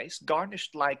better place,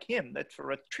 garnished like him, that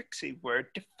for a tricksy word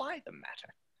defy the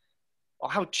matter. Oh,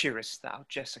 how cheerest thou,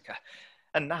 Jessica?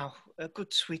 And now,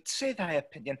 good sweet, say thy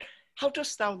opinion. How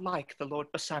dost thou like the Lord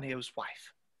Bassanio's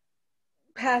wife?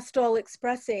 Past all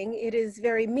expressing, it is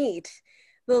very meet.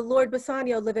 The Lord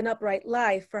Bassanio live an upright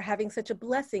life for having such a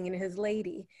blessing in his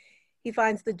lady. He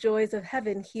finds the joys of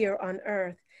heaven here on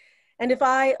earth. And if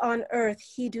I on earth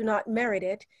he do not merit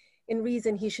it, in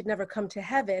reason he should never come to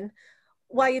heaven,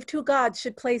 why if 2 gods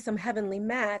should play some heavenly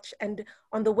match, and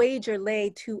on the wager lay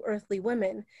 2 earthly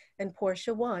women, and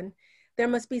Portia one, there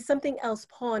must be something else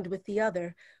pawned with the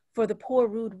other, for the poor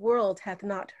rude world hath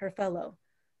not her fellow.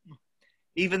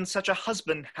 Even such a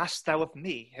husband hast thou of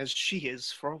me as she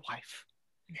is for a wife.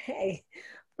 Nay,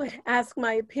 but ask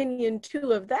my opinion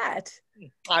too of that.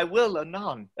 I will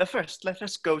anon. First, let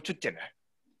us go to dinner.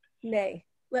 Nay,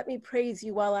 let me praise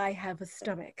you while I have a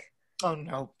stomach. Oh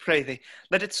no, pray thee,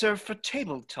 let it serve for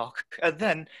table talk.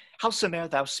 Then, howsoe'er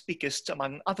thou speakest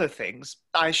among other things,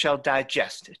 I shall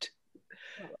digest it.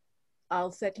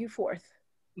 I'll set you forth.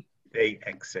 They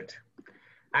exit.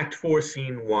 Act 4,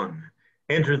 Scene 1.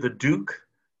 Enter the Duke,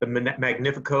 the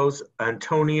Magnificos,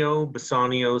 Antonio,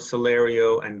 Bassanio,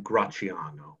 Salario, and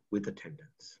Gratiano with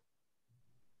attendants.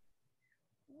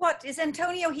 What, is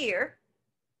Antonio here?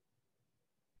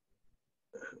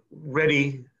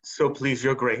 Ready, so please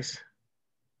your grace.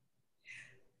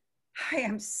 I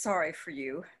am sorry for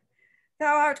you.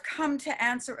 Thou art come to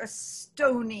answer a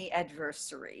stony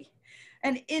adversary,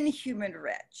 an inhuman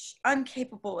wretch,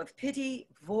 incapable of pity,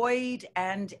 void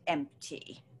and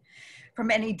empty,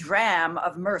 from any dram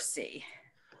of mercy.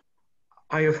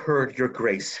 I have heard your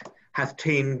grace hath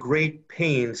ta'en great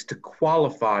pains to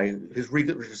qualify his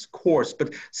rigorous course,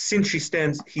 but since he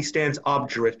stands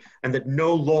obdurate, and that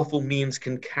no lawful means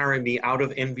can carry me out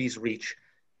of envy's reach,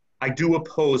 I do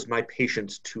oppose my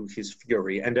patience to his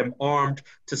fury, and am armed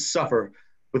to suffer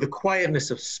with a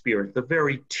quietness of spirit the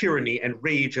very tyranny and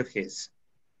rage of his.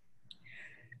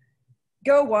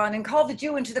 Go on and call the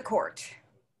Jew into the court.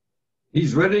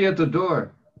 He's ready at the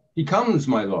door. He comes,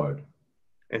 my lord.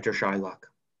 Enter Shylock.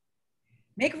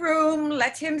 Make room,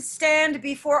 let him stand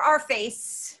before our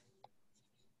face.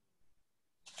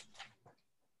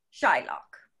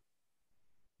 Shylock.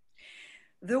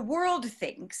 The world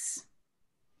thinks,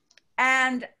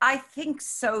 and I think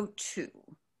so too,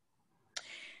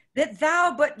 that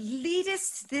thou but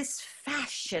leadest this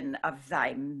fashion of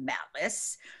thy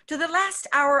malice to the last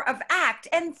hour of act,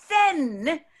 and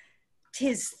then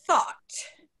 'tis thought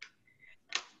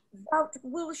thou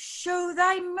wilt show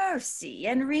thy mercy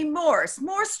and remorse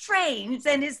more strange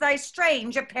than is thy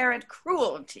strange apparent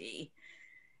cruelty.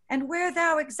 And where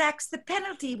thou exacts the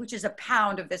penalty, which is a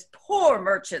pound of this poor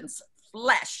merchant's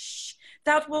flesh,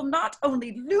 thou wilt not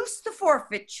only loose the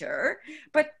forfeiture,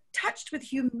 but touched with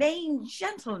humane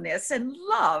gentleness and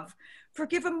love,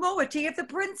 forgive a moiety of the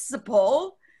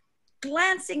principal,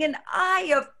 glancing an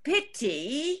eye of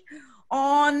pity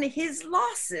on his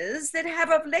losses that have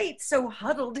of late so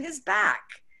huddled his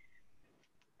back.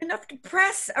 Enough to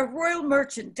press a royal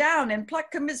merchant down and pluck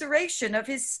commiseration of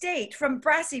his state from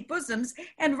brassy bosoms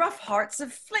and rough hearts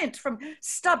of flint, from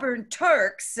stubborn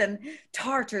Turks and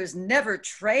Tartars never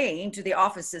trained to the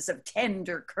offices of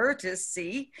tender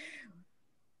courtesy.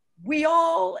 We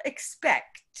all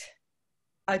expect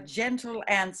a gentle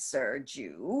answer,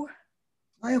 Jew.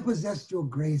 I have possessed your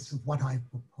grace of what I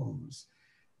propose.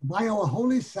 By our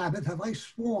holy Sabbath have I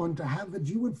sworn to have the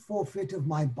due and forfeit of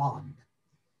my bond.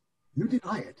 You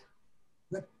deny it.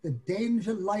 Let the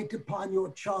danger light upon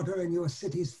your charter and your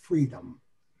city's freedom.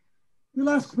 You'll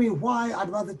ask me why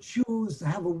I'd rather choose to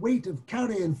have a weight of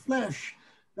carrion flesh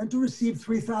than to receive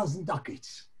 3,000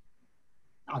 ducats.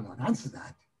 I'll not answer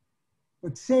that,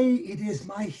 but say it is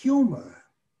my humor.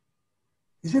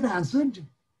 Is it answered?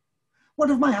 What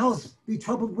if my house be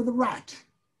troubled with a rat,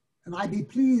 and I be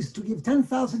pleased to give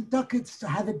 10,000 ducats to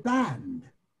have it banned?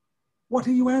 What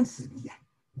are you answered yet?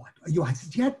 What, are you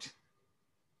answered yet?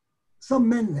 Some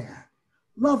men there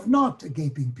love not a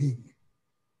gaping pig,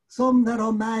 some that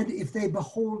are mad if they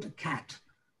behold a cat,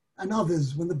 and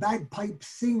others, when the bagpipe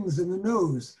sings in the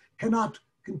nose, cannot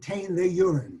contain their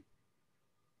urine.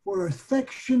 For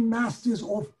affection masters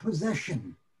of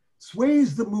possession,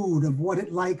 sways the mood of what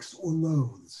it likes or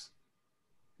loathes.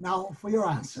 Now for your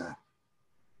answer.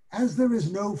 As there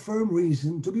is no firm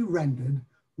reason to be rendered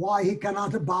why he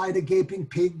cannot abide a gaping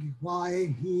pig,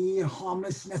 why he a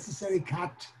harmless necessary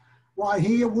cat, why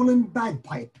he a woolen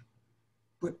bagpipe,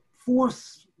 but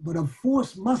of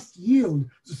force must yield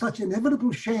to such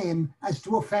inevitable shame as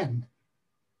to offend,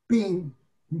 being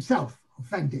himself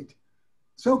offended.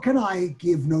 So can I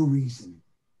give no reason,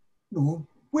 nor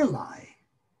will I.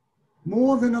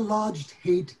 More than a lodged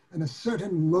hate and a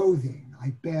certain loathing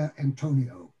I bear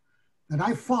Antonio, that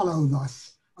I follow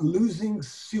thus a losing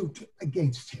suit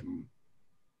against him.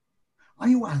 Are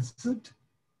you answered?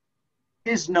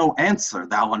 Is no answer,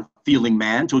 thou unfeeling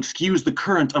man, to excuse the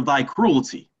current of thy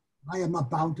cruelty. I am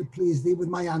not bound to please thee with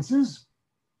my answers.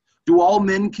 Do all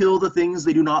men kill the things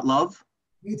they do not love?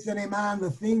 Eats any man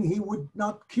the thing he would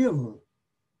not kill.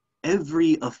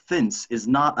 Every offense is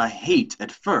not a hate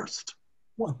at first.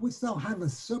 What, wouldst thou have a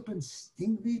serpent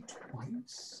sting thee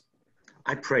twice?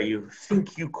 I pray you,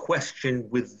 think you question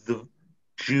with the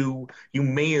Jew, you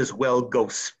may as well go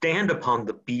stand upon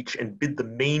the beach and bid the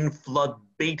main flood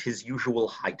bate his usual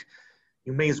height.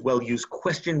 You may as well use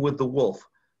question with the wolf.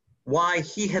 Why,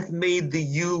 he hath made the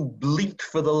ewe bleat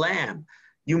for the lamb.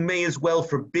 You may as well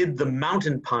forbid the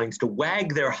mountain pines to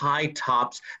wag their high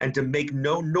tops and to make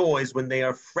no noise when they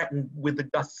are threatened with the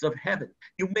gusts of heaven.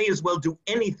 You may as well do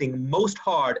anything most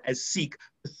hard as seek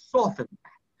to soften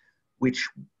that, which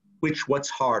what's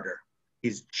harder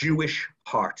is Jewish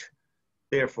heart.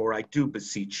 Therefore, I do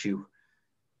beseech you,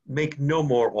 make no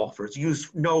more offers, use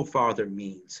no farther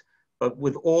means, but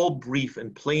with all brief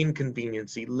and plain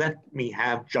conveniency, let me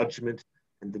have judgment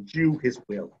and the Jew his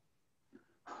will.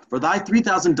 For thy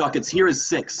 3,000 ducats, here is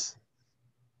 6.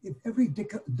 If every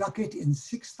ducat in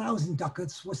 6,000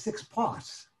 ducats was 6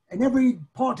 parts, and every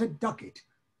part a ducat,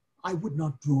 I would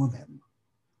not draw them.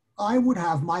 I would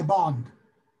have my bond.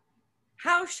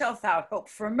 How shalt thou hope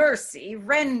for mercy,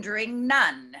 rendering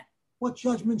none? What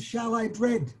judgment shall I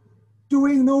dread,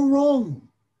 doing no wrong?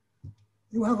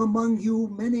 You have among you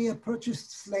many a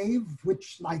purchased slave,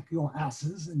 which, like your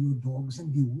asses and your dogs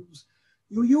and mules,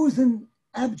 you use in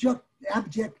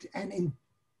abject and in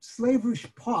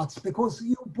slaverish parts because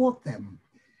you bought them.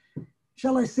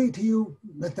 Shall I say to you,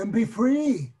 let them be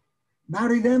free,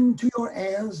 marry them to your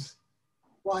heirs?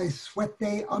 Why sweat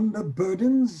they under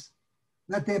burdens?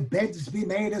 Let their beds be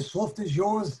made as soft as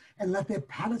yours, and let their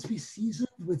palates be seasoned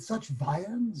with such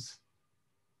viands.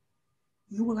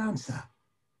 You will answer,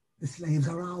 the slaves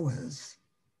are ours.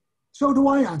 So do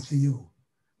I answer you.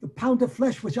 The pound of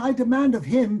flesh which I demand of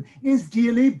him is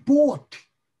dearly bought.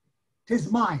 'Tis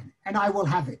mine, and I will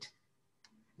have it.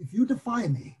 If you defy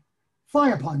me,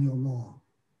 fie upon your law.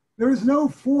 There is no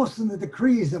force in the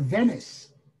decrees of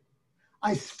Venice.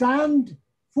 I stand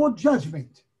for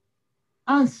judgment.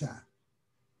 Answer,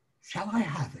 shall I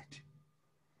have it?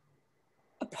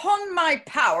 Upon my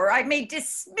power, I may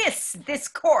dismiss this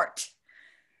court.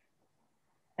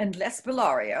 Unless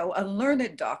Bellario, a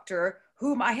learned doctor,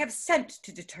 whom I have sent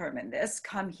to determine this,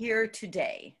 come here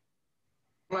today.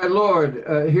 My lord,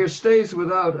 here stays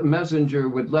without a messenger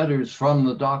with letters from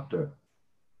the doctor.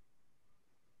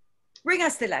 Bring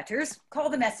us the letters, call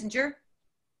the messenger.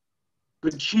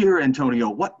 Good cheer, Antonio.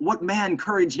 What man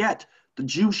courage yet? The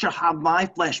Jew shall have my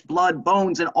flesh, blood,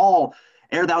 bones, and all,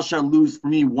 ere thou shalt lose for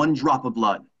me 1 drop of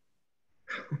blood.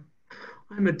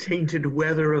 I'm a tainted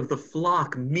wether of the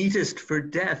flock, meetest for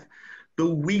death. The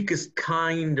weakest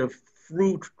kind of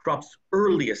fruit drops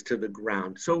earliest to the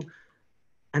ground. So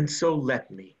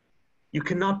let me. You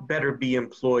cannot better be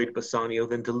employed, Bassanio,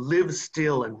 than to live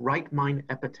still and write mine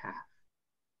epitaph.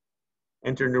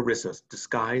 Enter NERISSA,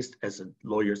 disguised as a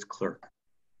lawyer's clerk.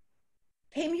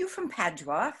 Came you from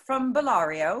Padua, from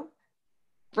Bellario?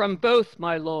 From both,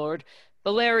 my lord.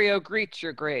 Bellario greets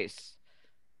your grace.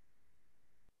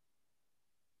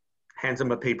 Hands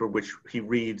him a paper which he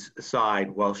reads aside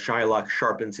while SHYLOCK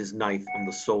sharpens his knife on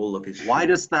the sole of his shoe. Why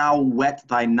dost thou whet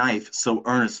thy knife so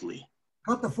earnestly?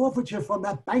 Got the forfeiture from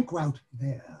that bank route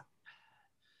there.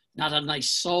 Not on thy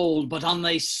soul, but on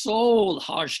thy soul,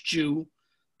 harsh Jew.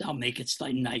 Thou makest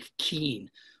thy knife keen,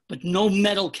 but no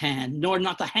metal can, nor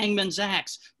not the hangman's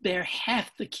axe, bear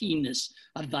half the keenness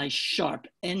of thy sharp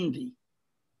envy.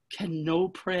 Can no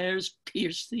prayers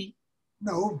pierce thee?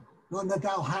 No, none that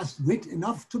thou hast wit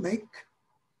enough to make.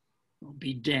 Oh,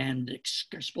 be damned,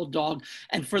 excusable dog,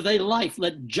 and for thy life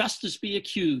let justice be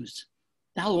accused.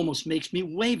 Thou almost makes me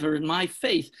waver in my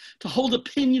faith to hold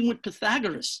opinion with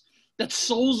Pythagoras, that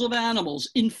souls of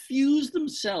animals infuse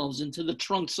themselves into the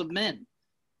trunks of men.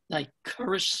 Thy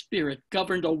currish spirit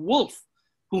governed a wolf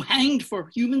who hanged for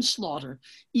human slaughter,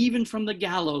 even from the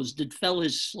gallows did fell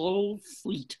his slow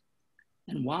fleet.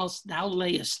 And whilst thou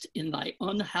layest in thy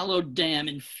unhallowed dam,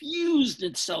 infused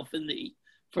itself in thee,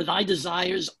 for thy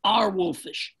desires are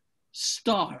wolfish,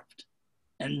 starved,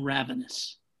 and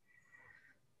ravenous.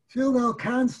 Till thou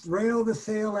canst rail the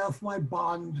sail off my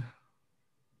bond,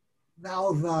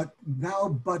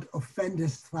 thou but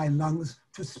offendest thy lungs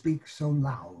to speak so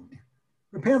loud.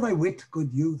 Repair thy wit, good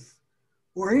youth,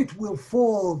 or it will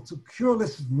fall to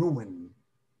cureless ruin.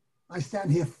 I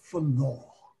stand here for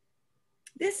law.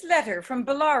 This letter from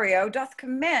Bellario doth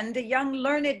commend a young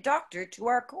learned doctor to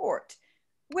our court.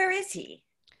 Where is he?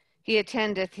 He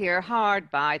attendeth here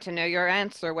hard by to know your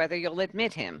answer whether you'll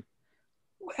admit him.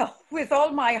 Well, with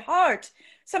all my heart,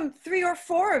 some 3 or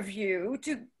 4 of you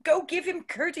to go give him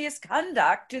courteous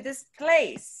conduct to this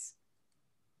place.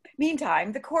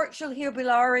 Meantime, the court shall hear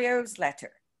Bellario's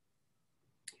letter.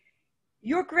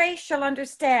 Your grace shall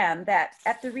understand that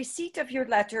at the receipt of your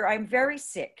letter I am very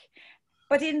sick,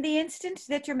 but in the instant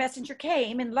that your messenger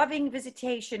came in loving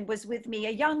visitation was with me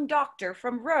a young doctor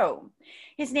from Rome.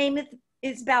 His name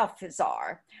is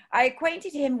Balthazar. I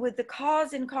acquainted him with the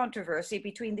cause and controversy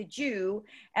between the Jew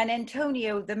and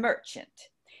Antonio the merchant.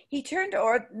 He turned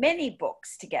over many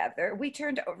books together. We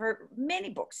turned over many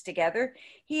books together.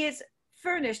 He is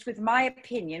furnished with my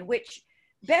opinion, which,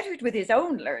 bettered with his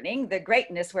own learning, the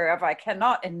greatness whereof I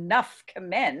cannot enough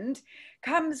commend,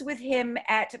 comes with him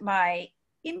at my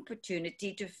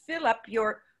importunity to fill up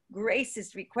your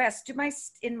grace's request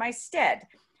in my stead.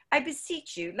 I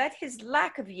beseech you, let his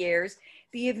lack of years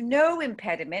be of no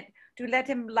impediment to let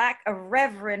him lack a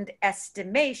reverend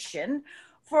estimation,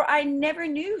 for I never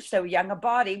knew so young a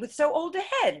body with so old a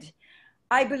head.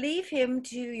 I leave him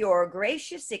to your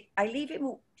gracious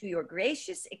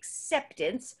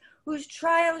acceptance, whose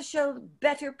trial shall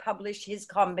better publish his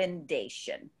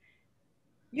commendation.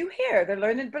 You hear the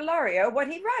learned Bellario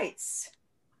what he writes.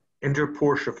 Enter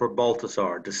Portia for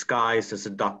Balthazar, disguised as a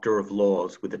doctor of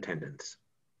laws with attendants.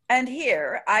 And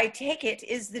here, I take it,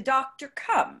 is the doctor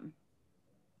come.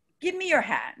 Give me your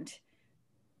hand.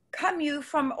 Come you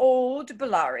from old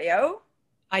Bellario?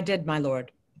 I did, my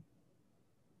lord.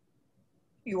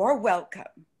 You are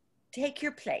welcome. Take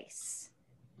your place.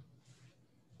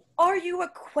 Are you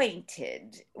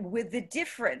acquainted with the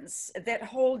difference that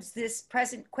holds this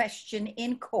present question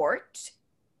in court?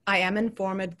 I am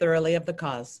informed thoroughly of the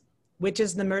cause. Which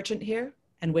is the merchant here,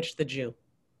 and which the Jew?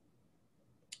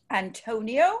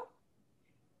 Antonio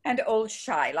and old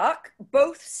Shylock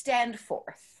both stand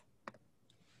forth.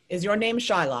 Is your name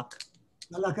Shylock?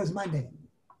 Shylock is my name.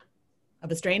 Of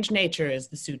a strange nature is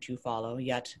the suit you follow,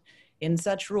 yet in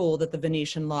such rule that the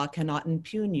Venetian law cannot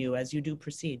impugn you as you do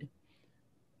proceed.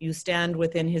 You stand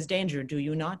within his danger, do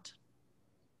you not?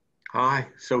 Aye,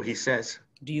 so he says.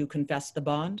 Do you confess the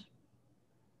bond?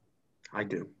 I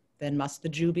do. Then must the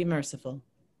Jew be merciful.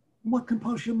 What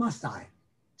compulsion must I?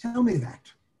 Tell me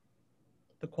that.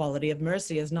 The quality of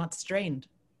mercy is not strained.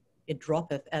 It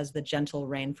droppeth as the gentle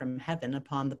rain from heaven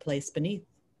upon the place beneath.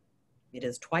 It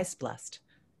is twice blessed.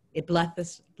 It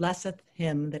blesseth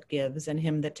him that gives and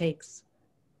him that takes.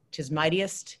 'Tis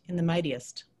mightiest in the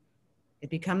mightiest. It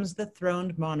becomes the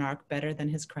throned monarch better than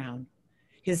his crown.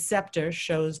 His scepter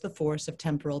shows the force of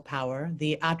temporal power,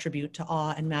 the attribute to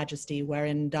awe and majesty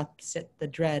wherein doth sit the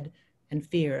dread and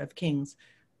fear of kings.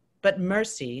 But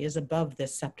mercy is above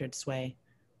this sceptred sway.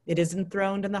 It is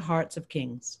enthroned in the hearts of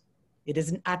kings. It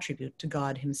is an attribute to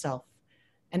God himself.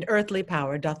 And earthly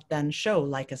power doth then show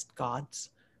likest gods,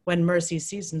 when mercy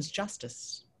seasons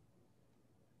justice.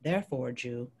 Therefore,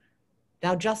 Jew,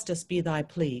 thou justice be thy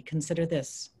plea, consider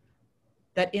this,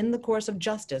 that in the course of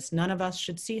justice none of us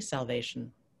should see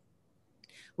salvation.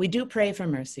 We do pray for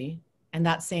mercy, and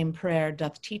that same prayer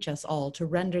doth teach us all to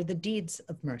render the deeds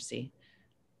of mercy.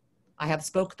 I have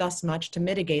spoke thus much to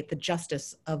mitigate the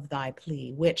justice of thy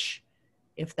plea, which,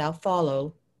 if thou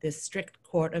follow, this strict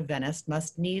court of Venice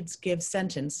must needs give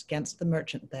sentence against the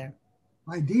merchant there.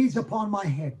 My deeds upon my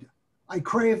head. I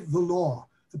crave the law,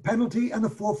 the penalty and the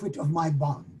forfeit of my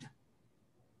bond.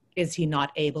 Is he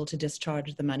not able to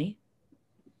discharge the money?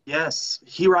 Yes,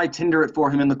 here I tender it for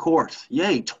him in the court,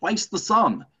 yea, twice the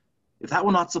sum. If that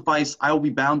will not suffice, I will be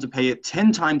bound to pay it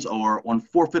 10 times o'er on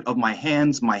forfeit of my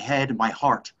hands, my head, my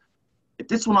heart. If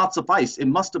this will not suffice, it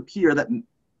must appear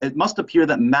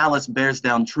that malice bears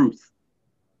down truth.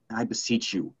 And I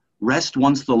beseech you, rest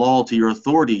once the law to your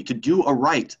authority, to do a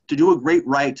right, to do a great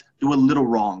right, do a little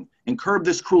wrong, and curb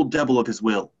this cruel devil of his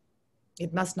will.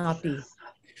 It must not be.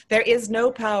 There is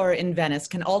no power in Venice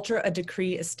can alter a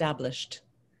decree established.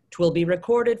 'Twill be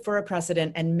recorded for a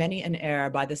precedent, and many an error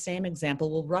by the same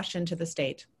example will rush into the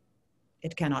state.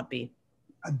 It cannot be.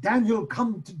 A Daniel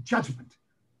come to judgment.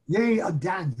 Yea, a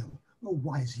Daniel, O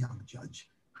wise young judge,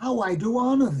 how I do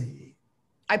honor thee.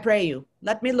 I pray you,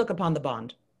 let me look upon the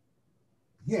bond.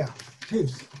 Here,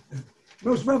 'tis.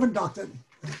 Most reverend doctor,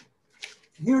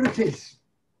 here it is.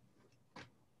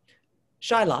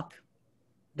 Shylock,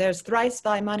 there's thrice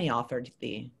thy money offered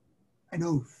thee. An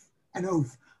oath, an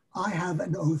oath. I have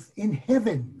an oath in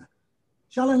heaven.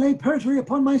 Shall I lay perjury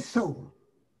upon my soul?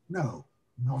 No,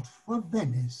 not for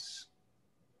Venice.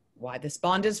 Why, this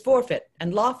bond is forfeit,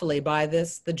 and lawfully by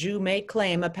this the Jew may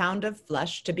claim a pound of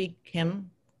flesh to be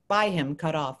by him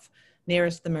cut off,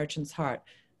 nearest the merchant's heart.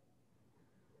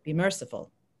 Be merciful,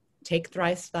 take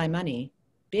thrice thy money,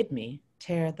 bid me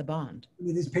tear the bond.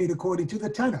 It is paid according to the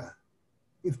tenor.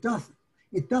 It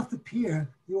doth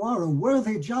appear you are a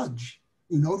worthy judge.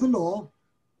 You know the law.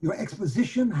 Your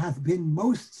exposition hath been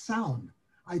most sound.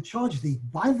 I charge thee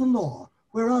by the law,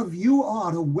 whereof you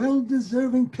are a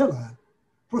well-deserving pillar,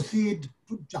 proceed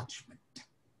to judgment.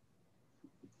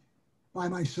 By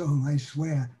my soul, I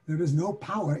swear, there is no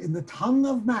power in the tongue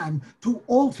of man to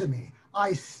alter me.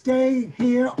 I stay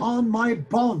here on my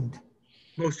bond.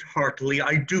 Most heartily,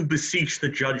 I do beseech the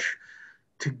judge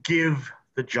to give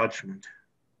the judgment.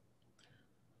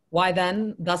 Why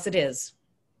then, thus it is.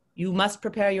 You must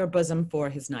prepare your bosom for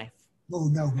his knife. Oh,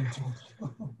 no, Judge.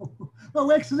 Oh,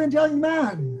 excellent young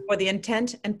man. For the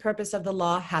intent and purpose of the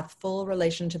law hath full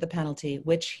relation to the penalty,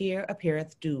 which here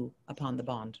appeareth due upon the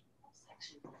bond.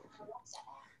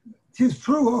 'Tis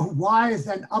true, O wise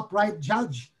and upright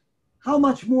judge. How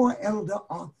much more elder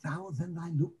art thou than thy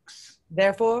looks?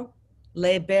 Therefore,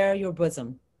 lay bare your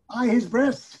bosom. I his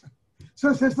breast.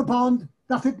 So says the bond,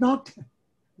 doth it not?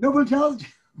 Noble judge,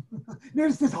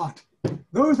 nearest his heart.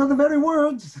 Those are the very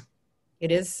words.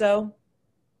 It is so.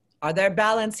 Are there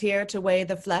balance here to weigh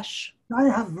the flesh? I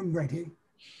have them ready.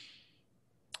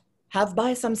 Have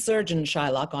by some surgeon,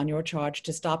 Shylock, on your charge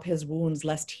to stop his wounds,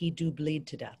 lest he do bleed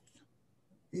to death.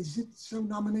 Is it so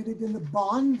nominated in the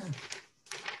bond?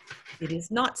 It is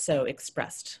not so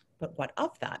expressed, but what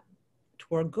of that?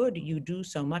 'Twere good you do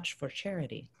so much for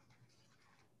charity.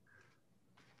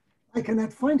 I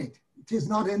cannot find it. It is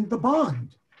not in the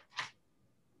bond.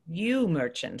 You,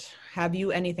 merchant, have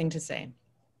you anything to say?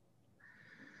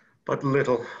 But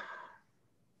little.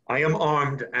 I am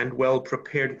armed and well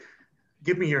prepared.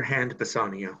 Give me your hand,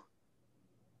 Bassanio.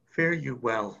 Fare you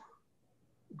well.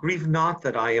 Grieve not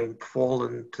that I am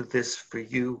fallen to this for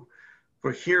you,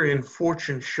 for herein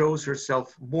fortune shows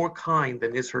herself more kind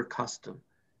than is her custom.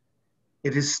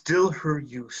 It is still her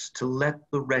use to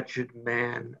let the wretched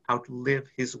man outlive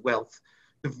his wealth,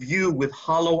 to view with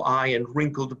hollow eye and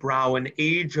wrinkled brow an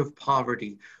age of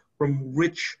poverty, from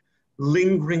rich,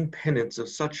 lingering penance of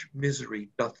such misery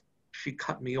doth she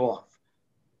cut me off.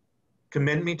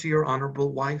 Commend me to your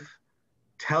honorable wife,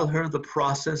 tell her the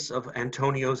process of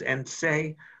Antonio's end,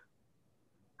 say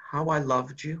how I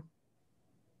loved you.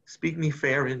 Speak me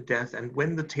fair in death, and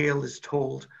when the tale is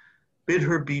told, bid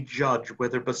her be judge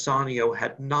whether Bassanio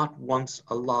had not once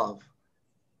a love.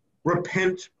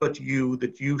 Repent but you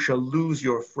that you shall lose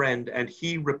your friend, and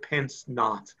he repents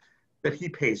not that he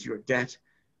pays your debt.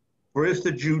 For if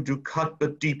the Jew do cut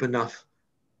but deep enough,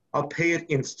 I'll pay it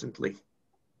instantly,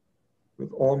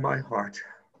 with all my heart.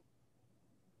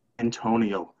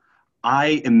 Antonio,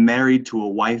 I am married to a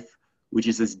wife which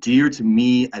is as dear to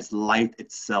me as life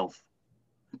itself.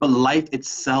 But life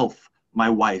itself, my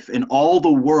wife, and all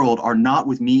the world are not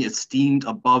with me esteemed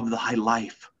above thy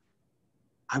life.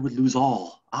 I would lose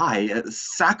all, I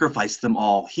sacrifice them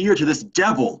all here to this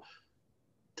devil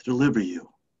to deliver you.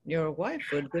 Your wife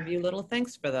would give you little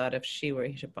thanks for that if she were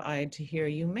to abide to hear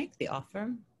you make the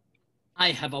offer.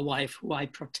 I have a wife who I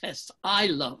protest I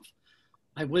love.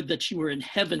 I would that she were in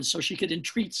heaven so she could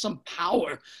entreat some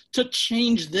power to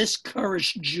change this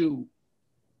currish Jew.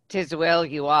 'Tis well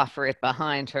you offer it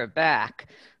behind her back.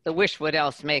 The wish would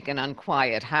else make an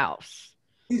unquiet house.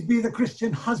 These be the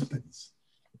Christian husbands.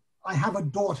 I have a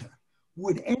daughter.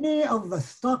 Would any of the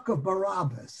stock of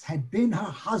Barabbas had been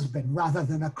her husband rather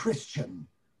than a Christian?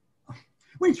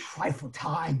 We trifle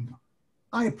time.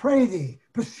 I pray thee,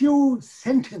 pursue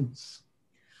sentence.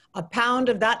 A pound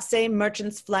of that same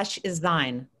merchant's flesh is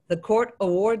thine. The court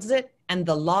awards it, and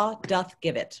the law doth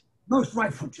give it. Most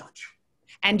rightful judge.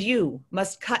 And you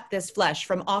must cut this flesh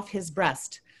from off his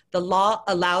breast. The law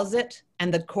allows it,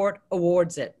 and the court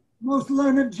awards it. Most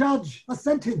learned judge, a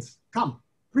sentence. Come,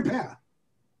 prepare.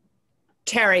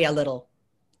 Tarry a little.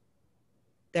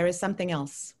 There is something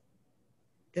else.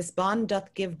 This bond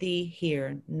doth give thee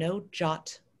here no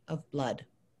jot of blood.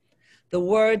 The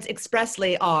words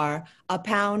expressly are, a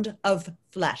pound of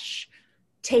flesh.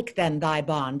 Take then thy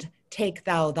bond, take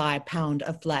thou thy pound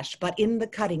of flesh, but in the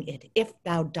cutting it, if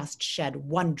thou dost shed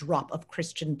one drop of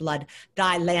Christian blood,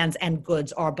 thy lands and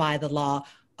goods are by the law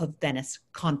of Venice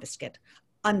confiscate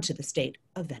unto the state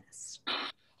of Venice.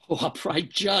 Oh, upright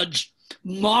judge,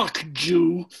 mock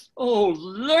Jew, oh,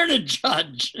 learned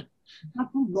judge.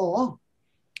 Not the law.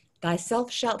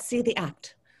 Thyself shalt see the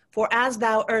act. For as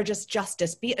thou urgest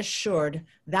justice, be assured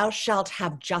thou shalt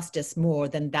have justice more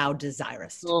than thou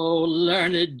desirest. Oh,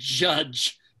 learned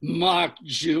judge, mark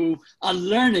Jew, a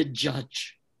learned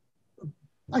judge.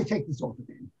 I take this oath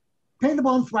again. Pay the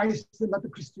bond thrice and let the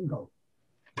Christian go.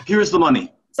 Here is the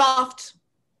money. Soft.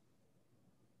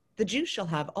 The Jew shall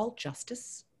have all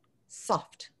justice.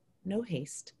 Soft, no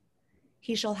haste.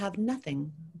 He shall have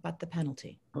nothing but the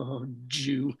penalty. Oh,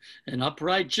 Jew, an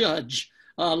upright judge,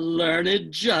 a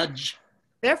learned judge.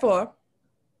 Therefore,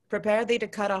 prepare thee to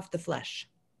cut off the flesh.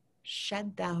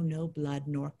 Shed thou no blood,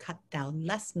 nor cut thou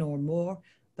less nor more,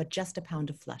 but just a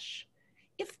pound of flesh.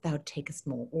 If thou takest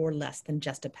more or less than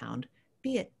just a pound,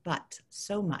 be it but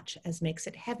so much as makes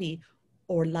it heavy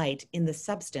or light in the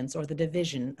substance or the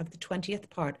division of the 20th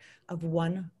part of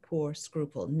one poor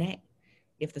scruple. Nay,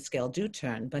 if the scale do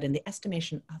turn, but in the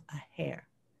estimation of a hair,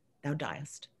 thou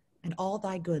diest, and all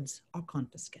thy goods are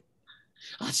confiscate.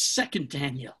 A second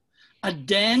Daniel, a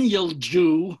Daniel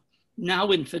Jew,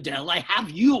 now infidel, I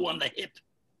have you on the hip.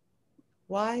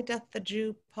 Why doth the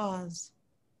Jew pause?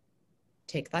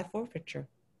 Take thy forfeiture.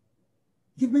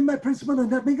 Give me my principal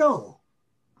and let me go.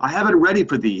 I have it ready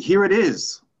for thee. Here it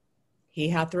is. He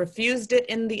hath refused it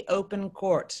in the open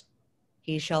court.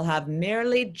 He shall have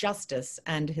merely justice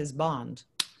and his bond.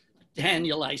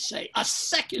 Daniel, I say, a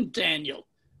second Daniel.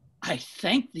 I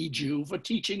thank thee, Jew, for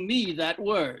teaching me that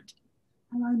word.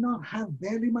 Can I not have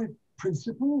barely my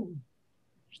principal?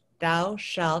 Thou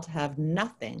shalt have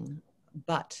nothing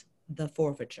but the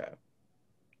forfeiture,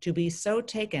 to be so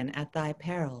taken at thy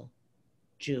peril,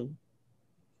 Jew.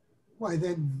 Why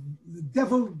then, the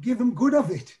devil give him good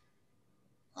of it.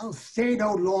 I'll stay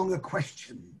no longer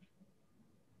question.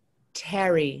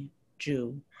 Tarry,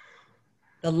 Jew.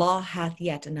 The law hath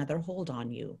yet another hold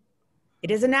on you.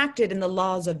 It is enacted in the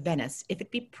laws of Venice, if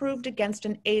it be proved against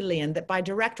an alien that by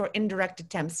direct or indirect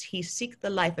attempts he seek the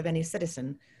life of any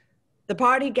citizen, the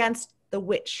party against the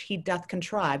which he doth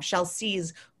contrive shall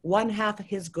seize one half of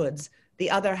his goods, the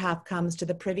other half comes to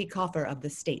the privy coffer of the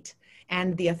state,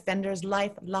 and the offender's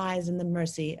life lies in the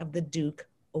mercy of the Duke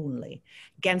only,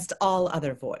 against all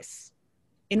other voice.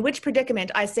 In which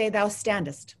predicament I say thou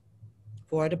standest,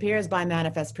 for it appears by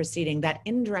manifest proceeding that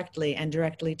indirectly and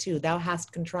directly too thou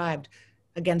hast contrived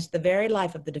against the very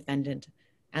life of the defendant,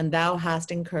 and thou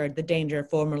hast incurred the danger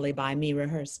formerly by me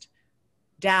rehearsed.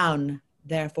 Down,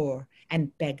 therefore,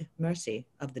 and beg mercy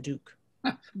of the Duke.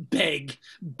 Beg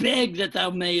that thou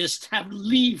mayest have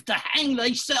leave to hang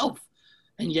thyself,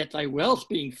 and yet thy wealth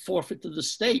being forfeit to the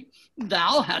state,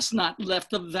 thou hast not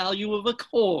left the value of a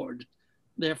cord.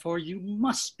 Therefore you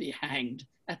must be hanged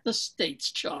at the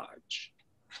state's charge.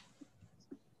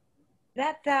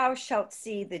 That thou shalt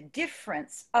see the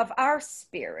difference of our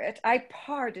spirit, I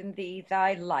pardon thee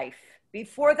thy life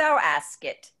before thou ask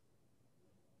it.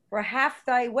 For half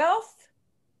thy wealth,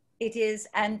 it is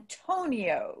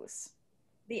Antonio's.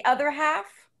 The other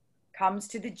half comes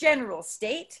to the general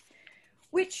state,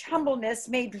 which humbleness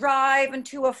may drive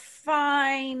into a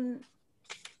fine...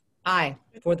 Aye,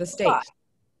 for the state,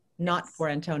 not for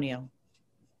Antonio.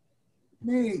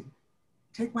 Nay,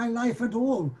 take my life and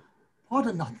all.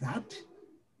 Pardon not that.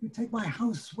 You take my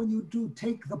house when you do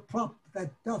take the prop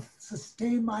that doth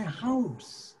sustain my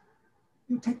house.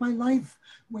 You take my life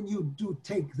when you do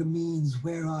take the means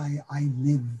where I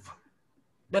live.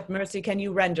 What mercy can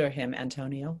you render him,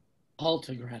 Antonio?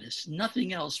 Alta gratis,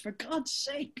 nothing else, for God's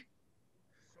sake.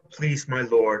 Please, my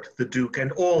lord, the Duke,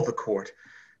 and all the court,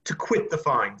 to quit the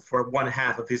fine for one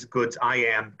half of his goods, I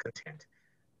am content.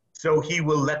 So he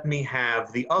will let me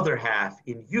have the other half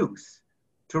in use,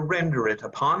 to render it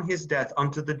upon his death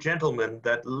unto the gentleman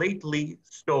that lately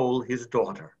stole his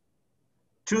daughter.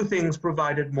 Two things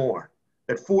provided more,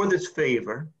 that for this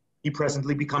favor he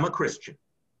presently become a Christian.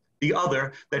 The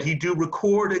other, that he do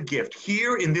record a gift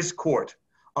here in this court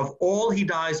of all he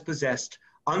dies possessed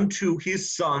unto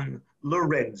his son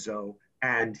Lorenzo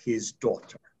and his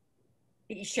daughter.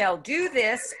 He shall do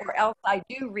this, or else I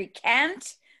do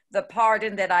recant the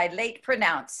pardon that I late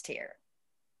pronounced here.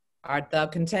 Art thou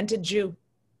contented, Jew?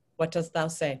 What dost thou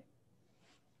say?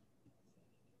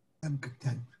 I'm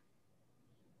content.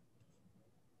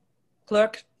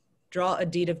 Clerk, draw a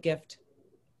deed of gift.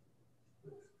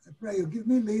 I pray you give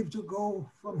me leave to go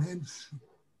from hence.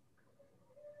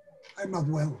 I'm not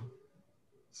well.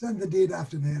 Send the deed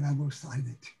after me and I will sign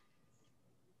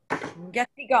it. Get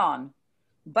thee gone,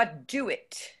 but do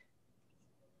it.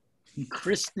 In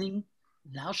christening,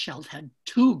 thou shalt have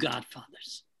 2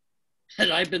 godfathers. Had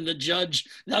I been the judge,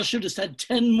 thou shouldst had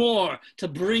 10 more to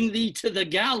bring thee to the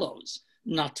gallows,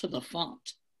 not to the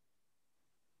font.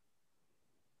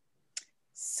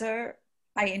 Sir,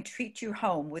 I entreat you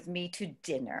home with me to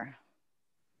dinner.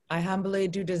 I humbly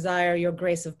do desire your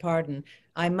grace of pardon.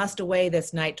 I must away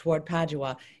this night toward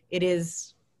Padua. It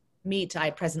is meet I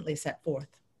presently set forth.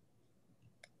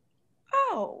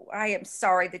 Oh, I am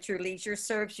sorry that your leisure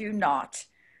serves you not.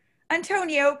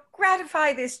 Antonio,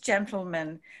 gratify this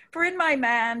gentleman, for in my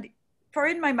mind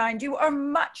you are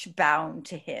much bound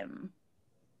to him.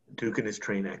 The Duke and his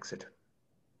train exit.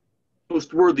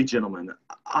 Most worthy gentlemen,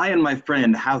 I and my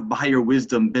friend have by your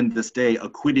wisdom been this day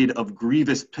acquitted of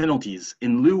grievous penalties,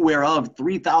 in lieu whereof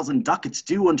 3,000 ducats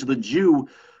due unto the Jew,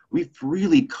 we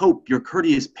freely cope your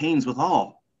courteous pains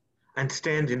withal. And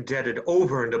stand indebted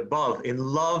over and above in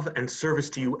love and service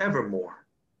to you evermore.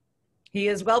 He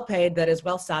is well paid that is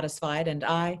well satisfied, and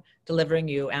I, delivering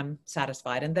you, am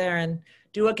satisfied, and therein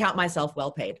do account myself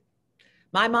well paid.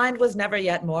 My mind was never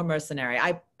yet more mercenary.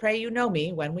 I pray you know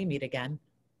me when we meet again.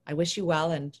 I wish you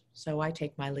well, and so I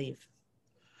take my leave.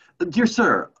 Dear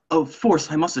sir, of force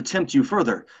I must attempt you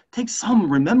further. Take some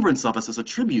remembrance of us as a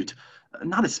tribute,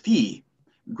 not as fee.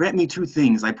 Grant me two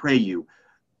things, I pray you,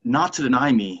 not to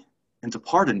deny me, and to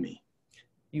pardon me.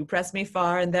 You press me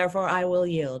far, and therefore I will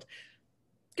yield.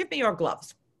 Give me your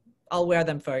gloves. I'll wear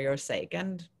them for your sake,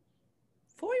 and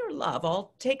for your love,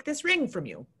 I'll take this ring from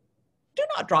you. Do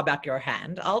not draw back your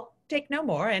hand. I'll take no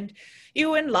more, and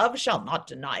you in love shall not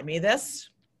deny me this.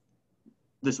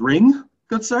 This ring,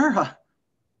 good sir?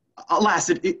 Alas,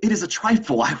 it is a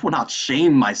trifle. I will not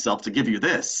shame myself to give you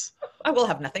this. I will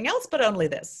have nothing else but only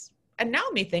this. And now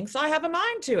methinks I have a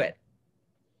mind to it.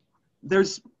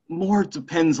 There's more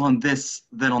depends on this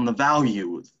than on the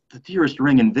value. The dearest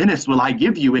ring in Venice will I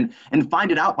give you, and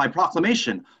find it out by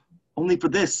proclamation. Only for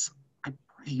this, I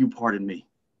pray you pardon me.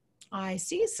 I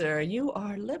see, sir, you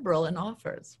are liberal in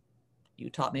offers. You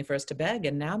taught me first to beg,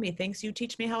 and now methinks you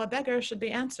teach me how a beggar should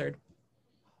be answered.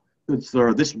 Good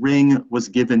sir, this ring was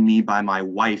given me by my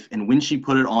wife, and when she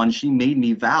put it on, she made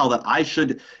me vow that I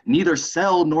should neither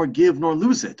sell nor give nor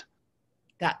lose it.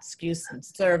 That excuse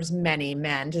serves many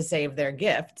men to save their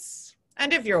gifts.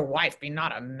 And if your wife be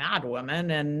not a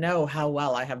madwoman, and know how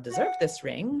well I have deserved this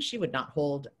ring, she would not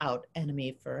hold out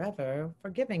enemy forever for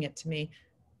giving it to me.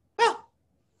 Well,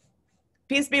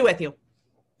 peace be with you.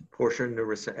 Portia and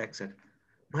NERISSA exit.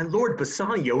 My lord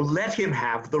Bassanio, let him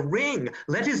have the ring.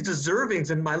 Let his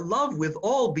deservings and my love with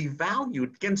all be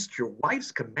valued against your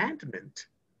wife's commandment.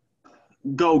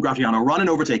 Go, Gratiano, run and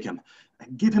overtake him.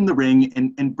 Give him the ring,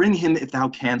 and bring him, if thou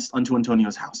canst, unto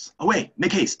Antonio's house. Away,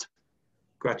 make haste.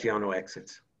 Gratiano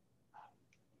exits.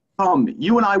 Come,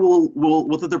 you and I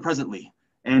will thither presently,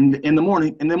 and in the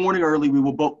morning early we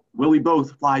will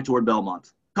both fly toward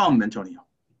Belmont. Come, Antonio.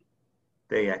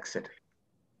 They exit.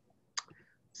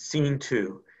 Scene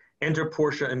 2. Enter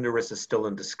Portia and NERISSA still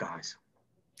in disguise.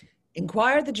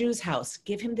 Inquire at the Jew's house,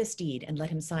 give him this deed, and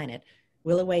let him sign it.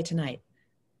 We'll away tonight.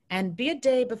 And be a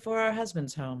day before our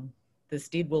husband's home. This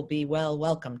deed will be well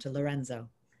welcome to Lorenzo.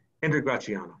 Enter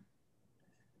Gratiano.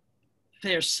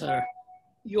 Fair sir,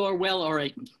 you are well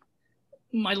orated.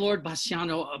 My lord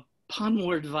Bassiano, upon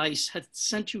more advice, hath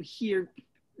sent you here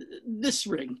this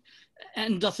ring,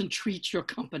 and doth entreat your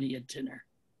company at dinner.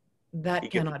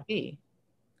 That cannot be.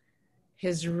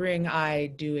 His ring I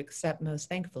do accept most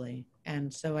thankfully,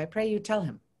 and so I pray you tell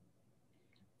him.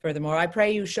 Furthermore, I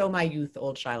pray you show my youth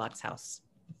old Shylock's house.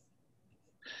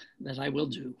 That I will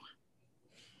do.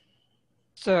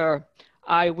 Sir,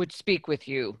 I would speak with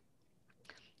you.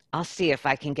 I'll see if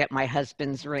I can get my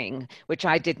husband's ring, which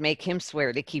I did make him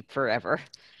swear to keep forever.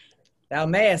 Thou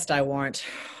mayest, I warrant.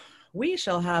 We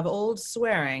shall have old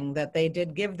swearing that they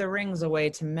did give the rings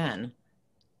away to men,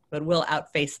 but we'll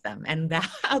outface them, and thou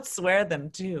outswear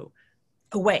them too.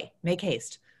 Away, make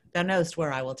haste. Thou knowest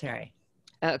where I will tarry.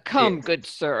 Come, good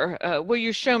sir. Will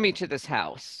you show me to this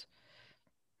house?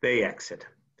 They exit.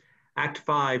 Act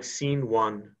 5, Scene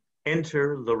 1.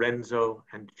 Enter Lorenzo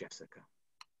and Jessica.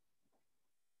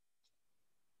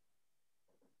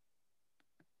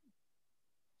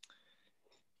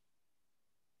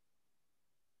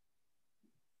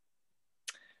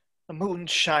 The moon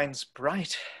shines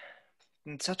bright.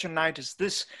 In such a night as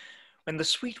this, when the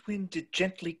sweet wind did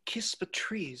gently kiss the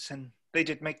trees, and they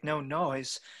did make no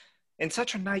noise, in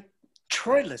such a night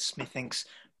Troilus, methinks,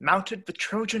 mounted the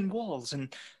Trojan walls,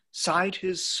 and sighed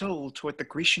his soul toward the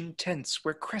Grecian tents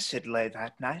where Cressid lay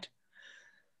that night.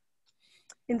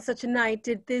 In such a night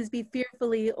did Thisbe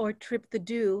fearfully o'ertrip the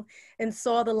dew, and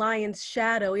saw the lion's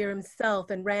shadow ere himself,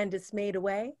 and ran dismayed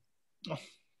away? Oh,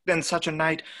 then such a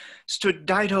night stood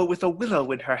Dido with a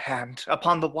willow in her hand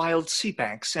upon the wild sea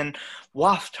banks, and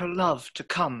waft her love to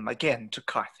come again to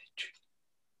Carthage.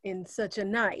 In such a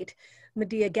night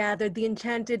Medea gathered the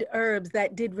enchanted herbs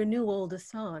that did renew old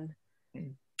Asan.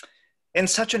 In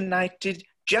such a night did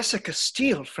Jessica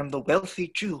steal from the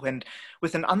wealthy Jew, and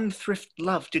with an unthrift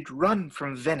love did run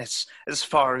from Venice as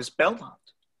far as Belmont.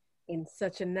 In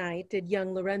such a night did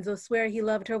young Lorenzo swear he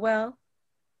loved her well,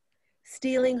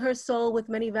 stealing her soul with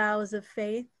many vows of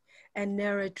faith, and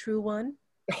ne'er a true one.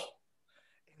 Oh,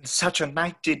 in such a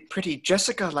night did pretty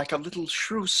Jessica like a little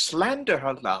shrew slander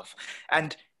her love,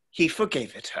 and he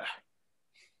forgave it her.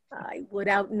 I would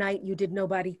outnight you did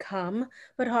nobody come,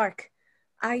 but hark,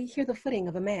 I hear the footing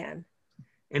of a man.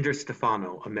 Enter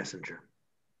STEPHANO, a messenger.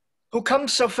 Who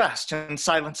comes so fast in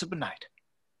silence of the night?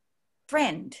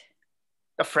 Friend.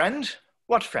 A friend?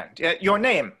 What friend? Your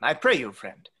name, I pray you,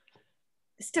 friend.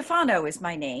 Stefano is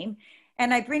my name,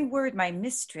 And I bring word my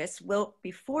mistress will,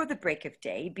 before the break of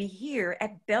day, be here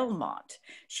at Belmont.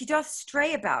 She doth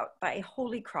stray about by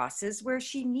holy crosses, where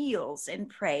she kneels and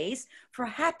prays for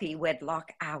happy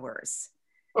wedlock hours.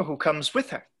 Well, who comes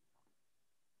with her?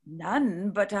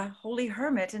 None but a holy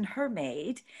hermit and her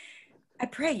maid. I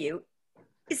pray you,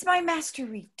 is my master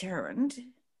returned?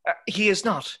 He is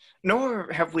not,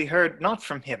 nor have we heard naught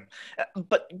from him.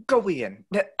 But go we in,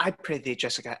 I pray thee,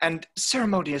 Jessica, and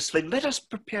ceremoniously let us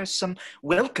prepare some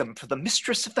welcome for the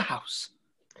mistress of the house.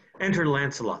 Enter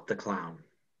Lancelot the clown.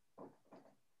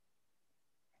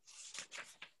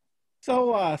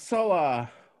 Sola,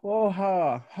 oh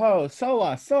ho,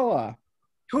 Sola.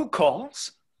 Who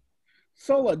calls?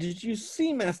 Sola, did you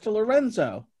see Master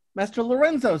Lorenzo? Master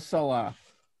Lorenzo, Sola.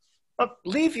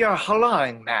 Leave your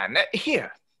hallooing, man.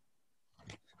 Here.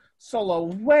 Sola,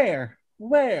 where?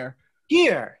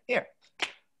 Here.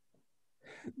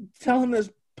 Tell him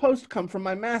there's post come from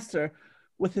my master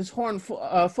with his horn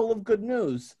full of good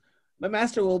news. My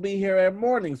master will be here ere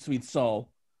morning, sweet soul.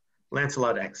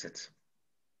 Lancelot exits.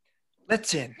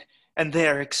 Let's in, and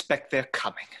there expect their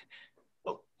coming.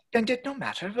 And it no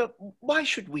matter, why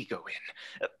should we go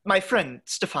in? My friend,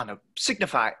 Stephano,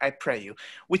 signify, I pray you,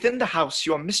 within the house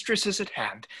your mistress is at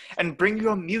hand, and bring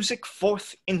your music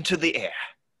forth into the air.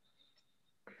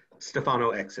 Stephano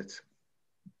exits.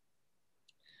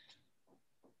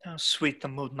 How sweet the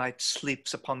moonlight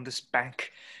sleeps upon this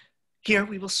bank. Here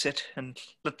we will sit, and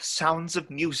let the sounds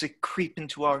of music creep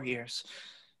into our ears.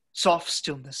 Soft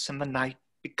stillness and the night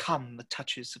become the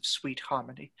touches of sweet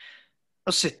harmony.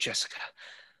 Oh, sit, Jessica.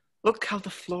 Look how the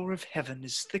floor of heaven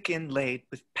is thick inlaid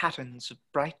with patterns of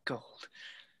bright gold.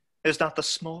 There's not the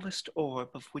smallest orb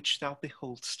of which thou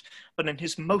behold'st, but in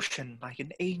his motion like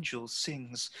an angel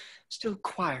sings, still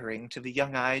choiring to the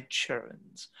young-eyed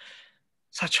churns.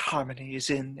 Such harmony is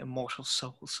in immortal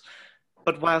souls,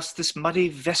 but whilst this muddy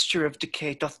vesture of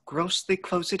decay doth grossly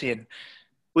close it in,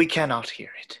 we cannot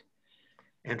hear it.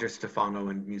 Enter Stephano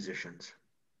and musicians.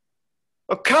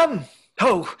 Oh, come,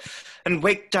 ho, and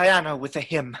wake Diana with a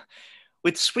hymn.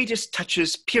 With sweetest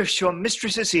touches pierce your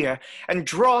mistress's ear and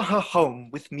draw her home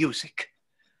with music.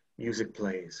 Music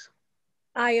plays.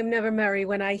 I am never merry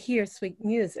when I hear sweet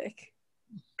music.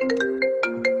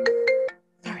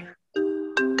 Sorry.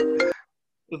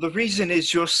 The reason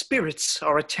is your spirits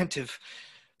are attentive.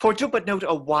 For do but note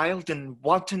a wild and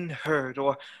wanton herd,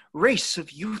 or race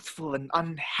of youthful and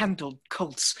unhandled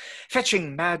colts,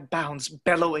 fetching mad bounds,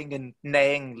 bellowing and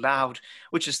neighing loud,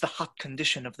 which is the hot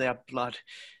condition of their blood.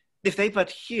 If they but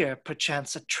hear,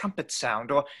 perchance, a trumpet sound,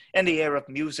 or any air of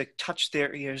music touch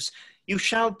their ears, you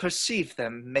shall perceive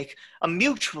them make a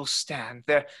mutual stand,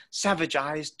 their savage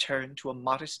eyes turned to a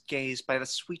modest gaze by the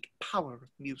sweet power of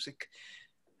music.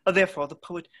 Therefore the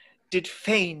poet did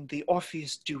feign the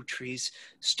Orpheus dew trees,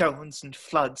 stones and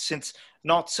floods, since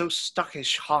naught so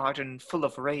stuckish, hard, and full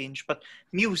of range, but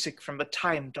music from a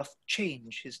time doth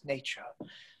change his nature.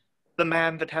 The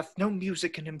man that hath no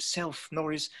music in himself,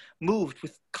 nor is moved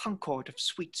with concord of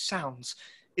sweet sounds,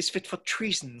 is fit for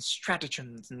treasons,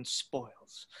 stratagems, and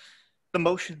spoils. The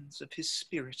motions of his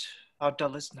spirit are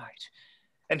dull as night,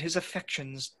 and his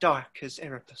affections dark as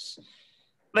Erebus.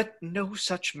 Let no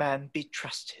such man be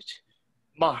trusted.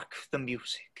 Mark the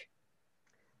music.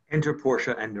 Enter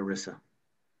Portia and Nerissa.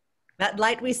 That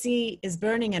light we see is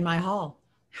burning in my hall.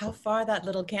 How far that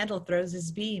little candle throws his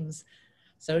beams.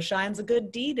 So shines a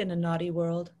good deed in a naughty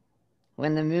world.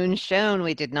 When the moon shone,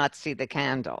 we did not see the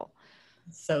candle.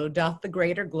 So doth the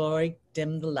greater glory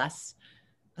dim the less.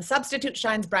 A substitute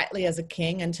shines brightly as a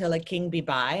king until a king be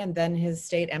by, and then his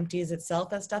state empties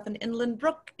itself as doth an inland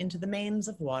brook into the mains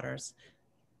of waters.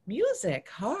 Music,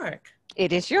 hark.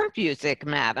 It is your music,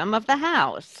 madam, of the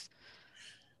house.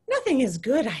 Nothing is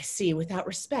good, I see, without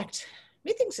respect.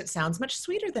 Methinks it sounds much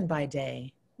sweeter than by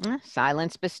day.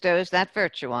 Silence bestows that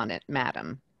virtue on it,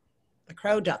 madam. The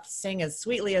crow doth sing as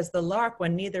sweetly as the lark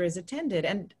when neither is attended,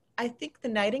 and I think the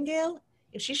nightingale,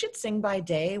 if she should sing by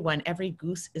day when every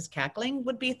goose is cackling,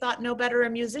 would be thought no better a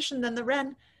musician than the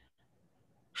wren.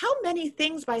 How many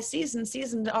things by season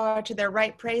seasoned are to their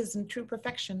right praise and true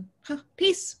perfection.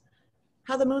 Peace!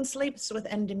 How the moon sleeps with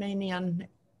Endymion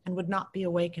and would not be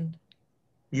awakened.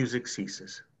 Music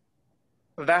ceases.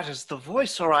 That is the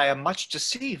voice, or I am much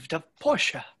deceived, of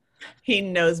Portia. He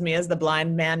knows me as the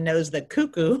blind man knows the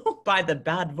cuckoo by the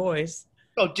bad voice.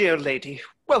 Oh, dear lady,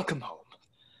 welcome home.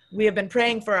 We have been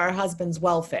praying for our husband's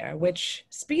welfare, which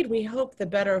speed we hope the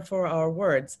better for our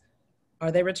words.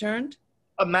 Are they returned?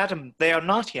 Madam, they are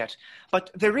not yet, but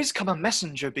there is come a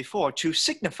messenger before to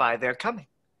signify their coming.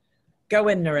 Go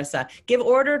in, Nerissa. Give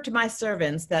order to my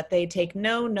servants that they take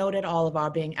no note at all of our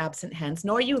being absent hence,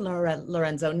 nor you,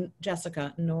 Lorenzo,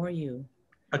 Jessica, nor you.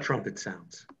 A trumpet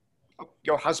sounds. Oh,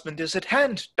 your husband is at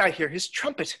hand. I hear his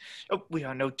trumpet. Oh, we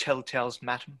are no telltales,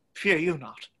 madam. Fear you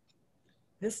not.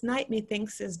 This night,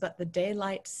 methinks, is but the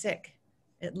daylight sick.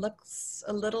 It looks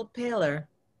a little paler.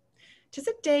 'Tis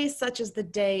a day such as the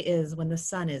day is when the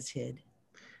sun is hid.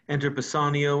 Enter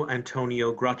Bassanio,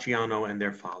 Antonio, Gratiano, and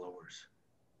their followers.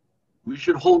 We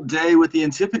should hold day with the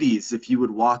Antipodes if you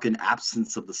would walk in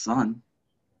absence of the sun.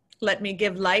 Let me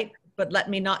give light, but let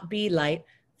me not be light,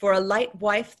 for a light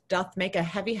wife doth make a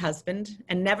heavy husband,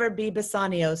 and never be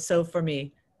Bassanio so for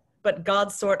me. But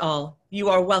God sort all. You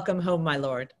are welcome home, my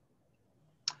lord.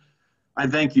 I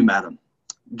thank you, madam.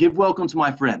 Give welcome to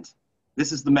my friend.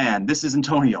 This is the man, this is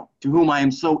Antonio, to whom I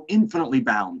am so infinitely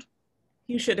bound.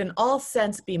 You should in all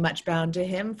sense be much bound to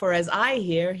him, for as I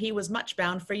hear, he was much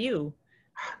bound for you.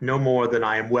 No more than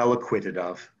I am well acquitted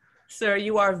of. Sir,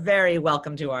 you are very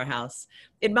welcome to our house.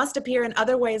 It must appear in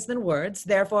other ways than words,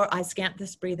 therefore I scant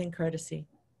this breathing courtesy.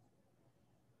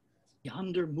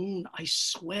 Yonder moon, I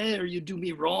swear you do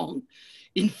me wrong.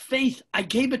 In faith, I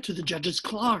gave it to the judge's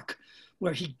clerk,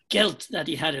 where he gelt that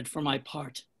he had it for my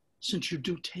part, since you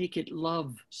do take it,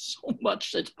 love, so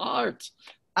much at heart.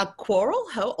 A quarrel?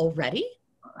 How, already?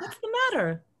 What's the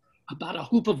matter? About a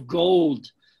hoop of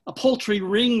gold, a paltry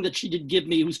ring that she did give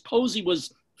me, whose posy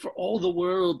was for all the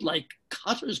world like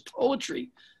cutter's poetry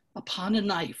upon a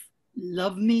knife.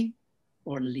 Love me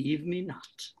or leave me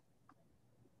not.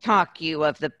 Talk you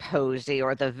of the posy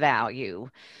or the value.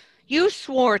 You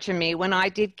swore to me when I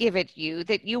did give it you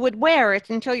that you would wear it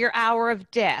until your hour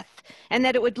of death, and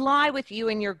that it would lie with you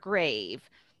in your grave.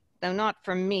 Though not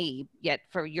for me, yet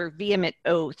for your vehement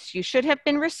oaths, you should have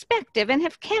been respective and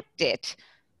have kept it.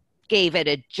 Gave it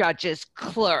a judge's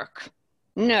clerk.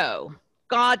 No,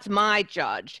 God's my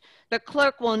judge. The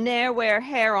clerk will ne'er wear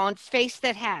hair on's face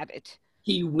that had it.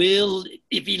 He will,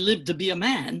 if he lived to be a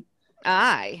man.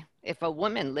 Aye, if a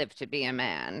woman lived to be a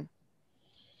man.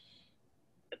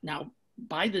 Now,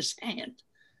 by this hand,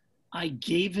 I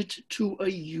gave it to a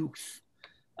youth,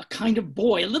 a kind of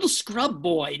boy, a little scrub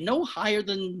boy, no higher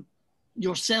than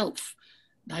yourself,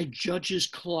 thy judge's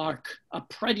clerk, a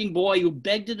prating boy who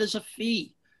begged it as a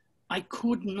fee. I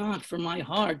could not for my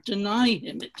heart deny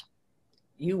him it.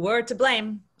 You were to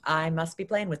blame. I must be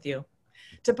plain with you.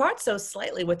 To part so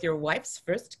slightly with your wife's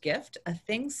first gift, a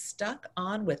thing stuck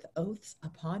on with oaths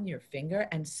upon your finger,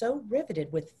 and so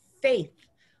riveted with faith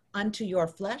unto your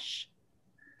flesh.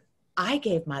 I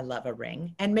gave my love a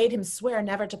ring, and made him swear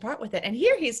never to part with it. And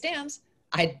here he stands.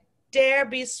 I dare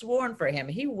be sworn for him.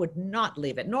 He would not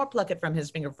leave it, nor pluck it from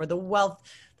his finger for the wealth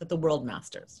that the world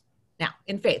masters. Now,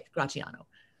 in faith, Gratiano,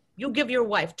 you give your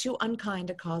wife too unkind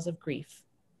a cause of grief,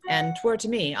 and 'twere to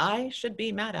me, I should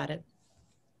be mad at it.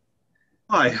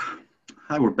 I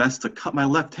were best to cut my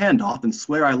left hand off and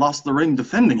swear I lost the ring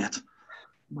defending it.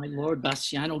 My lord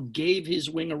Bassiano gave his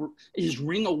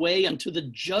ring away unto the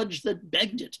judge that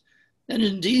begged it, and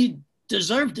indeed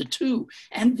deserved it too.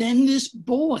 And then this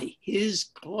boy, his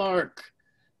clerk,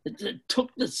 that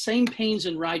took the same pains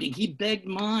in writing, he begged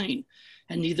mine,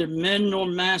 and neither men nor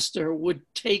master would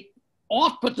take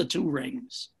aught but the two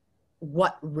rings.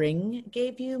 What ring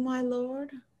gave you, my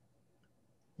lord?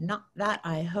 Not that,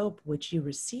 I hope, which you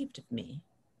received of me.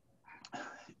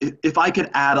 If I could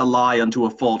add a lie unto a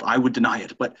fault, I would deny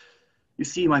it. But you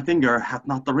see, my finger hath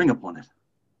not the ring upon it.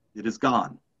 It is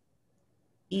gone.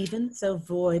 Even so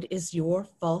void is your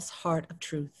false heart of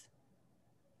truth.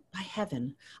 By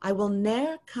heaven, I will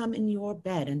ne'er come in your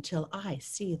bed until I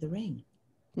see the ring.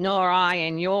 Nor I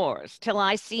in yours, till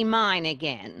I see mine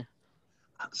again.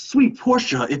 Sweet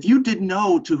Portia, if you did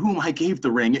know to whom I gave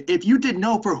the ring, if you did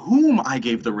know for whom I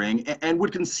gave the ring, and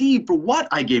would conceive for what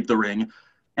I gave the ring,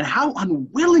 and how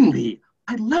unwillingly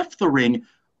I left the ring,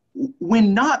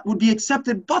 when not would be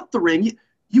accepted but the ring,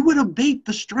 you would abate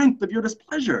the strength of your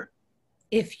displeasure.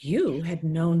 If you had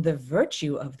known the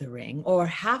virtue of the ring, or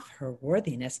half her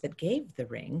worthiness that gave the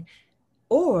ring,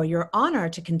 or your honor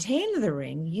to contain the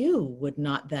ring, you would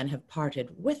not then have parted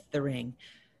with the ring.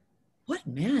 What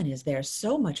man is there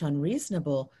so much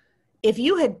unreasonable? If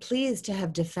you had pleased to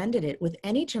have defended it with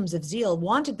any terms of zeal,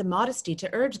 wanted the modesty to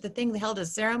urge the thing held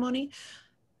as ceremony,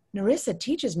 Nerissa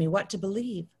teaches me what to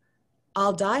believe.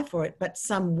 I'll die for it, but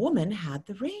some woman had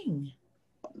the ring.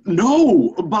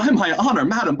 No, by my honor,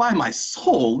 madam, by my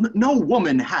soul, no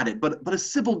woman had it, but a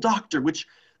civil doctor, which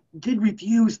did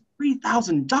refuse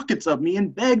 3,000 ducats of me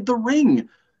and begged the ring,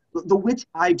 the which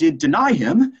I did deny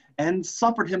him, and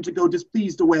suffered him to go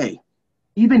displeased away.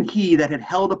 Even he that had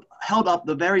held up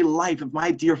the very life of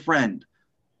my dear friend.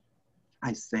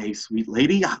 I say, sweet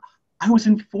lady, I was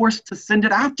enforced to send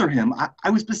it after him. I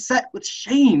was beset with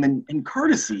shame and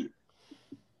courtesy.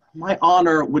 My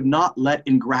honor would not let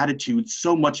ingratitude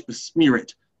so much besmear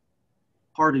it.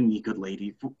 Pardon me, good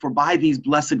lady, for by these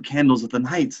blessed candles of the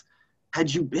nights,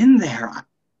 had you been there,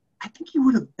 I think you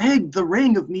would have begged the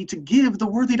ring of me to give the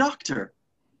worthy doctor.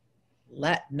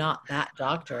 Let not that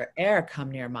doctor e'er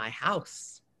come near my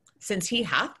house. Since he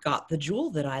hath got the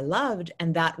jewel that I loved,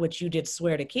 and that which you did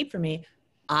swear to keep for me,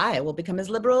 I will become as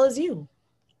liberal as you.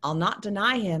 I'll not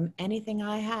deny him anything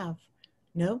I have.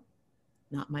 No,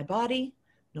 not my body,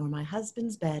 nor my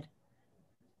husband's bed.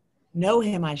 Know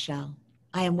him I shall.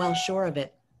 I am well sure of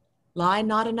it. Lie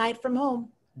not a night from home.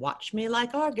 Watch me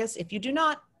like Argus. If you do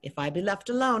not, if I be left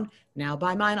alone, now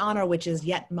by mine honor, which is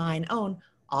yet mine own,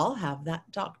 I'll have that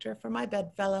doctor for my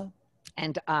bedfellow.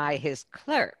 And I his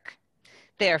clerk.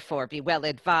 Therefore be well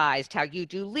advised how you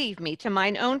do leave me to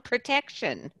mine own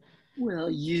protection. Well,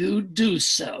 you do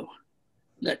so.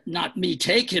 Let not me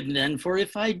take him then, for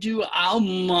if I do, I'll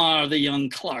mar the young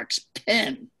clerk's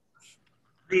pen.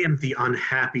 I am the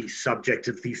unhappy subject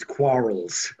of these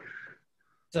quarrels.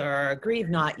 Sir, grieve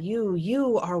not you.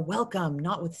 You are welcome,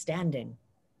 notwithstanding.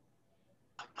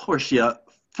 Portia,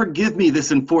 forgive me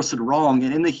this enforced wrong,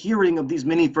 and in the hearing of these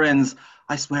many friends,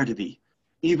 I swear to thee,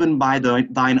 even by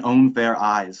thine own fair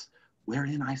eyes,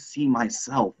 wherein I see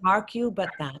myself. Mark you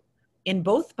but that, in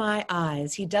both my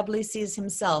eyes he doubly sees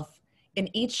himself, in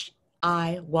each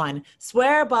eye one.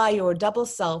 Swear by your double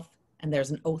self, and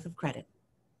there's an oath of credit.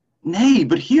 Nay,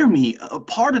 but hear me,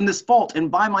 pardon this fault, and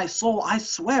by my soul I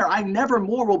swear I never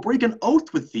more will break an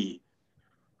oath with thee.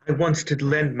 I once did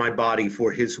lend my body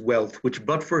for his wealth, which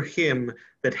but for him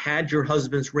that had your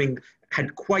husband's ring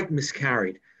had quite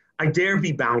miscarried. I dare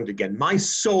be bound again, my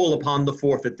soul upon the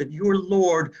forfeit, that your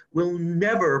lord will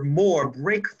never more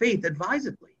break faith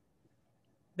advisedly.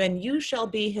 Then you shall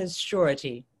be his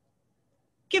surety.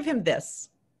 Give him this,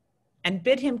 and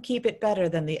bid him keep it better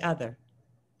than the other.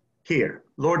 Here,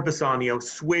 Lord Bassanio,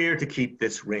 swear to keep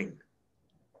this ring.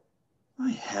 By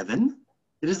heaven,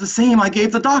 it is the same I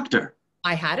gave the doctor.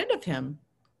 I had it of him.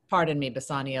 Pardon me,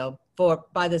 Bassanio, for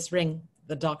by this ring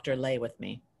the doctor lay with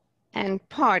me. And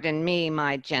pardon me,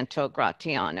 my gentle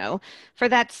Gratiano, for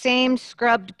that same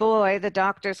scrubbed boy, the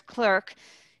doctor's clerk,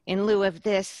 in lieu of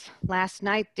this, last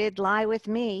night did lie with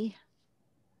me.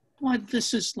 Why,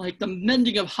 this is like the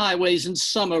mending of highways in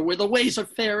summer, where the ways are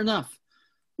fair enough.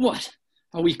 What?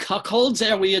 Are we cuckolds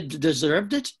ere we had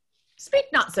deserved it? Speak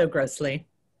not so grossly.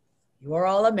 You are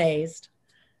all amazed.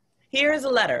 Here is a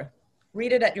letter.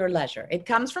 Read it at your leisure. It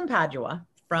comes from Padua,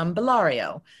 from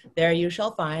Bellario. There you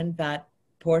shall find that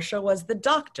Portia was the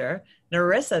doctor,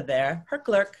 Nerissa there, her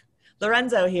clerk.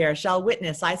 Lorenzo here shall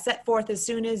witness I set forth as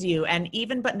soon as you, and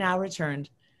even but now returned.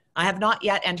 I have not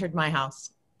yet entered my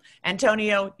house.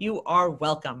 Antonio, you are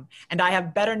welcome, and I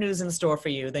have better news in store for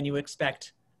you than you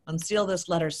expect. Unseal this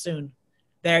letter soon.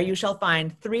 There you shall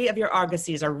find 3 of your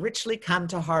argosies are richly come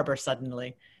to harbor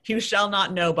suddenly. You shall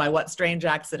not know by what strange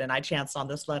accident I chanced on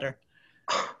this letter.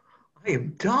 I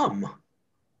am dumb.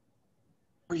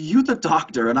 Were you the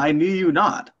doctor, and I knew you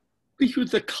not? Were you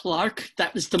the clerk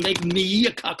that was to make me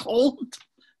a cuckold?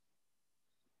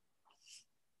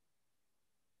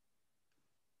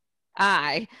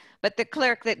 Aye, but the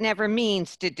clerk that never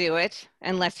means to do it,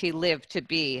 unless he live to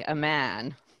be a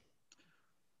man.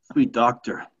 Sweet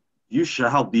doctor, you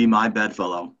shall be my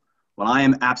bedfellow. When I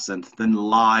am absent, then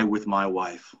lie with my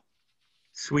wife.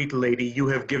 Sweet lady, you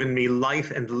have given me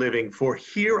life and living, for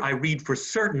here I read for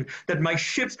certain that my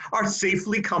ships are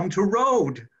safely come to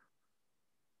road.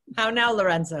 How now,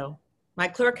 Lorenzo? My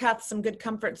clerk hath some good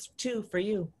comforts too for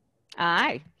you.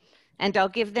 Aye, and I'll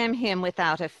give them him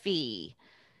without a fee.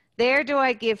 There do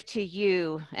I give to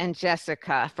you and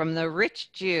Jessica from the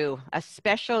rich Jew a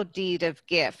special deed of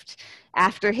gift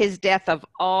after his death of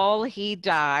all he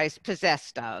dies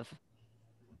possessed of.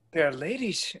 Fair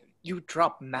ladies, you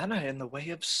drop manna in the way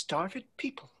of starved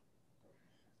people.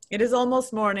 It is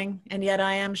almost morning, and yet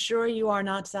I am sure you are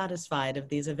not satisfied of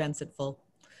these events at full.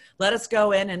 Let us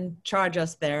go in and charge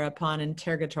us there upon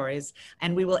interrogatories,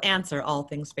 and we will answer all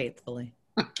things faithfully.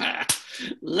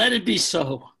 Let it be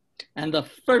so. And the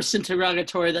first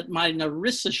interrogatory that my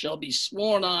NERISSA shall be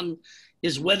sworn on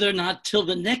is whether or not till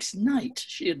the next night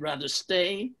she had rather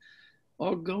stay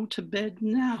or go to bed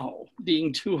now,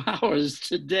 being 2 hours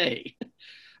today.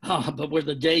 But were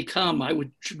the day come, I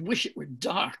should wish it were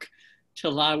dark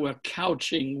till I were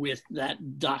couching with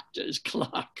that doctor's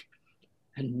clerk.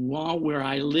 And while where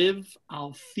I live,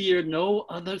 I'll fear no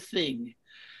other thing,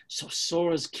 so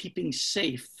sore as keeping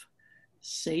safe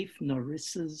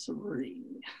NERISSA's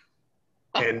ring.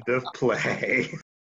 End of play.